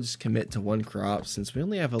might as well just commit to one crop since we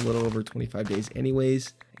only have a little over 25 days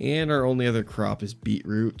anyways, and our only other crop is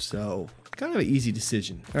beetroot, so kind of an easy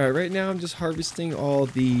decision. Alright, right now I'm just harvesting all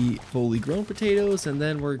the fully grown potatoes, and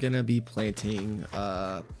then we're gonna be planting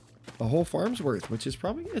a whole farm's worth, which is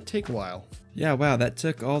probably gonna take a while. Yeah, wow, that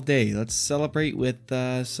took all day. Let's celebrate with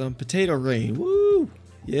some potato rain. Woo!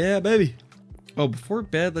 Yeah, baby! Oh, before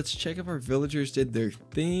bed, let's check if our villagers did their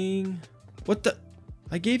thing. What the?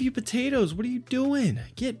 I gave you potatoes. What are you doing?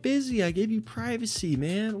 Get busy. I gave you privacy,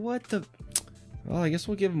 man. What the? Well, I guess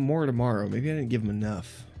we'll give them more tomorrow. Maybe I didn't give them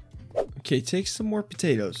enough. Okay, take some more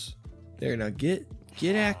potatoes. There, now get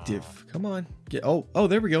active. Come on. Oh,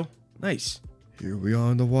 there we go. Nice. Here we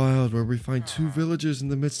are in the wild where we find 2 villagers in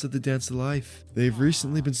the midst of the dance of life. They've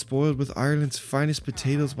recently been spoiled with Ireland's finest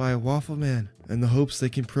potatoes by a waffle man, in the hopes they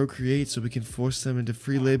can procreate so we can force them into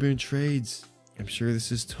free labor and trades. I'm sure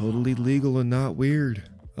this is totally legal and not weird.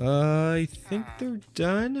 I think they're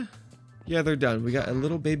done. Yeah, they're done. We got a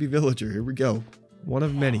little baby villager. Here we go. One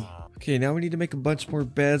of many. Okay, now we need to make a bunch more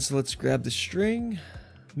beds, so let's grab the string,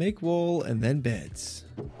 make wool, and then beds.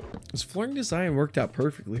 This flooring design worked out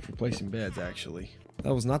perfectly for placing beds, actually.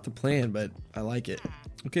 That was not the plan, but I like it.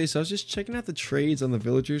 Okay, so I was just checking out the trades on the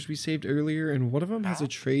villagers we saved earlier, and one of them has a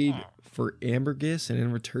trade for ambergris, and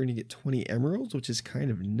in return you get 20 emeralds, which is kind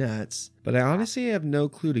of nuts. But I honestly have no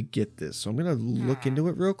clue to get this, so I'm going to look into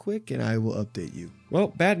it real quick, and I will update you. Well,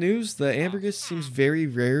 bad news, the ambergris seems very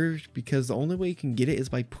rare because the only way you can get it is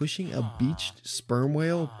by pushing a beached sperm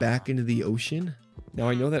whale back into the ocean. Now,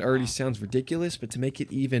 I know that already sounds ridiculous, but to make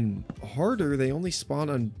it even harder, they only spawn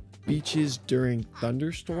on beaches during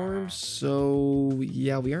thunderstorms, so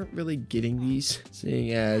yeah, we aren't really getting these,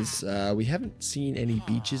 seeing as we haven't seen any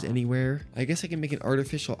beaches anywhere. I guess I can make an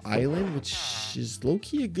artificial island, which is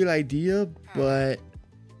low-key a good idea, but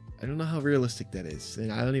I don't know how realistic that is,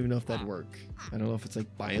 and I don't even know if that'd work. I don't know if it's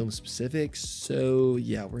like biome specific, so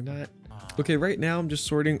yeah, we're not. Okay, right now I'm just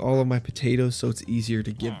sorting all of my potatoes so it's easier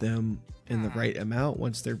to give them in the right amount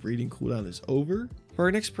once their breeding cooldown is over. For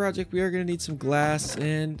our next project, we are going to need some glass,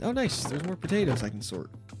 and oh nice, there's more potatoes I can sort.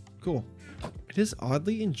 Cool. It is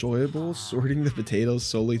oddly enjoyable sorting the potatoes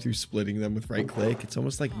solely through splitting them with right click. It's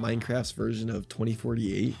almost like Minecraft's version of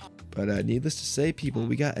 2048. But needless to say, people,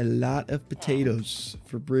 we got a lot of potatoes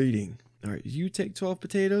for breeding. Alright, you take 12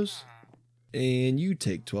 potatoes, and you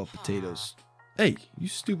take 12 potatoes. Hey, you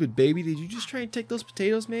stupid baby, did you just try and take those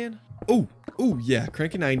potatoes, man? Oh yeah,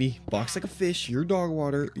 crank a 90, box like a fish, your dog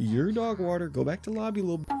water, go back to lobby,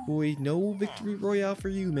 little boy. No victory royale for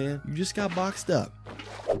you, man. You just got boxed up.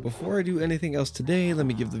 Before I do anything else today, let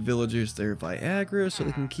me give the villagers their Viagra so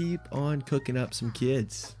they can keep on cooking up some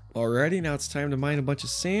kids. Alrighty, now it's time to mine a bunch of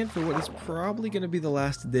sand for what is probably going to be the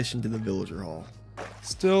last addition to the villager hall.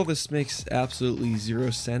 Still, this makes absolutely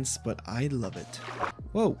 0 sense, but I love it.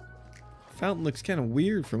 Whoa, fountain looks kind of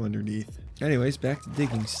weird from underneath. Anyways, back to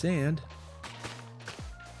digging sand.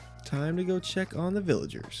 Time to go check on the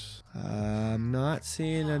villagers. I'm not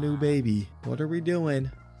seeing a new baby. What are we doing?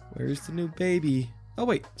 Where's the new baby? Oh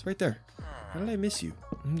wait, it's right there. How did I miss you?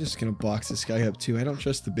 I'm just gonna box this guy up too. I don't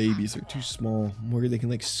trust the babies. They're too small. I'm worried they can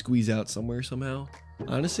like squeeze out somewhere somehow.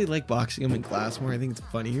 Honestly, like boxing them in glass more. I think it's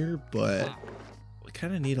funnier, but we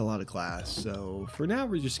kind of need a lot of glass. So for now,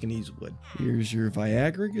 we're just gonna use wood. Here's your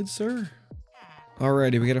Viagra, good sir.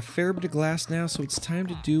 Alrighty, we got a fair bit of glass now, so it's time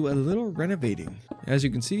to do a little renovating. As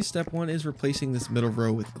you can see, step 1 is replacing this middle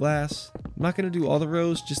row with glass. I'm not going to do all the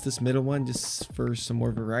rows, just this middle one, just for some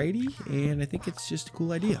more variety, and I think it's just a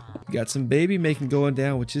cool idea. We got some baby making going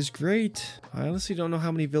down, which is great. I honestly don't know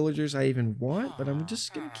how many villagers I even want, but I'm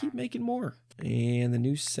just going to keep making more. And the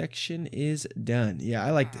new section is done. Yeah,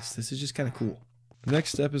 I like this. This is just kind of cool. The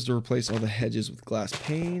next step is to replace all the hedges with glass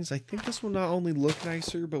panes. I think this will not only look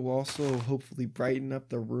nicer, but will also hopefully brighten up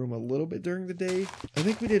the room a little bit during the day. I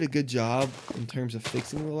think we did a good job in terms of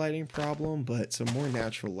fixing the lighting problem, but some more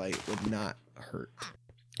natural light would not hurt.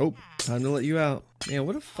 Oh, time to let you out. Man,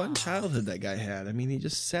 what a fun childhood that guy had. I mean, he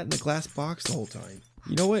just sat in a glass box the whole time.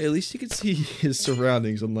 You know what? At least you could see his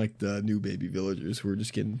surroundings, unlike the new baby villagers who are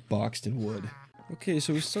just getting boxed in wood. Okay,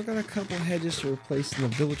 so we still got a couple hedges to replace in the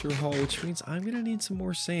villager hall, which means I'm gonna need some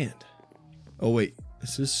more sand. Oh wait,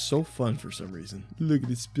 this is so fun for some reason. Look at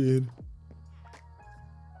it spin.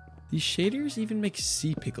 These shaders even make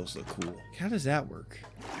sea pickles look cool. How does that work?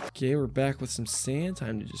 Okay, we're back with some sand.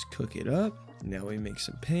 Time to just cook it up. Now we make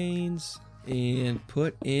some panes and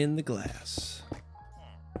put in the glass.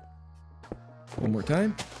 One more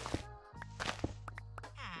time.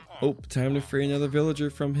 Oh, time to free another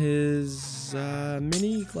villager from his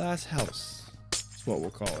mini glass house. That's what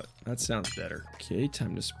we'll call it. That sounds better. Okay,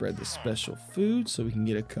 time to spread the special food so we can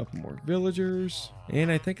get a couple more villagers.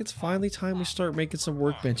 And I think it's finally time we start making some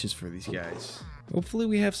workbenches for these guys. Hopefully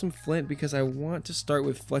we have some flint because I want to start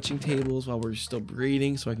with fletching tables while we're still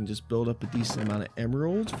breeding so I can just build up a decent amount of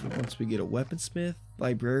emeralds for once we get a weaponsmith,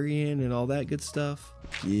 librarian, and all that good stuff.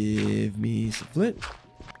 Give me some flint.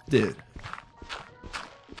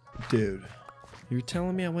 Dude, you're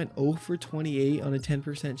telling me I went 0 for 28 on a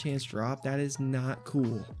 10% chance drop? That is not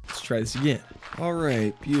cool. Let's try this again. All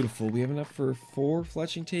right, beautiful. We have enough for 4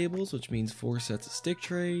 fletching tables, which means 4 sets of stick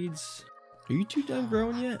trades. Are you 2 done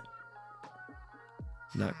growing yet?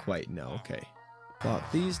 Not quite, no, okay. Plop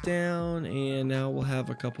these down, and now we'll have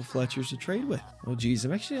a couple fletchers to trade with. Oh geez,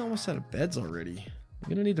 I'm actually almost out of beds already. I'm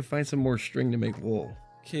gonna need to find some more string to make wool.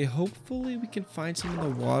 Okay, hopefully we can find some in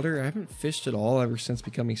the water. I haven't fished at all ever since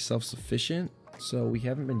becoming self-sufficient, so we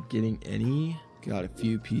haven't been getting any. Got a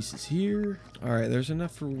few pieces here. All right, there's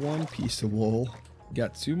enough for 1 piece of wool.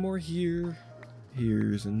 Got 2 more here.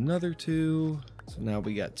 Here's another 2. So now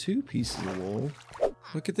we got 2 pieces of wool.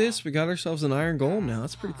 Look at this, we got ourselves an iron golem now.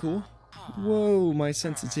 That's pretty cool. Whoa, my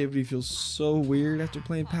sensitivity feels so weird after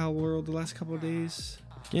playing Pal World the last couple of days.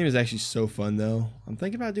 Game is actually so fun though. I'm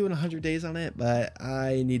thinking about doing 100 days on it, but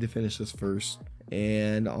I need to finish this first.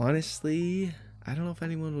 And honestly, I don't know if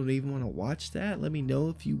anyone would even want to watch that. Let me know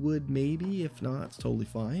if you would, maybe. If not, it's totally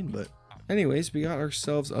fine. But anyways, we got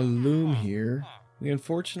ourselves a loom here. We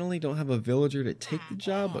unfortunately don't have a villager to take the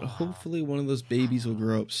job, but hopefully one of those babies will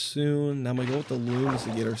grow up soon. Now my goal with the loom is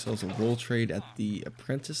to get ourselves a wool trade at the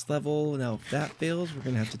apprentice level. Now if that fails, we're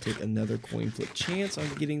going to have to take another coin flip chance on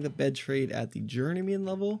getting the bed trade at the journeyman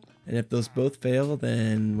level. And if those both fail,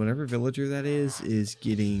 then whatever villager that is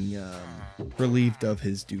getting relieved of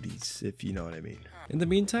his duties, if you know what I mean. In the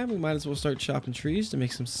meantime, we might as well start chopping trees to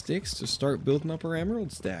make some sticks to start building up our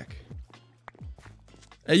emerald stack.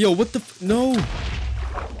 Hey, yo, what the no!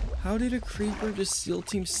 How did a creeper just SEAL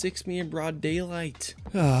Team 6 me in broad daylight?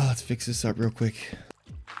 Let's fix this up real quick.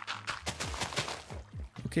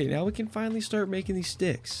 Okay, now we can finally start making these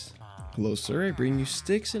sticks. Hello, sir. I bring you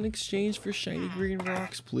sticks in exchange for shiny green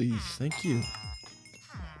rocks, please. Thank you.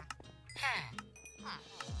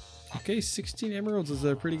 Okay, 16 emeralds is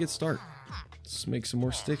a pretty good start. Let's make some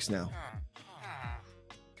more sticks now.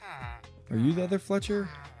 Are you the other Fletcher?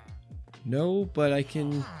 No, but I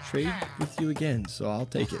can trade with you again, so I'll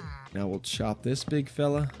take it. Now we'll chop this big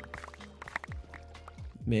fella.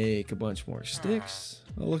 Make a bunch more sticks.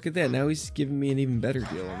 Oh, look at that. Now he's giving me an even better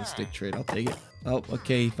deal on the stick trade. I'll take it. Oh,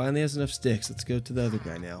 okay. He finally has enough sticks. Let's go to the other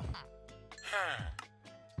guy now.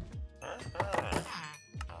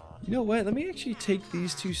 You know what? Let me actually take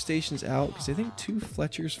these 2 stations out because I think 2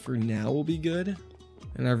 Fletchers for now will be good.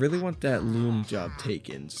 And I really want that loom job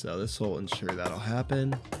taken, so this will ensure that'll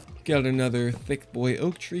happen. Got another thick boy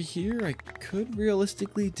oak tree here. I could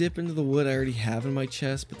realistically dip into the wood I already have in my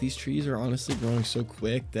chest, but these trees are honestly growing so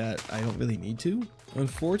quick that I don't really need to.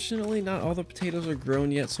 Unfortunately, not all the potatoes are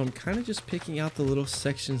grown yet, so I'm kind of just picking out the little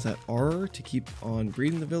sections that are to keep on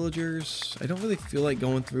breeding the villagers. I don't really feel like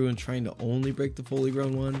going through and trying to only break the fully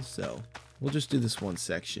grown ones, so we'll just do this one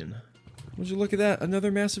section. Would you look at that?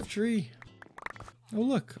 Another massive tree. Oh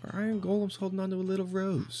look, our iron golem's holding on to a little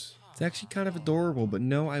rose. It's actually kind of adorable, but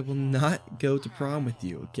no, I will not go to prom with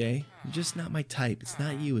you, okay? You're just not my type. It's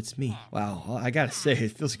not you, it's me. Wow, I gotta say,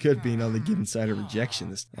 it feels good being on the given side of rejection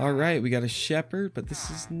this time. Alright, we got a shepherd, but this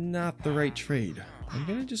is not the right trade. I'm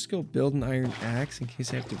gonna just go build an iron axe in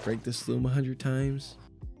case I have to break this loom 100 times.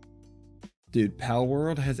 Dude, Pal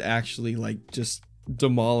World has actually, like, just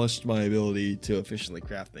demolished my ability to efficiently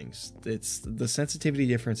craft things. It's the sensitivity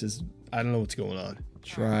difference is, I don't know what's going on.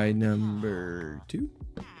 Try number 2.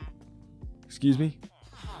 Excuse me.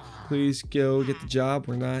 Please go get the job.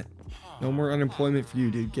 We're not No more unemployment for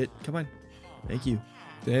you, dude. Come on. Thank you.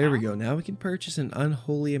 There we go. Now we can purchase an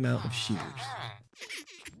unholy amount of shears.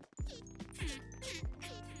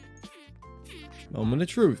 Moment of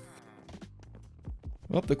truth.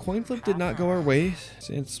 Well, the coin flip did not go our way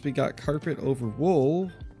since we got carpet over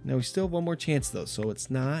wool. Now we still have one more chance though, so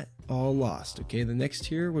it's not all lost. Okay, the next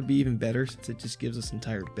tier would be even better since it just gives us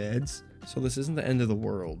entire beds. So this isn't the end of the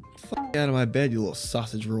world. Fuck out of my bed, you little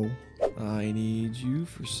sausage roll. I need you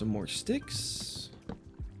for some more sticks.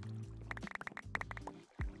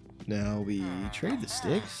 Now we trade the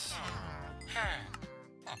sticks.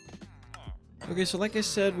 Okay, so like I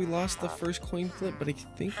said, we lost the first coin flip, but I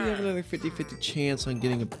think we have another 50-50 chance on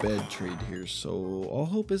getting a bed trade here, so all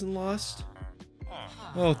hope isn't lost.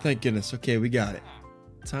 Oh, thank goodness. Okay, we got it.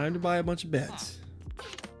 Time to buy a bunch of beds.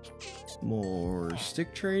 More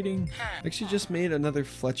stick trading. Actually just made another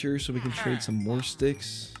Fletcher so we can trade some more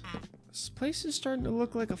sticks. This place is starting to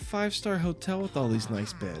look like a 5-star hotel with all these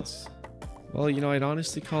nice beds. Well, you know, I'd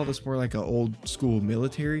honestly call this more like an old school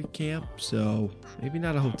military camp, so maybe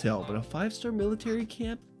not a hotel, but a 5-star military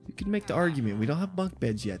camp? You can make the argument. We don't have bunk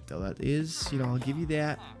beds yet, though. That is, you know, I'll give you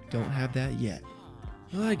that. Don't have that yet.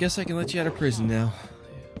 Well, I guess I can let you out of prison now.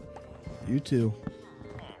 You too.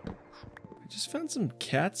 I just found some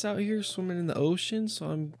cats out here swimming in the ocean, so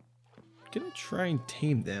I'm gonna try and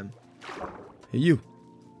tame them. Hey, you.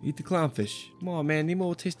 Eat the clownfish. Come on, man. Nemo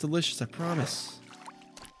will taste delicious, I promise.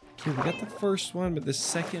 Okay, we got the first one, but the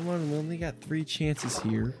second one, we only got 3 chances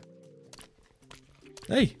here.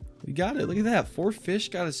 Hey, we got it. Look at that. 4 fish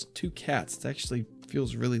got us 2 cats. It actually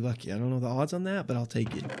feels really lucky. I don't know the odds on that, but I'll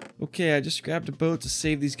take it. Okay, I just grabbed a boat to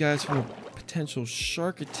save these guys from a potential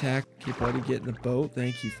shark attack. Okay, buddy, get in the boat.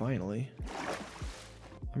 Thank you, finally.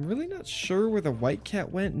 I'm really not sure where the white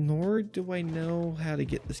cat went, nor do I know how to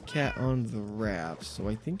get this cat on the raft. So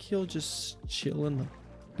I think he'll just chill in the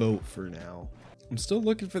boat for now. I'm still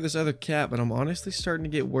looking for this other cat, but I'm honestly starting to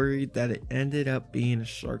get worried that it ended up being a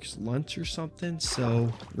shark's lunch or something,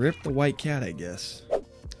 so rip the white cat, I guess.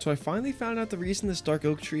 So I finally found out the reason this dark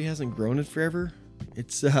oak tree hasn't grown in forever.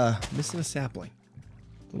 It's missing a sapling.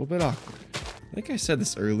 A little bit awkward. I think I said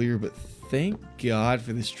this earlier, but thank God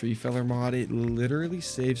for this tree feller mod. It literally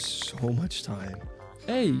saves so much time.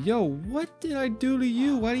 Hey, yo, what did I do to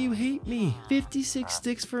you? Why do you hate me? 56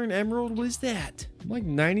 sticks for an emerald? What is that? I'm like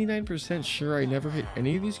 99% sure I never hit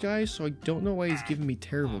any of these guys, so I don't know why he's giving me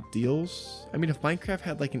terrible deals. I mean, if Minecraft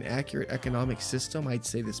had like an accurate economic system, I'd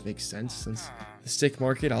say this makes sense since the stick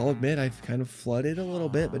market, I'll admit, I've kind of flooded a little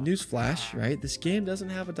bit, but newsflash, right? This game doesn't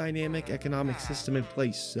have a dynamic economic system in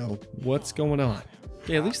place, so what's going on?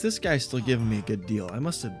 Okay, at least this guy's still giving me a good deal. I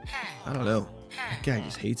must have, I don't know. That guy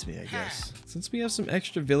just hates me, I guess. Since we have some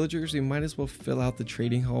extra villagers, we might as well fill out the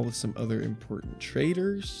trading hall with some other important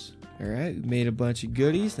traders. Alright, we made a bunch of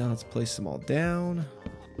goodies. Now let's place them all down.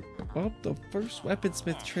 Well, the first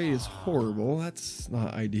weaponsmith trade is horrible. That's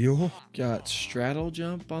not ideal. Got straddle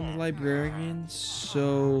jump on the librarian,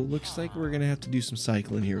 so looks like we're gonna have to do some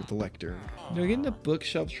cycling here with the lectern. You know, getting a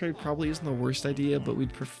bookshelf trade probably isn't the worst idea, but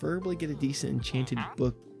we'd preferably get a decent enchanted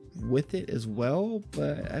book with it as well,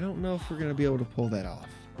 but I don't know if we're gonna be able to pull that off.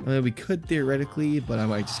 I mean, we could theoretically, but I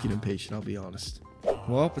might just get impatient, I'll be honest.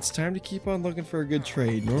 Well, it's time to keep on looking for a good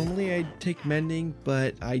trade. Normally I'd take mending,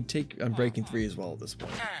 but I'd take unbreaking 3 as well at this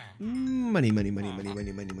point. Money, money, money, money,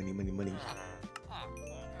 money, money, money, money, money.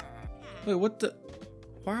 Wait, what the?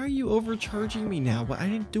 Why are you overcharging me now? I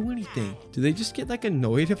didn't do anything. Do they just get like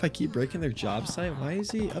annoyed if I keep breaking their job site? Why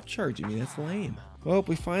is he upcharging me? That's lame. Well,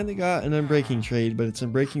 we finally got an unbreaking trade, but it's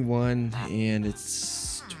unbreaking 1 and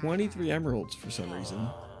it's 23 emeralds for some reason.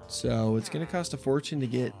 So it's going to cost a fortune to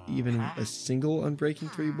get even a single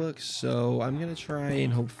unbreaking 3 book. So I'm going to try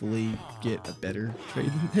and hopefully get a better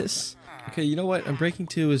trade than this. Okay, you know what? Unbreaking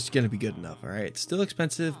 2 is going to be good enough. All right, it's still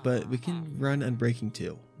expensive, but we can run Unbreaking 2.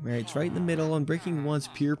 All right, it's right in the middle. Unbreaking 1's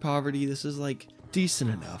pure poverty. This is like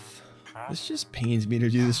decent enough. This just pains me to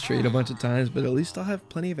do this trade a bunch of times, but at least I'll have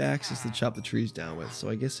plenty of axes to chop the trees down with. So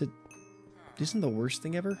I guess it isn't the worst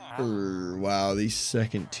thing ever. Wow, these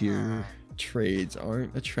second tier trades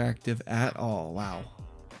aren't attractive at all. Wow.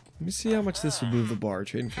 Let me see how much this would move the bar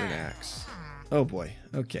trading for an axe. Oh boy.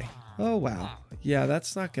 Okay. Oh wow. Yeah,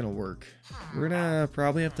 that's not gonna work. We're gonna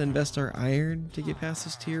probably have to invest our iron to get past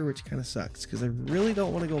this tier, which kind of sucks because I really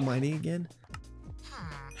don't want to go mining again.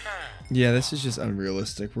 Yeah, this is just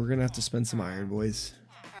unrealistic. We're gonna have to spend some iron, boys.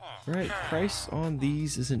 Alright, price on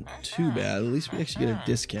these isn't too bad. At least we actually get a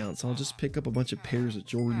discount, so I'll just pick up a bunch of pairs of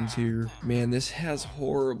Jordans here. Man, this has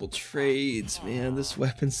horrible trades, man. This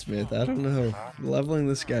weaponsmith, I don't know. Leveling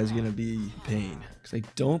this guy's gonna be a pain, because I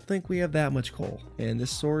don't think we have that much coal. And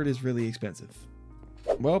this sword is really expensive.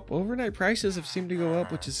 Well, overnight prices have seemed to go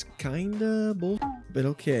up, which is kinda bull, but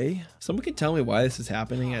okay. Someone can tell me why this is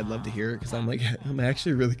happening. I'd love to hear it because I'm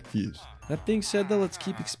actually really confused. That being said though, let's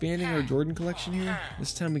keep expanding our Jordan collection here.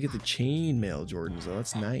 This time we get the chainmail Jordans though,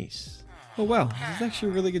 that's nice. Oh wow, this is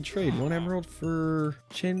actually a really good trade. 1 emerald for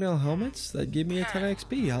chainmail helmets? That gave me a ton of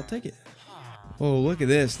XP, I'll take it. Oh, look at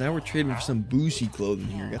this. Now we're trading for some bougie clothing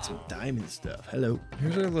here. Got some diamond stuff. Hello.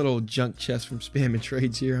 Here's our little junk chest from Spam and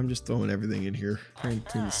Trades here. I'm just throwing everything in here.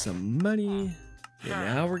 Printing some money. And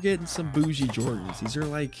now we're getting some bougie Jordans. These are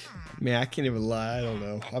like, man, I can't even lie. I don't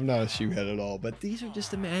know. I'm not a shoe head at all. But these are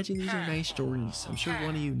just, imagine these are nice Jordans. I'm sure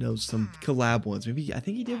one of you knows some collab ones. Maybe, I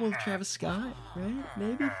think he did one with Travis Scott, right?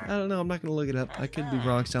 Maybe? I don't know. I'm not going to look it up. I could be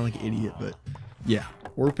wrong. Sound like an idiot. But yeah,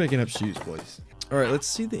 we're picking up shoes, boys. Alright, let's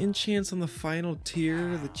see the enchants on the final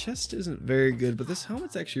tier. The chest isn't very good, but this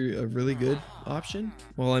helmet's actually a really good option.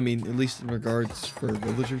 Well, I mean, at least in regards for a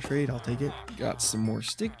villager trade, I'll take it. Got some more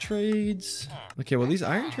stick trades. Okay, well, these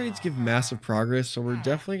iron trades give massive progress, so we're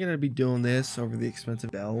definitely going to be doing this over the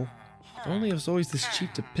expensive bell. Only it was always this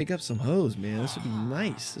cheap to pick up some hoes, man. This would be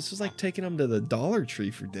nice. This is like taking them to the Dollar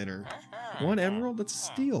Tree for dinner. 1 emerald? That's a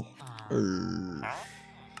steal.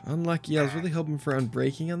 Unlucky. I was really hoping for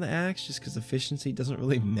unbreaking on the axe just because efficiency doesn't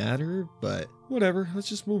really matter, but whatever. Let's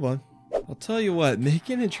just move on. I'll tell you what,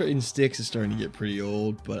 making and trading sticks is starting to get pretty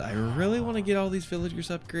old, but I really want to get all these villagers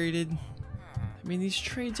upgraded. I mean, these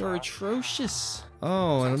trades are atrocious.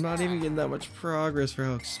 Oh, and I'm not even getting that much progress for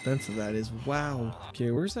how expensive that is. Wow. Okay,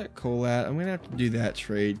 where's that coal at? I'm going to have to do that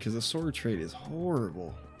trade because the sword trade is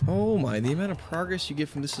horrible. Oh my, the amount of progress you get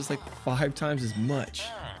from this is like 5 times as much.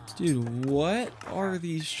 Dude, what are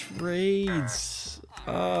these trades?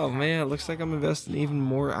 Oh man, it looks like I'm investing even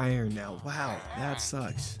more iron now. Wow, that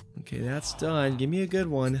sucks. Okay, that's done. Give me a good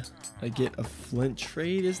one. I get a flint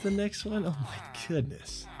trade is the next one? Oh my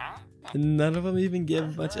goodness. And none of them even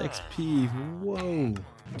give much XP. Whoa.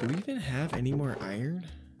 Do we even have any more iron?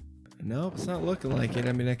 Nope, it's not looking like it.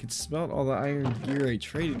 I mean, I could smelt all the iron gear I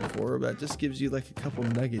traded for, but that just gives you like a couple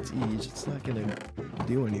nuggets each. It's not gonna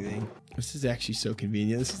do anything. This is actually so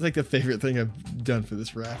convenient. This is like the favorite thing I've done for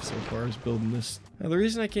this raft so far is building this. Now, the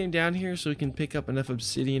reason I came down here so we can pick up enough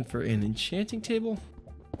obsidian for an enchanting table.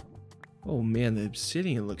 Oh man, the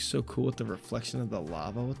obsidian looks so cool with the reflection of the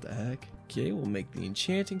lava. What the heck? Okay, we'll make the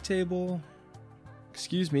enchanting table.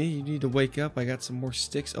 Excuse me, you need to wake up. I got some more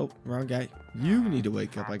sticks. Oh, wrong guy. You need to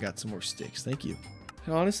wake up. I got some more sticks. Thank you.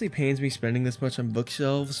 It honestly pains me spending this much on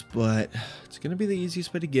bookshelves, but it's going to be the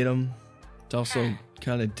easiest way to get them. It's also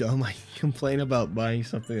kind of dumb. I complain about buying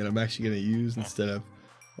something that I'm actually going to use instead of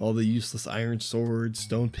all the useless iron swords,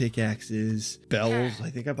 stone pickaxes, bells. I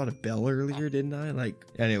think I bought a bell earlier, didn't I? Like,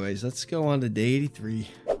 anyways, let's go on to day 83.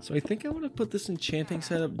 So I think I want to put this enchanting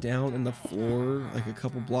setup down in the floor, like a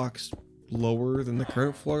couple blocks lower than the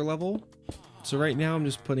current floor level. So right now I'm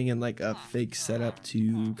just putting in like a fake setup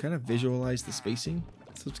to kind of visualize the spacing.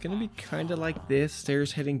 So it's going to be kind of like this,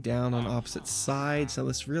 stairs heading down on opposite sides. Now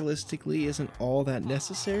this realistically isn't all that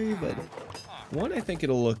necessary, but one, I think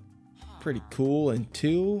it'll look pretty cool, and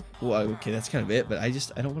two, well, okay, that's kind of it, but I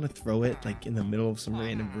don't want to throw it like in the middle of some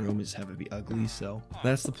random room and just have it be ugly, so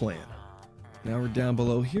that's the plan. Now we're down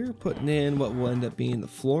below here, putting in what will end up being the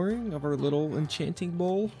flooring of our little enchanting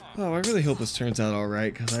bowl. Oh, I really hope this turns out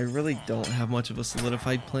alright, because I really don't have much of a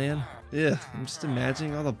solidified plan. Yeah, I'm just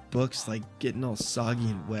imagining all the books like getting all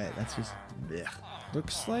soggy and wet. That's just, ugh.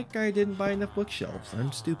 Looks like I didn't buy enough bookshelves.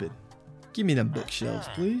 I'm stupid. Give me them bookshelves,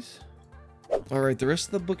 please. Alright, the rest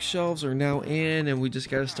of the bookshelves are now in, and we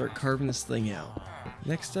just gotta start carving this thing out.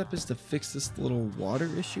 Next step is to fix this little water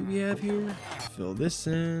issue we have here. Fill this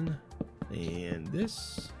in. And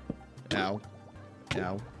this. Ow.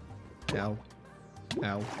 Ow. Ow.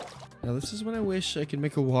 Ow. Now this is when I wish I could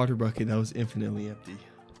make a water bucket that was infinitely empty.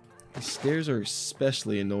 The stairs are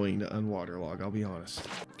especially annoying to unwaterlog, I'll be honest.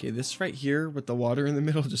 Okay, this right here with the water in the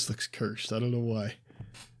middle just looks cursed. I don't know why.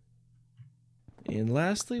 And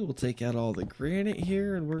lastly, we'll take out all the granite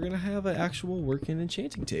here, and we're going to have an actual working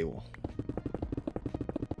enchanting table.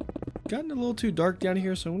 Gotten a little too dark down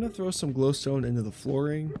here, so I'm going to throw some glowstone into the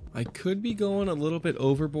flooring. I could be going a little bit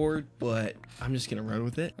overboard, but I'm just going to run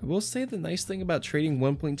with it. I will say the nice thing about trading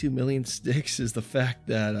 1.2 million sticks is the fact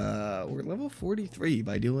that we're level 43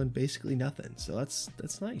 by doing basically nothing, so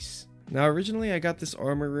that's nice. Now originally I got this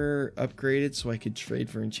armorer upgraded so I could trade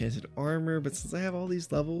for enchanted armor, but since I have all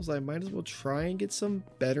these levels, I might as well try and get some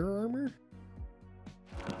better armor.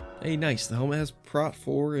 Hey, nice. The helmet has Prot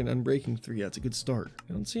 4 and Unbreaking 3. That's a good start.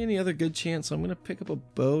 I don't see any other good chance, so I'm going to pick up a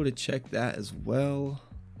bow to check that as well.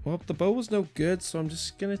 Well, the bow was no good, so I'm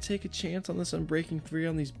just going to take a chance on this Unbreaking 3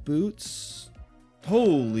 on these boots.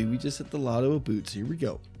 Holy, we just hit the lotto of boots. Here we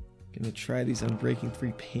go. Gonna try these Unbreaking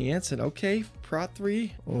 3 pants, and okay, Prot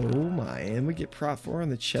 3. Oh my, and we get Prot 4 on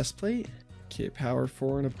the chest plate. Okay, Power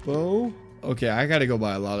 4 and a bow. Okay, I gotta go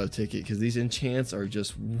buy a lotto ticket because these enchants are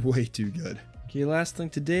just way too good. Okay, last thing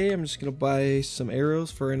today, I'm just gonna buy some arrows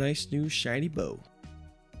for a nice new shiny bow.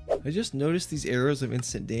 I just noticed these arrows have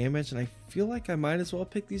instant damage, and I feel like I might as well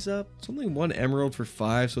pick these up. It's only 1 emerald for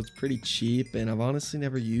 5, so it's pretty cheap, and I've honestly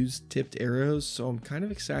never used tipped arrows, so I'm kind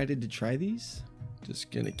of excited to try these.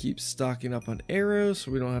 Just gonna keep stocking up on arrows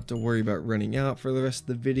so we don't have to worry about running out for the rest of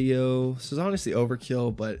the video. This is honestly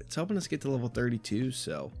overkill, but it's helping us get to level 32,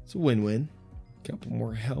 so it's a win-win. Couple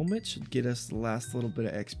more helmets should get us the last little bit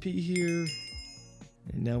of XP here.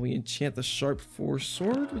 And now we enchant the Sharp 4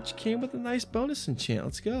 sword, which came with a nice bonus enchant.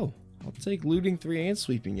 Let's go. I'll take Looting 3 and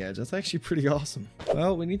Sweeping Edge. That's actually pretty awesome.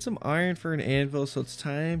 Well, we need some iron for an anvil, so it's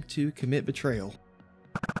time to commit betrayal.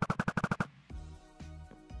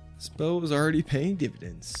 This bow is already paying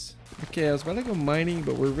dividends. Okay, I was about to go mining,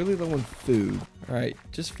 but we're really low on food. Alright,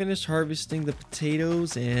 just finished harvesting the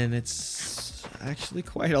potatoes, and it's actually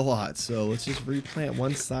quite a lot. So let's just replant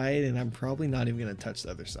one side, and I'm probably not even going to touch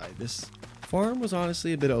the other side. This farm was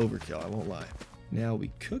honestly a bit of overkill, I won't lie. Now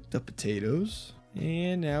we cook the potatoes,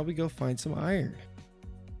 and now we go find some iron.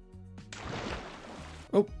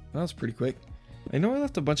 Oh, that was pretty quick. I know I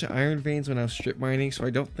left a bunch of iron veins when I was strip mining, so I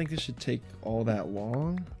don't think this should take all that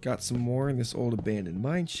long. Got some more in this old abandoned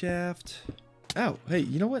mine shaft. Ow, hey,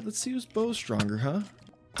 you know what? Let's see whose bow's stronger, huh?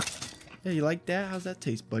 Yeah, you like that? How's that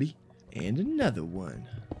taste, buddy? And another one.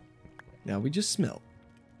 Now we just smelt.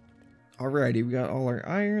 Alrighty, we got all our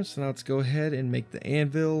iron, so now let's go ahead and make the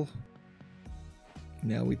anvil.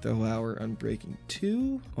 Now we throw our Unbreaking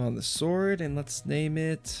 2 on the sword, and let's name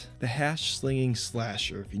it the Hash Slinging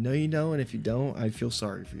Slasher. If you know, you know, and if you don't, I feel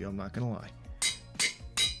sorry for you, I'm not gonna lie.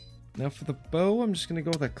 Now for the bow, I'm just gonna go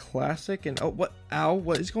with a classic, and oh, what? Ow,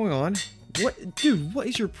 what is going on? What? Dude, what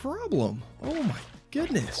is your problem? Oh my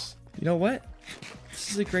goodness. You know what?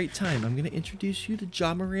 This is a great time. I'm gonna introduce you to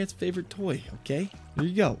John Morant's favorite toy, okay? Here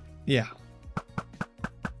you go. Yeah.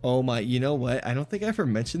 Oh my, you know what? I don't think I ever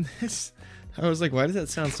mentioned this. I was like, why does that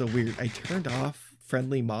sound so weird? I turned off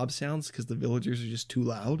friendly mob sounds because the villagers are just too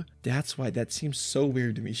loud. That's why that seems so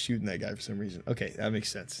weird to me shooting that guy for some reason. Okay, that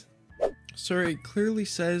makes sense. Sir, it clearly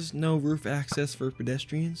says no roof access for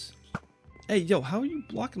pedestrians. Hey, yo, how are you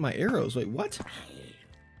blocking my arrows? Wait, what?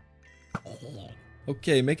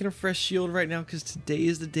 Okay, making a fresh shield right now because today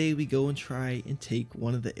is the day we go and try and take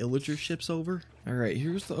one of the Illager ships over. Alright,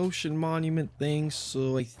 here's the ocean monument thing,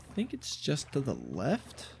 so I think it's just to the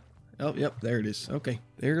left. Oh, yep, there it is. Okay,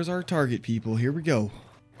 there's our target, people. Here we go.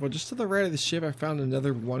 Well, just to the right of the ship, I found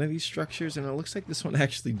another one of these structures, and it looks like this one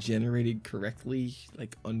actually generated correctly,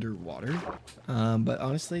 like underwater. But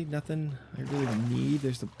honestly, nothing I really need.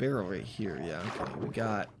 There's the barrel right here. Yeah, okay. We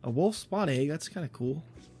got a wolf spawn egg. That's kind of cool.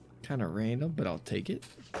 Kind of random, but I'll take it.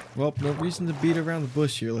 Well, no reason to beat around the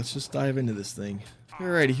bush here. Let's just dive into this thing.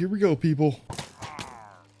 Alrighty, here we go, people.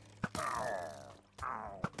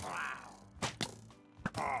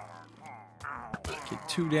 Get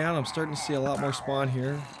 2 down. I'm starting to see a lot more spawn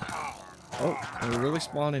here. Oh, they're really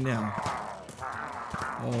spawning now.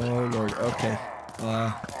 Oh, Lord. Okay.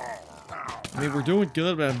 I mean, we're doing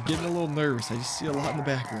good, but I'm getting a little nervous. I just see a lot in the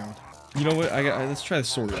background. You know what? Let's try the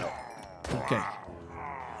sword out. Okay.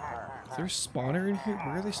 Is there a spawner in here?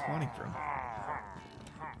 Where are they spawning from?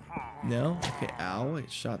 No? Okay, ow. I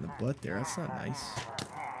got shot in the butt there. That's not nice.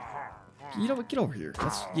 You know what? Get over here.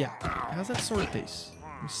 Yeah. How's that sword taste?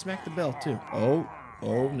 Let me smack the bell, too.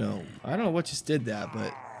 Oh no. I don't know what just did that,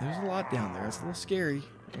 but there's a lot down there. It's a little scary.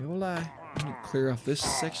 I ain't gonna lie. I'm gonna clear off this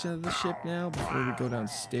section of the ship now before we go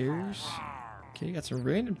downstairs. Okay, got some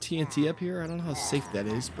random TNT up here. I don't know how safe that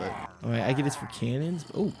is, but... Alright, I get this for cannons.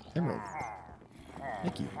 Oh, emerald.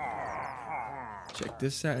 Thank you. Check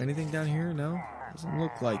this out. Anything down here? No? Doesn't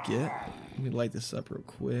look like it. Let me light this up real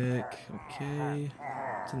quick. Okay.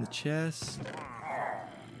 It's in the chest.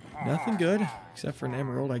 Nothing good, except for an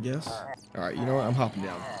emerald, I guess. Alright, you know what? I'm hopping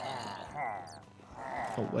down.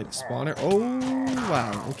 Oh, light the spawner. Oh,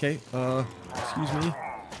 wow. Okay. Excuse me.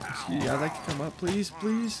 I'd like to come up, please,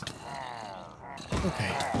 please.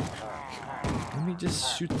 Okay. Let me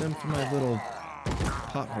just shoot them from my little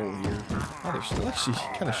pothole here. Oh, they're still actually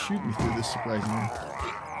kind of shooting me through this, surprisingly.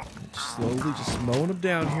 Slowly just mowing them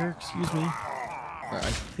down here. Excuse me. Alright,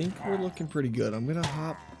 I think we're looking pretty good. I'm gonna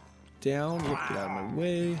hop down. Yep, get out of my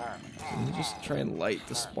way. And just try and light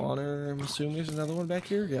the spawner. I'm assuming there's another one back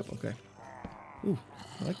here. Yep, okay. Ooh,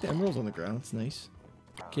 I like the emeralds on the ground. It's nice.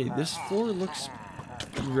 Okay, this floor looks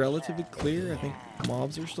relatively clear. I think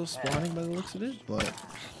mobs are still spawning by the looks of it, but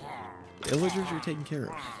Villagers are taken care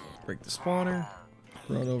of. Break the spawner.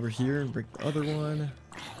 Run over here and break the other one.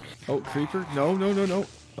 Oh, creeper. No, no, no, no.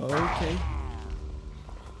 Okay.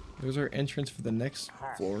 There's our entrance for the next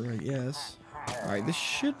floor, I guess. Alright, this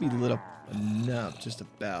should be lit up enough, just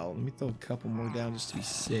about. Let me throw a couple more down just to be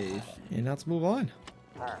safe. And now let's move on.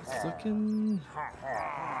 It's looking...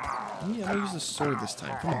 Yeah, I'm gonna use the sword this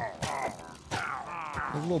time. Come on.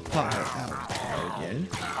 There's a little pot out again.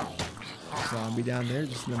 Zombie down there,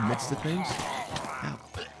 just in the midst of things. Ow.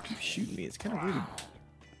 Keep shooting me. It's kind of weird.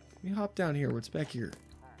 Let me hop down here. What's back here?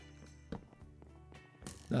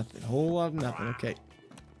 Nothing. Whole lot of nothing. Okay.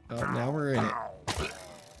 Oh, now we're in it.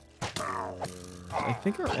 I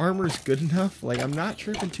think our armor is good enough. Like, I'm not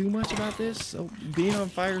tripping too much about this. So, being on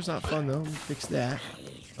fire is not fun, though. Let me fix that.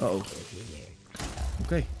 Uh-oh.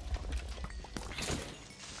 Okay.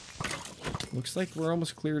 Looks like we're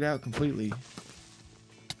almost cleared out completely.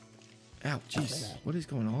 Ow, jeez. What is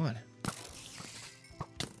going on?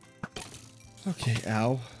 Okay,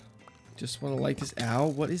 ow. Just want to light this. Ow.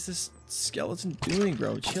 What is this skeleton doing,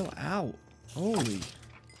 bro? Chill out. Holy.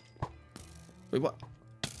 Wait, what?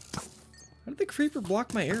 How did the creeper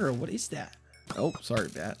block my arrow? What is that? Oh, sorry,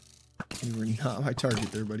 bat. You were not my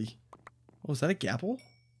target there, buddy. Oh, is that a gapple?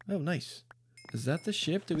 Oh, nice. Is that the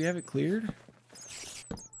ship? Do we have it cleared?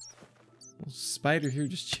 Little spider here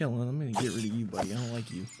just chilling. I'm gonna get rid of you, buddy. I don't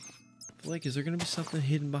like you. I feel like, is there gonna be something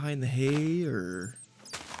hidden behind the hay, or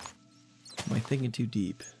am I thinking too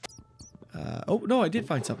deep? Oh, no, I did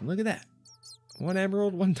find something. Look at that. 1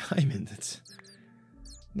 emerald, 1 diamond. It's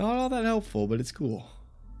not all that helpful, but it's cool.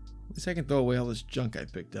 At least I can throw away all this junk I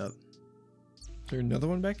picked up. Is there another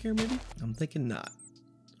one back here, maybe? I'm thinking not.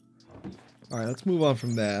 Alright, let's move on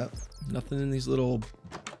from that. Nothing in these little...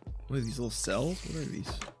 What are these little cells? What are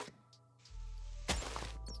these?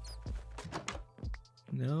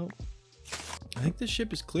 No. I think this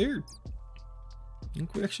ship is cleared. I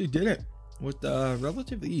think we actually did it with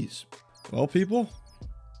relative ease. Well, people,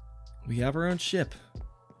 we have our own ship.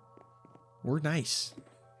 We're nice.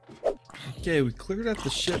 Okay, we cleared out the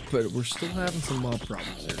ship, but we're still having some mob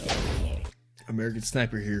problems there. American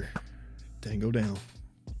Sniper here. Tango down.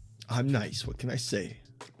 I'm nice, what can I say?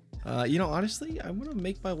 You know, honestly, I want to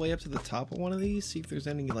make my way up to the top of one of these, see if there's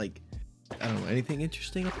any, like, I don't know, anything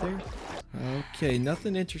interesting up there. Okay,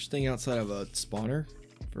 nothing interesting outside of a spawner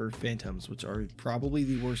for phantoms, which are probably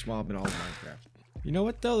the worst mob in all of Minecraft. You know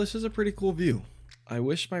what, though? This is a pretty cool view. I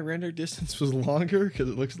wish my render distance was longer, because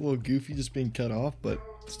it looks a little goofy just being cut off, but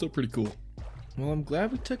it's still pretty cool. Well, I'm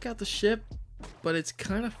glad we took out the ship, but it's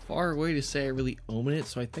kind of far away to say I really own it,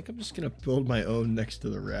 so I think I'm just going to build my own next to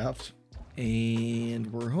the raft.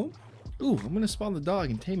 And we're home. Ooh, I'm going to spawn the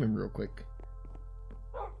dog and tame him real quick.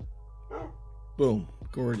 Boom.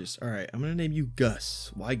 Gorgeous. Alright, I'm going to name you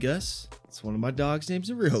Gus. Why Gus? It's one of my dog's names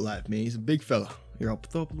in real life, man. He's a big fella. Here, I'll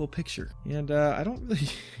throw up a little picture. And I don't really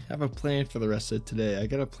have a plan for the rest of today. I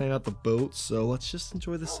got to plan out the boat, so let's just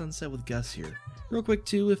enjoy the sunset with Gus here. Real quick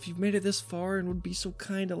too, if you've made it this far and would be so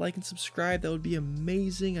kind to like and subscribe, that would be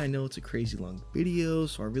amazing. I know it's a crazy long video,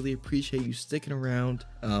 so I really appreciate you sticking around.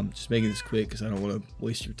 Just making this quick because I don't want to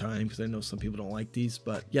waste your time, because I know some people don't like these,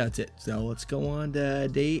 but yeah, that's it. So let's go on to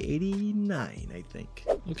day 89, I think.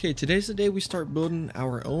 Okay, today's the day we start building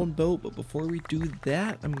our own boat, but before we do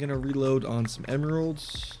that, I'm gonna reload on some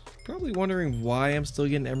emeralds. Probably wondering why I'm still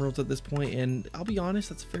getting emeralds at this point, and I'll be honest,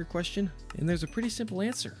 that's a fair question, and there's a pretty simple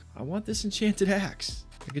answer. I want this enchanted axe.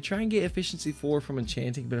 I could try and get efficiency 4 from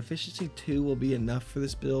enchanting, but efficiency 2 will be enough for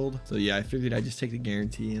this build. So yeah, I figured I'd just take the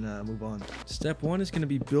guarantee and move on. Step 1 is going to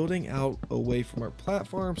be building out away from our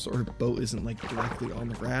platform so our boat isn't like directly on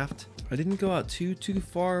the raft. I didn't go out too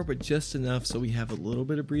far, but just enough so we have a little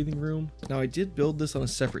bit of breathing room. Now I did build this on a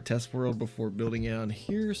separate test world before building it on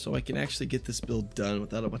here, so I can actually get this build done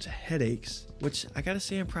without a bunch of headaches, which I gotta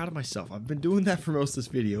say I'm proud of myself. I've been doing that for most of this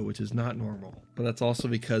video, which is not normal. But that's also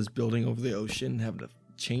because building over the ocean, having to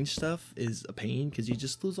change stuff is a pain because you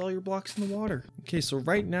just lose all your blocks in the water. Okay, so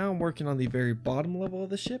right now I'm working on the very bottom level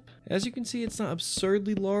of the ship. As you can see, it's not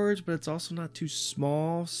absurdly large, but it's also not too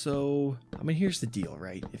small. So, I mean, here's the deal,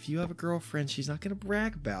 right? If you have a girlfriend, she's not gonna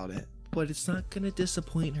brag about it, but it's not gonna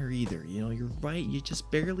disappoint her either. You know, you're right, you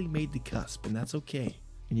just barely made the cusp, and that's okay.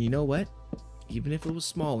 And you know what? Even if it was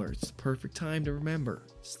smaller, it's the perfect time to remember.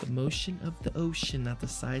 It's the motion of the ocean, not the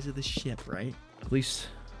size of the ship, right? At least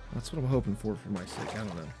that's what I'm hoping for my sake. I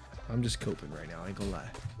don't know. I'm just coping right now, I ain't gonna lie.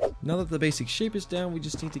 Now that the basic shape is down, we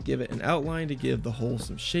just need to give it an outline to give the hull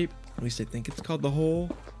some shape. At least I think it's called the hull.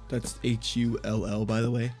 That's H-U-L-L, by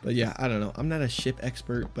the way. But yeah, I don't know. I'm not a ship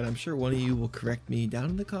expert, but I'm sure one of you will correct me down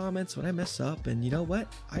in the comments when I mess up. And you know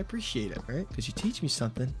what? I appreciate it, right? Because you teach me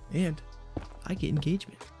something, and I get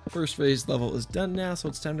engagement. First raised level is done now, so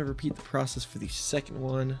it's time to repeat the process for the second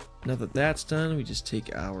one. Now that that's done, we just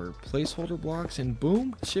take our placeholder blocks and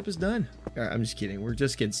boom, the ship is done. Alright, I'm just kidding, we're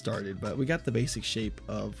just getting started, but we got the basic shape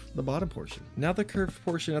of the bottom portion. Now the curved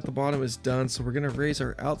portion at the bottom is done, so we're going to raise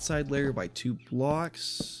our outside layer by 2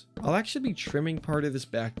 blocks. I'll actually be trimming part of this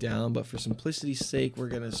back down, but for simplicity's sake, we're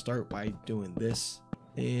going to start by doing this.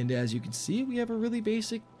 And as you can see, we have a really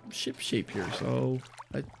basic ship shape here, so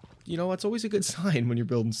you know, it's always a good sign when you're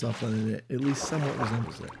building something and it at least somewhat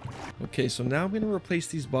resembles it. Okay, so now I'm going to replace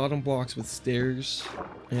these bottom blocks with stairs.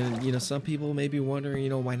 And, you know, some people may be wondering, you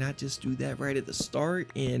know, why not just do that right at the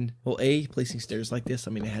start? And, well, A, placing stairs like this,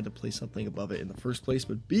 I mean, I had to place something above it in the first place.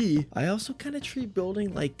 But B, I also kind of treat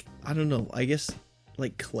building like, I don't know, I guess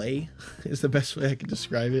like clay is the best way I could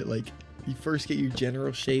describe it. Like, you first get your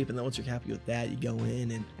general shape, and then once you're happy with that, you go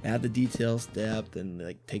in and add the details, depth, and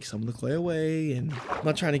like take some of the clay away. And I'm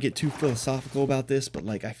not trying to get too philosophical about this, but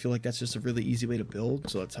like I feel like that's just a really easy way to build,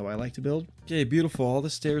 so that's how I like to build. Okay, beautiful. All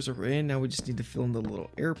the stairs are in. Now we just need to fill in the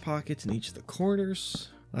little air pockets in each of the corners.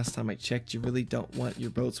 Last time I checked, you really don't want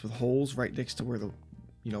your boats with holes right next to where the,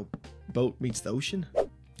 you know, boat meets the ocean.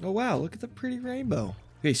 Oh wow, look at the pretty rainbow.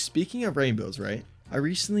 Okay, speaking of rainbows, right? I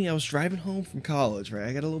was driving home from college, right?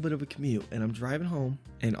 I got a little bit of a commute, and I'm driving home,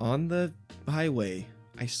 and on the highway,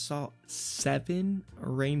 I saw 7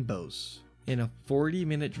 rainbows. In a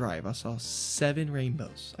 40-minute drive, I saw 7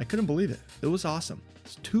 rainbows. I couldn't believe it. It was awesome.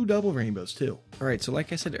 It's 2 double rainbows, too. All right, so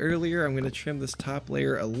like I said earlier, I'm going to trim this top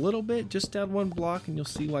layer a little bit, just down 1 block, and you'll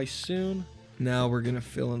see why soon. Now we're going to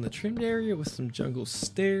fill in the trimmed area with some jungle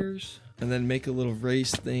stairs, and then make a little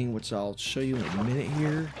raised thing, which I'll show you in a minute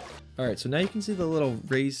here. Alright, so now you can see the little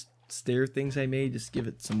raised stair things I made, just give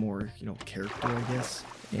it some more, you know, character, I guess.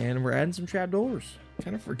 And we're adding some trapdoors.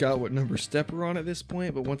 Kind of forgot what number step we're on at this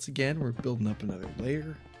point, but once again, we're building up another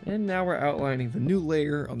layer. And now we're outlining the new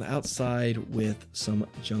layer on the outside with some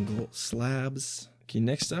jungle slabs. Okay,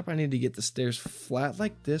 next up, I need to get the stairs flat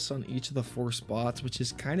like this on each of the 4 spots, which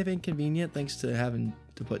is kind of inconvenient thanks to having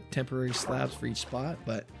to put temporary slabs for each spot,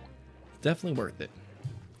 but definitely worth it.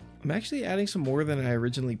 I'm actually adding some more than I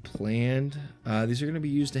originally planned. These are going to be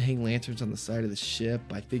used to hang lanterns on the side of the ship.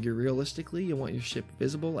 I figure realistically you want your ship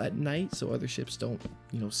visible at night so other ships don't,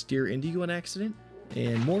 you know, steer into you on accident.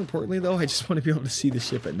 And more importantly though, I just want to be able to see the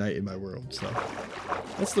ship at night in my world. So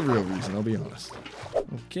that's the real reason, I'll be honest.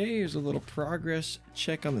 Okay, here's a little progress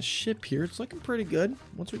check on the ship here. It's looking pretty good.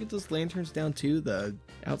 Once we get those lanterns down too, the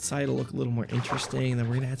outside will look a little more interesting. Then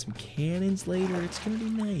we're going to add some cannons later. It's going to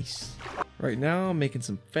be nice. Right now, I'm making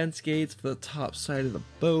some fence gates for the top side of the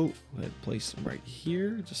boat. I'd place them right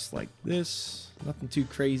here, just like this. Nothing too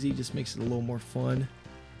crazy, just makes it a little more fun.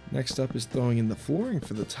 Next up is throwing in the flooring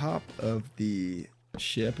for the top of the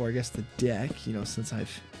ship, or I guess the deck, you know, since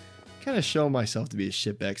I've kind of shown myself to be a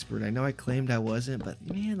ship expert. I know I claimed I wasn't, but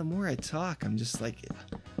man, the more I talk, I'm just like,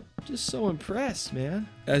 just so impressed, man.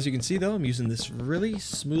 As you can see though, I'm using this really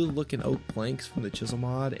smooth looking oak planks from the chisel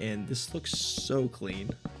mod, and this looks so clean.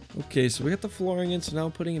 Okay, so we got the flooring in, so now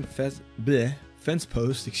I'm putting in fence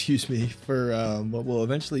posts, excuse me, for what will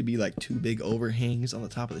eventually be like 2 big overhangs on the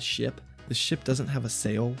top of the ship. The ship doesn't have a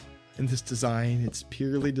sail in this design. It's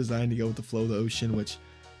purely designed to go with the flow of the ocean, which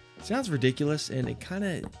sounds ridiculous, and it kind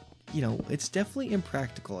of, you know, it's definitely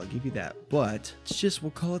impractical, I'll give you that, but it's just,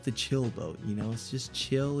 we'll call it the chill boat, you know, it's just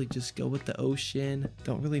chill, you just go with the ocean,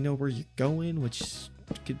 don't really know where you're going, which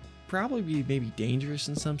could probably be maybe dangerous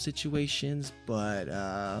in some situations, but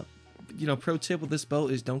you know, pro tip with this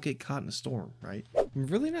boat is don't get caught in a storm, right? I'm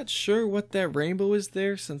really not sure what that rainbow is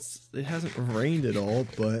there since it hasn't rained at all,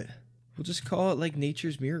 but we'll just call it like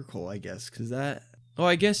nature's miracle, I guess, because that, oh,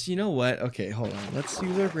 I guess, you know what, okay, hold on, let's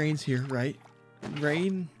use our brains here, right?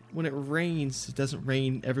 Rain, when it rains, it doesn't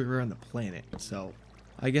rain everywhere on the planet, so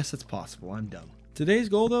I guess it's possible. I'm dumb. Today's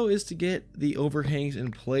goal though is to get the overhangs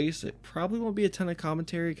in place. It probably won't be a ton of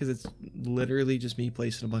commentary because it's literally just me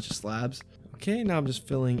placing a bunch of slabs. Okay, now I'm just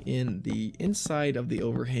filling in the inside of the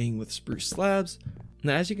overhang with spruce slabs.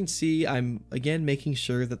 Now as you can see, I'm again making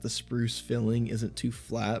sure that the spruce filling isn't too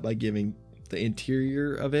flat by giving the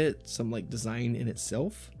interior of it some like design in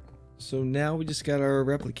itself. So now we just gotta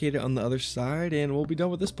replicate it on the other side and we'll be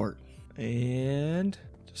done with this part. And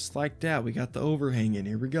just like that, we got the overhang in.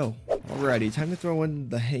 Here we go. Alrighty, time to throw in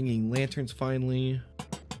the hanging lanterns finally.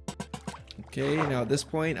 Okay, now at this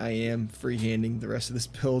point, I am freehanding the rest of this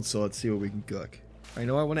build, so let's see what we can cook. I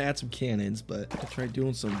know I want to add some cannons, but I'll try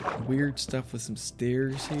doing some weird stuff with some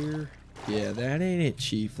stairs here. Yeah, that ain't it,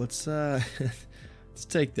 Chief. Let's let's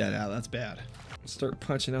take that out. That's bad. Start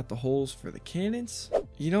punching out the holes for the cannons.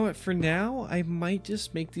 You know what, for now, I might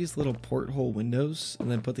just make these little porthole windows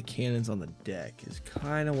and then put the cannons on the deck is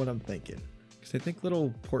kind of what I'm thinking. Because I think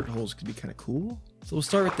little portholes could be kind of cool. So we'll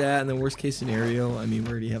start with that, and then worst case scenario, I mean,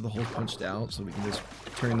 we already have the hole punched out, so we can just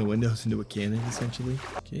turn the windows into a cannon, essentially.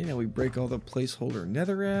 Okay, now we break all the placeholder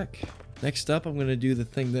netherrack. Next up, I'm going to do the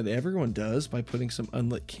thing that everyone does by putting some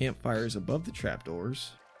unlit campfires above the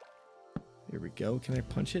trapdoors. Here we go. Can I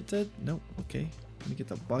punch it dead? Nope. Okay. Let me get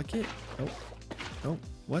the bucket. Oh. Oh.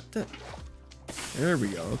 What the? There we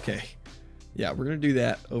go. Okay. Yeah, we're going to do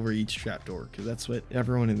that over each trapdoor because that's what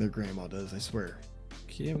everyone and their grandma does, I swear.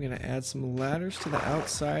 Okay, I'm going to add some ladders to the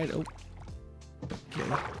outside. Oh. Okay.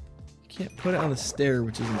 You can't put it on the stair,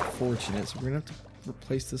 which is unfortunate, so we're going to have to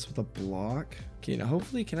replace this with a block. Okay, now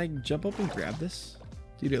hopefully, can I jump up and grab this?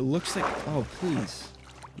 Dude, it looks like... Oh, please.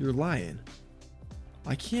 You're lying.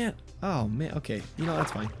 I can't... Oh, man. Okay. You know,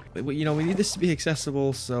 that's fine. But, you know, we need this to be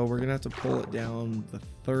accessible, so we're going to have to pull it down the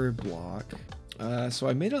third block. So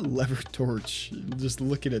I made a lever torch, just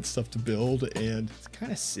looking at stuff to build, and it's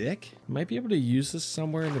kind of sick. Might be able to use this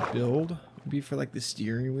somewhere in the build. Maybe for, like, the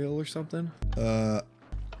steering wheel or something.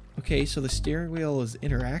 Okay, so the steering wheel is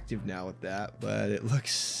interactive now with that, but it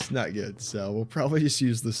looks not good. So we'll probably just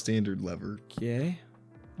use the standard lever. Okay.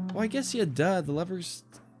 Well, I guess, yeah, duh. The lever's...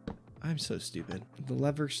 I'm so stupid. The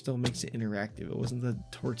lever still makes it interactive. It wasn't the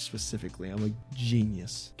torch specifically. I'm a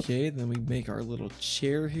genius. Okay, then we make our little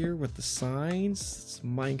chair here with the signs. It's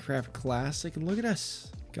Minecraft classic. And look at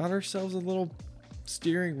us. Got ourselves a little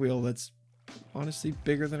steering wheel that's honestly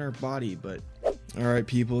bigger than our body, but... Alright,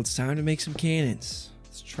 people, it's time to make some cannons.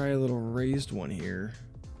 Let's try a little raised one here.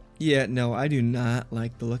 Yeah, no, I do not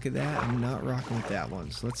like the look of that. I'm not rocking with that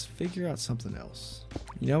one. So let's figure out something else.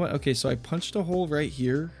 You know what? Okay, so I punched a hole right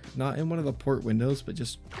here. Not in one of the port windows, but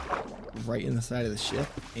just right in the side of the ship.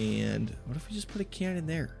 And what if we just put a cannon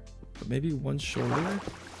there? But maybe one shorter?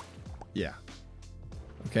 Yeah.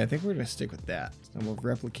 Okay, I think we're going to stick with that. And we'll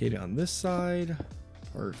replicate it on this side.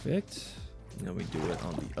 Perfect. Now we do it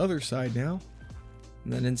on the other side now.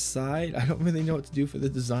 And then inside, I don't really know what to do for the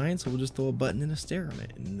design, so we'll just throw a button and a stair on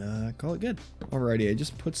it and call it good. Alrighty, I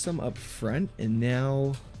just put some up front, and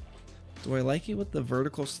now, do I like it with the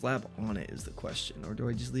vertical slab on it is the question, or do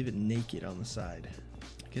I just leave it naked on the side?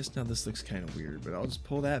 I guess now this looks kind of weird, but I'll just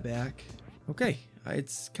pull that back. Okay,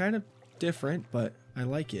 it's kind of different, but I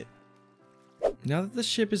like it. Now that the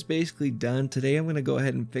ship is basically done, today I'm going to go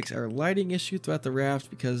ahead and fix our lighting issue throughout the raft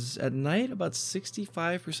because at night about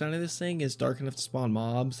 65% of this thing is dark enough to spawn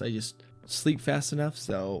mobs. I just sleep fast enough.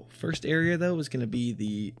 So first area though is going to be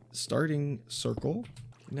the starting circle.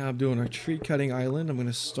 Now I'm doing our tree cutting island. I'm going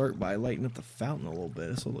to start by lighting up the fountain a little bit.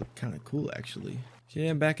 This will look kind of cool actually. Okay,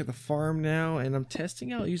 I'm back at the farm now and I'm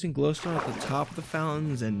testing out using glowstone at the top of the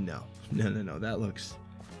fountains, and no, that looks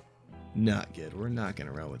not good. We're not going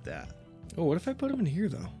to run with that. Oh, what if I put them in here,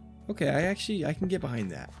 though? Okay, I can get behind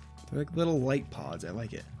that. They're like little light pods. I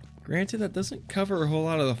like it. Granted, that doesn't cover a whole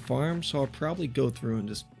lot of the farm, so I'll probably go through and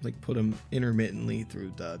just, like, put them intermittently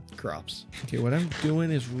through the crops. Okay, what I'm doing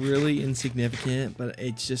is really insignificant, but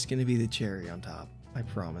it's just going to be the cherry on top. I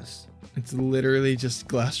promise. It's literally just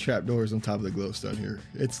glass trapdoors on top of the glowstone here.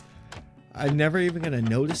 I'm never even going to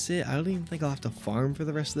notice it. I don't even think I'll have to farm for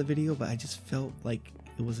the rest of the video, but I just felt like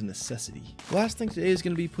it was a necessity. Last thing today is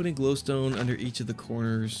going to be putting glowstone under each of the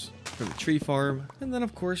corners for the tree farm, and then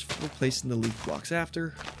of course replacing the leaf blocks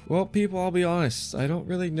after. Well, people, I'll be honest, I don't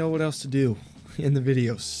really know what else to do in the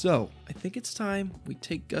video, so I think it's time we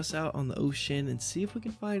take Gus out on the ocean and see if we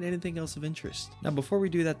can find anything else of interest. Now before we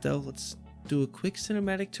do that though, let's do a quick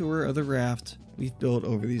cinematic tour of the raft we've built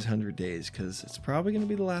over these 100 days, because it's probably going to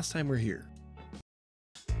be the last time we're here.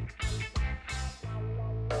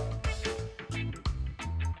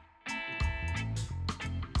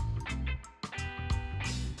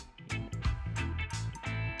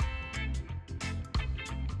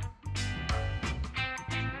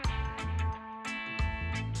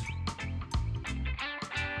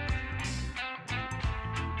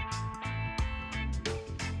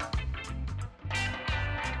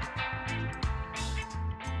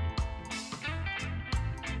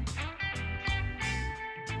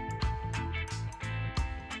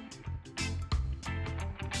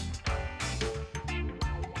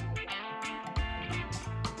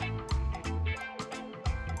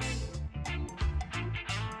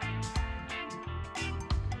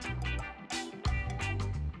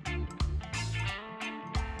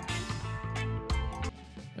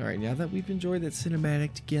 Alright, now that we've enjoyed that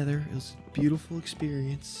cinematic together, it was a beautiful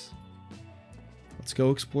experience. Let's go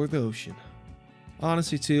explore the ocean.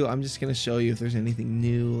 Honestly, too, I'm just going to show you if there's anything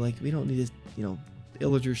new. Like, we don't need to,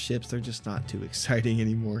 illager ships. They're just not too exciting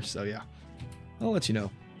anymore, so yeah. I'll let you know.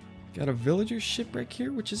 Got a villager shipwreck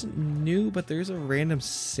here, which isn't new, but there's a random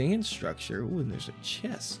sand structure. Ooh, and there's a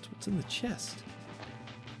chest. What's in the chest?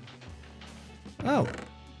 Oh,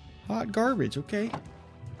 hot garbage. Okay.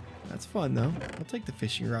 That's fun, though. I'll take the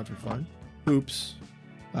fishing rod for fun. Oops.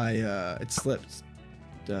 It slipped.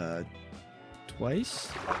 Twice?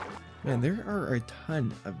 Man, there are a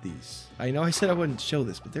ton of these. I know I said I wouldn't show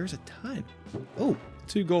this, but there's a ton. Oh,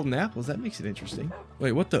 2 golden apples. That makes it interesting.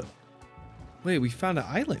 Wait, what the? Wait, we found an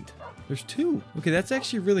island. There's 2. Okay, that's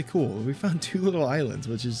actually really cool. We found 2 little islands,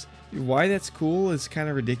 which is why that's cool is kind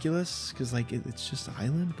of ridiculous because like it's just an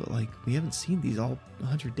island, but like we haven't seen these all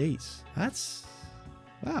 100 days. That's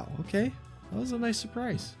wow. Okay, that was a nice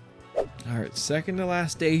surprise. All right, second to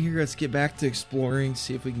last day here. Let's get back to exploring,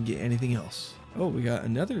 see if we can get anything else. Oh, we got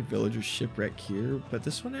another villager shipwreck here, but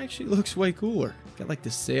this one actually looks way cooler. Got like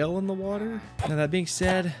the sail in the water. Now that being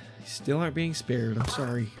said, you still aren't being spared. I'm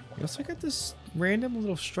sorry. We also got this random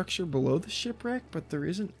little structure below the shipwreck, but there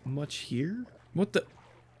isn't much here. What the?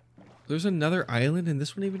 There's another island, and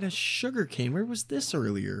this one even has sugarcane. Where was this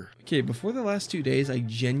earlier? Okay, before the last 2 days, I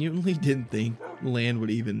genuinely didn't think land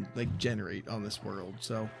would even like generate on this world.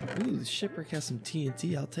 So, ooh, the shipwreck has some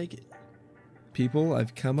TNT. I'll take it. People,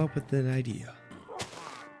 I've come up with an idea.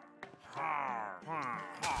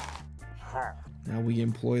 Now we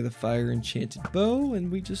employ the fire enchanted bow,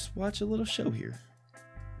 and we just watch a little show here.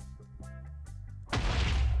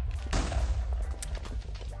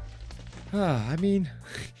 I mean,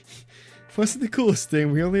 wasn't the coolest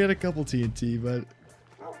thing. We only had a couple TNT, but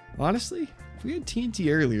honestly, if we had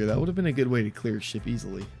TNT earlier, that would have been a good way to clear a ship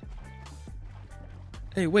easily.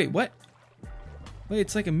 Hey, wait, what? Wait,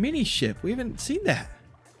 it's like a mini ship. We haven't seen that.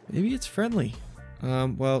 Maybe it's friendly.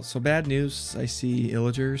 Well, so bad news. I see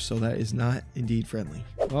illagers, so that is not indeed friendly.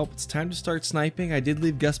 Well, it's time to start sniping. I did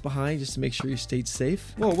leave Gus behind just to make sure he stayed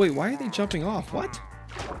safe. Whoa, wait, why are they jumping off? What?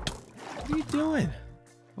 What are you doing?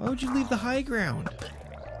 Why would you leave the high ground?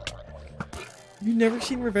 Have you never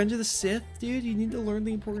seen Revenge of the Sith? Dude, you need to learn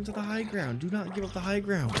the importance of the high ground. Do not give up the high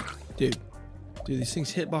ground. Dude, these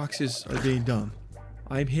things' hitboxes are being dumb.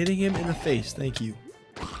 I'm hitting him in the face, thank you.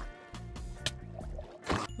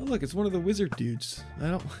 Oh look, it's one of the wizard dudes.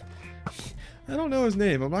 I don't know his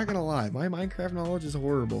name, I'm not gonna lie. My Minecraft knowledge is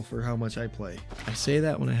horrible for how much I play. I say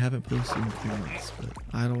that when I haven't posted in 3 months, but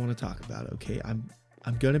I don't want to talk about it, okay? I'm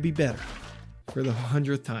gonna be better for the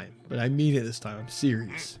 100th time, but I mean it this time, I'm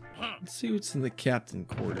serious. Let's see what's in the captain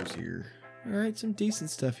quarters here. Alright, some decent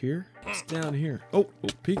stuff here. What's down here? Oh,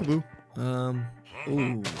 peekaboo.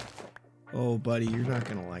 Ooh. Oh, buddy, you're not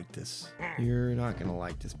gonna like this. You're not gonna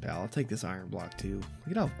like this, pal. I'll take this iron block, too.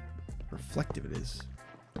 Look at how reflective it is.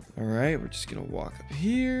 Alright, we're just gonna walk up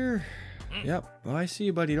here. Yep, oh, I see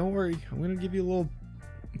you, buddy. Don't worry. I'm gonna give you a little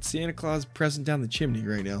Santa Claus present down the chimney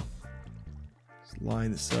right now. Let's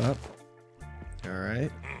line this up.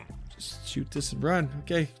 Alright. Just shoot this and run.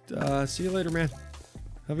 Okay, see you later, man.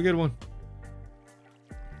 Have a good one.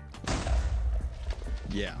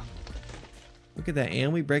 Yeah. Look at that,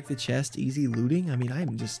 and we break the chest, easy looting. I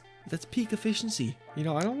mean, that's peak efficiency. You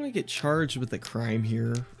know, I don't want to get charged with the crime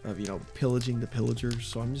here of, you know, pillaging the pillagers,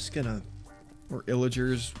 so I'm just gonna, or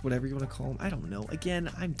illagers, whatever you want to call them. I don't know. Again,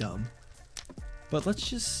 I'm dumb. But let's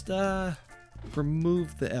just,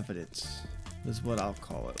 remove the evidence, is what I'll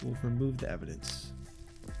call it. We'll remove the evidence.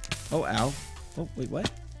 Oh, ow. Oh, wait, what?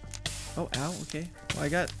 Oh, ow, okay. Well, I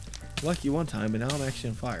got lucky one time, but now I'm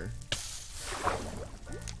actually on fire.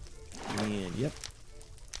 And yep,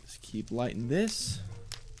 just keep lighting this.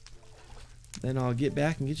 Then I'll get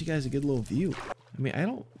back and get you guys a good little view. I mean, I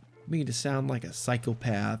don't mean to sound like a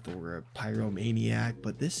psychopath or a pyromaniac,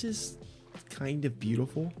 but this is kind of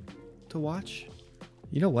beautiful to watch.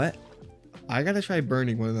 You know what? I gotta try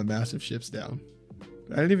burning one of the massive ships down.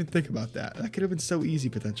 I didn't even think about that. That could have been so easy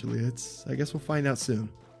potentially. I guess we'll find out soon.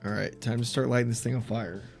 All right, time to start lighting this thing on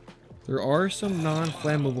fire. There are some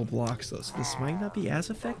non-flammable blocks though, so this might not be as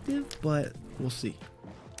effective, but we'll see.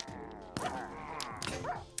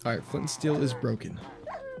 Alright, flint and steel is broken.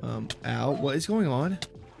 Ow, what is going on?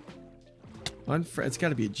 It's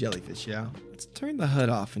gotta be a jellyfish, yeah? Let's turn the HUD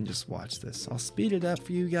off and just watch this. I'll speed it up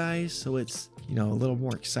for you guys so it's, you know, a little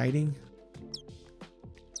more exciting.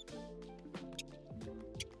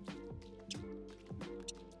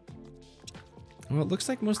 Well, it looks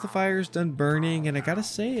like most of the fire's done burning, and I gotta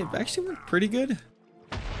say, it actually went pretty good.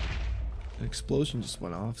 An explosion just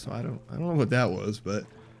went off, so I don't know what that was, but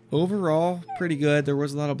overall, pretty good. There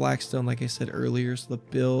was a lot of blackstone, like I said earlier, so the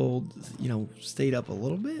build, you know, stayed up a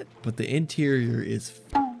little bit, but the interior is.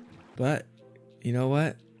 But you know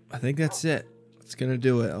what? I think that's it. It's gonna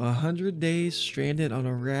do it. 100 days stranded on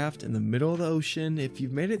a raft in the middle of the ocean. If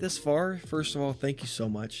you've made it this far, first of all, thank you so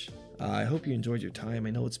much. I hope you enjoyed your time. I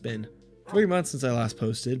know it's been 3 months since I last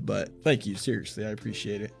posted, but thank you. Seriously, I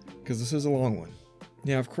appreciate it because this is a long one.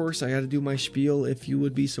 Now, of course, I got to do my spiel. If you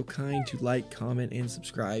would be so kind to like, comment, and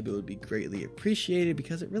subscribe, it would be greatly appreciated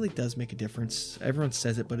because it really does make a difference. Everyone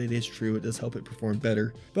says it, but it is true. It does help it perform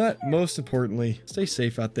better. But most importantly, stay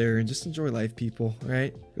safe out there and just enjoy life, people,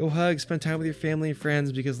 right? Go hug, spend time with your family and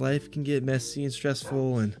friends because life can get messy and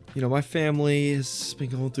stressful. And, you know, my family has been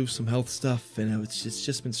going through some health stuff and it's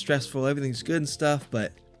just been stressful. Everything's good and stuff,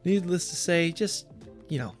 but needless to say, just,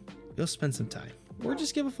 you know, go spend some time. Or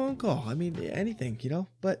just give a phone call. I mean, anything, you know?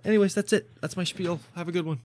 But anyways, that's it. That's my spiel. Have a good one.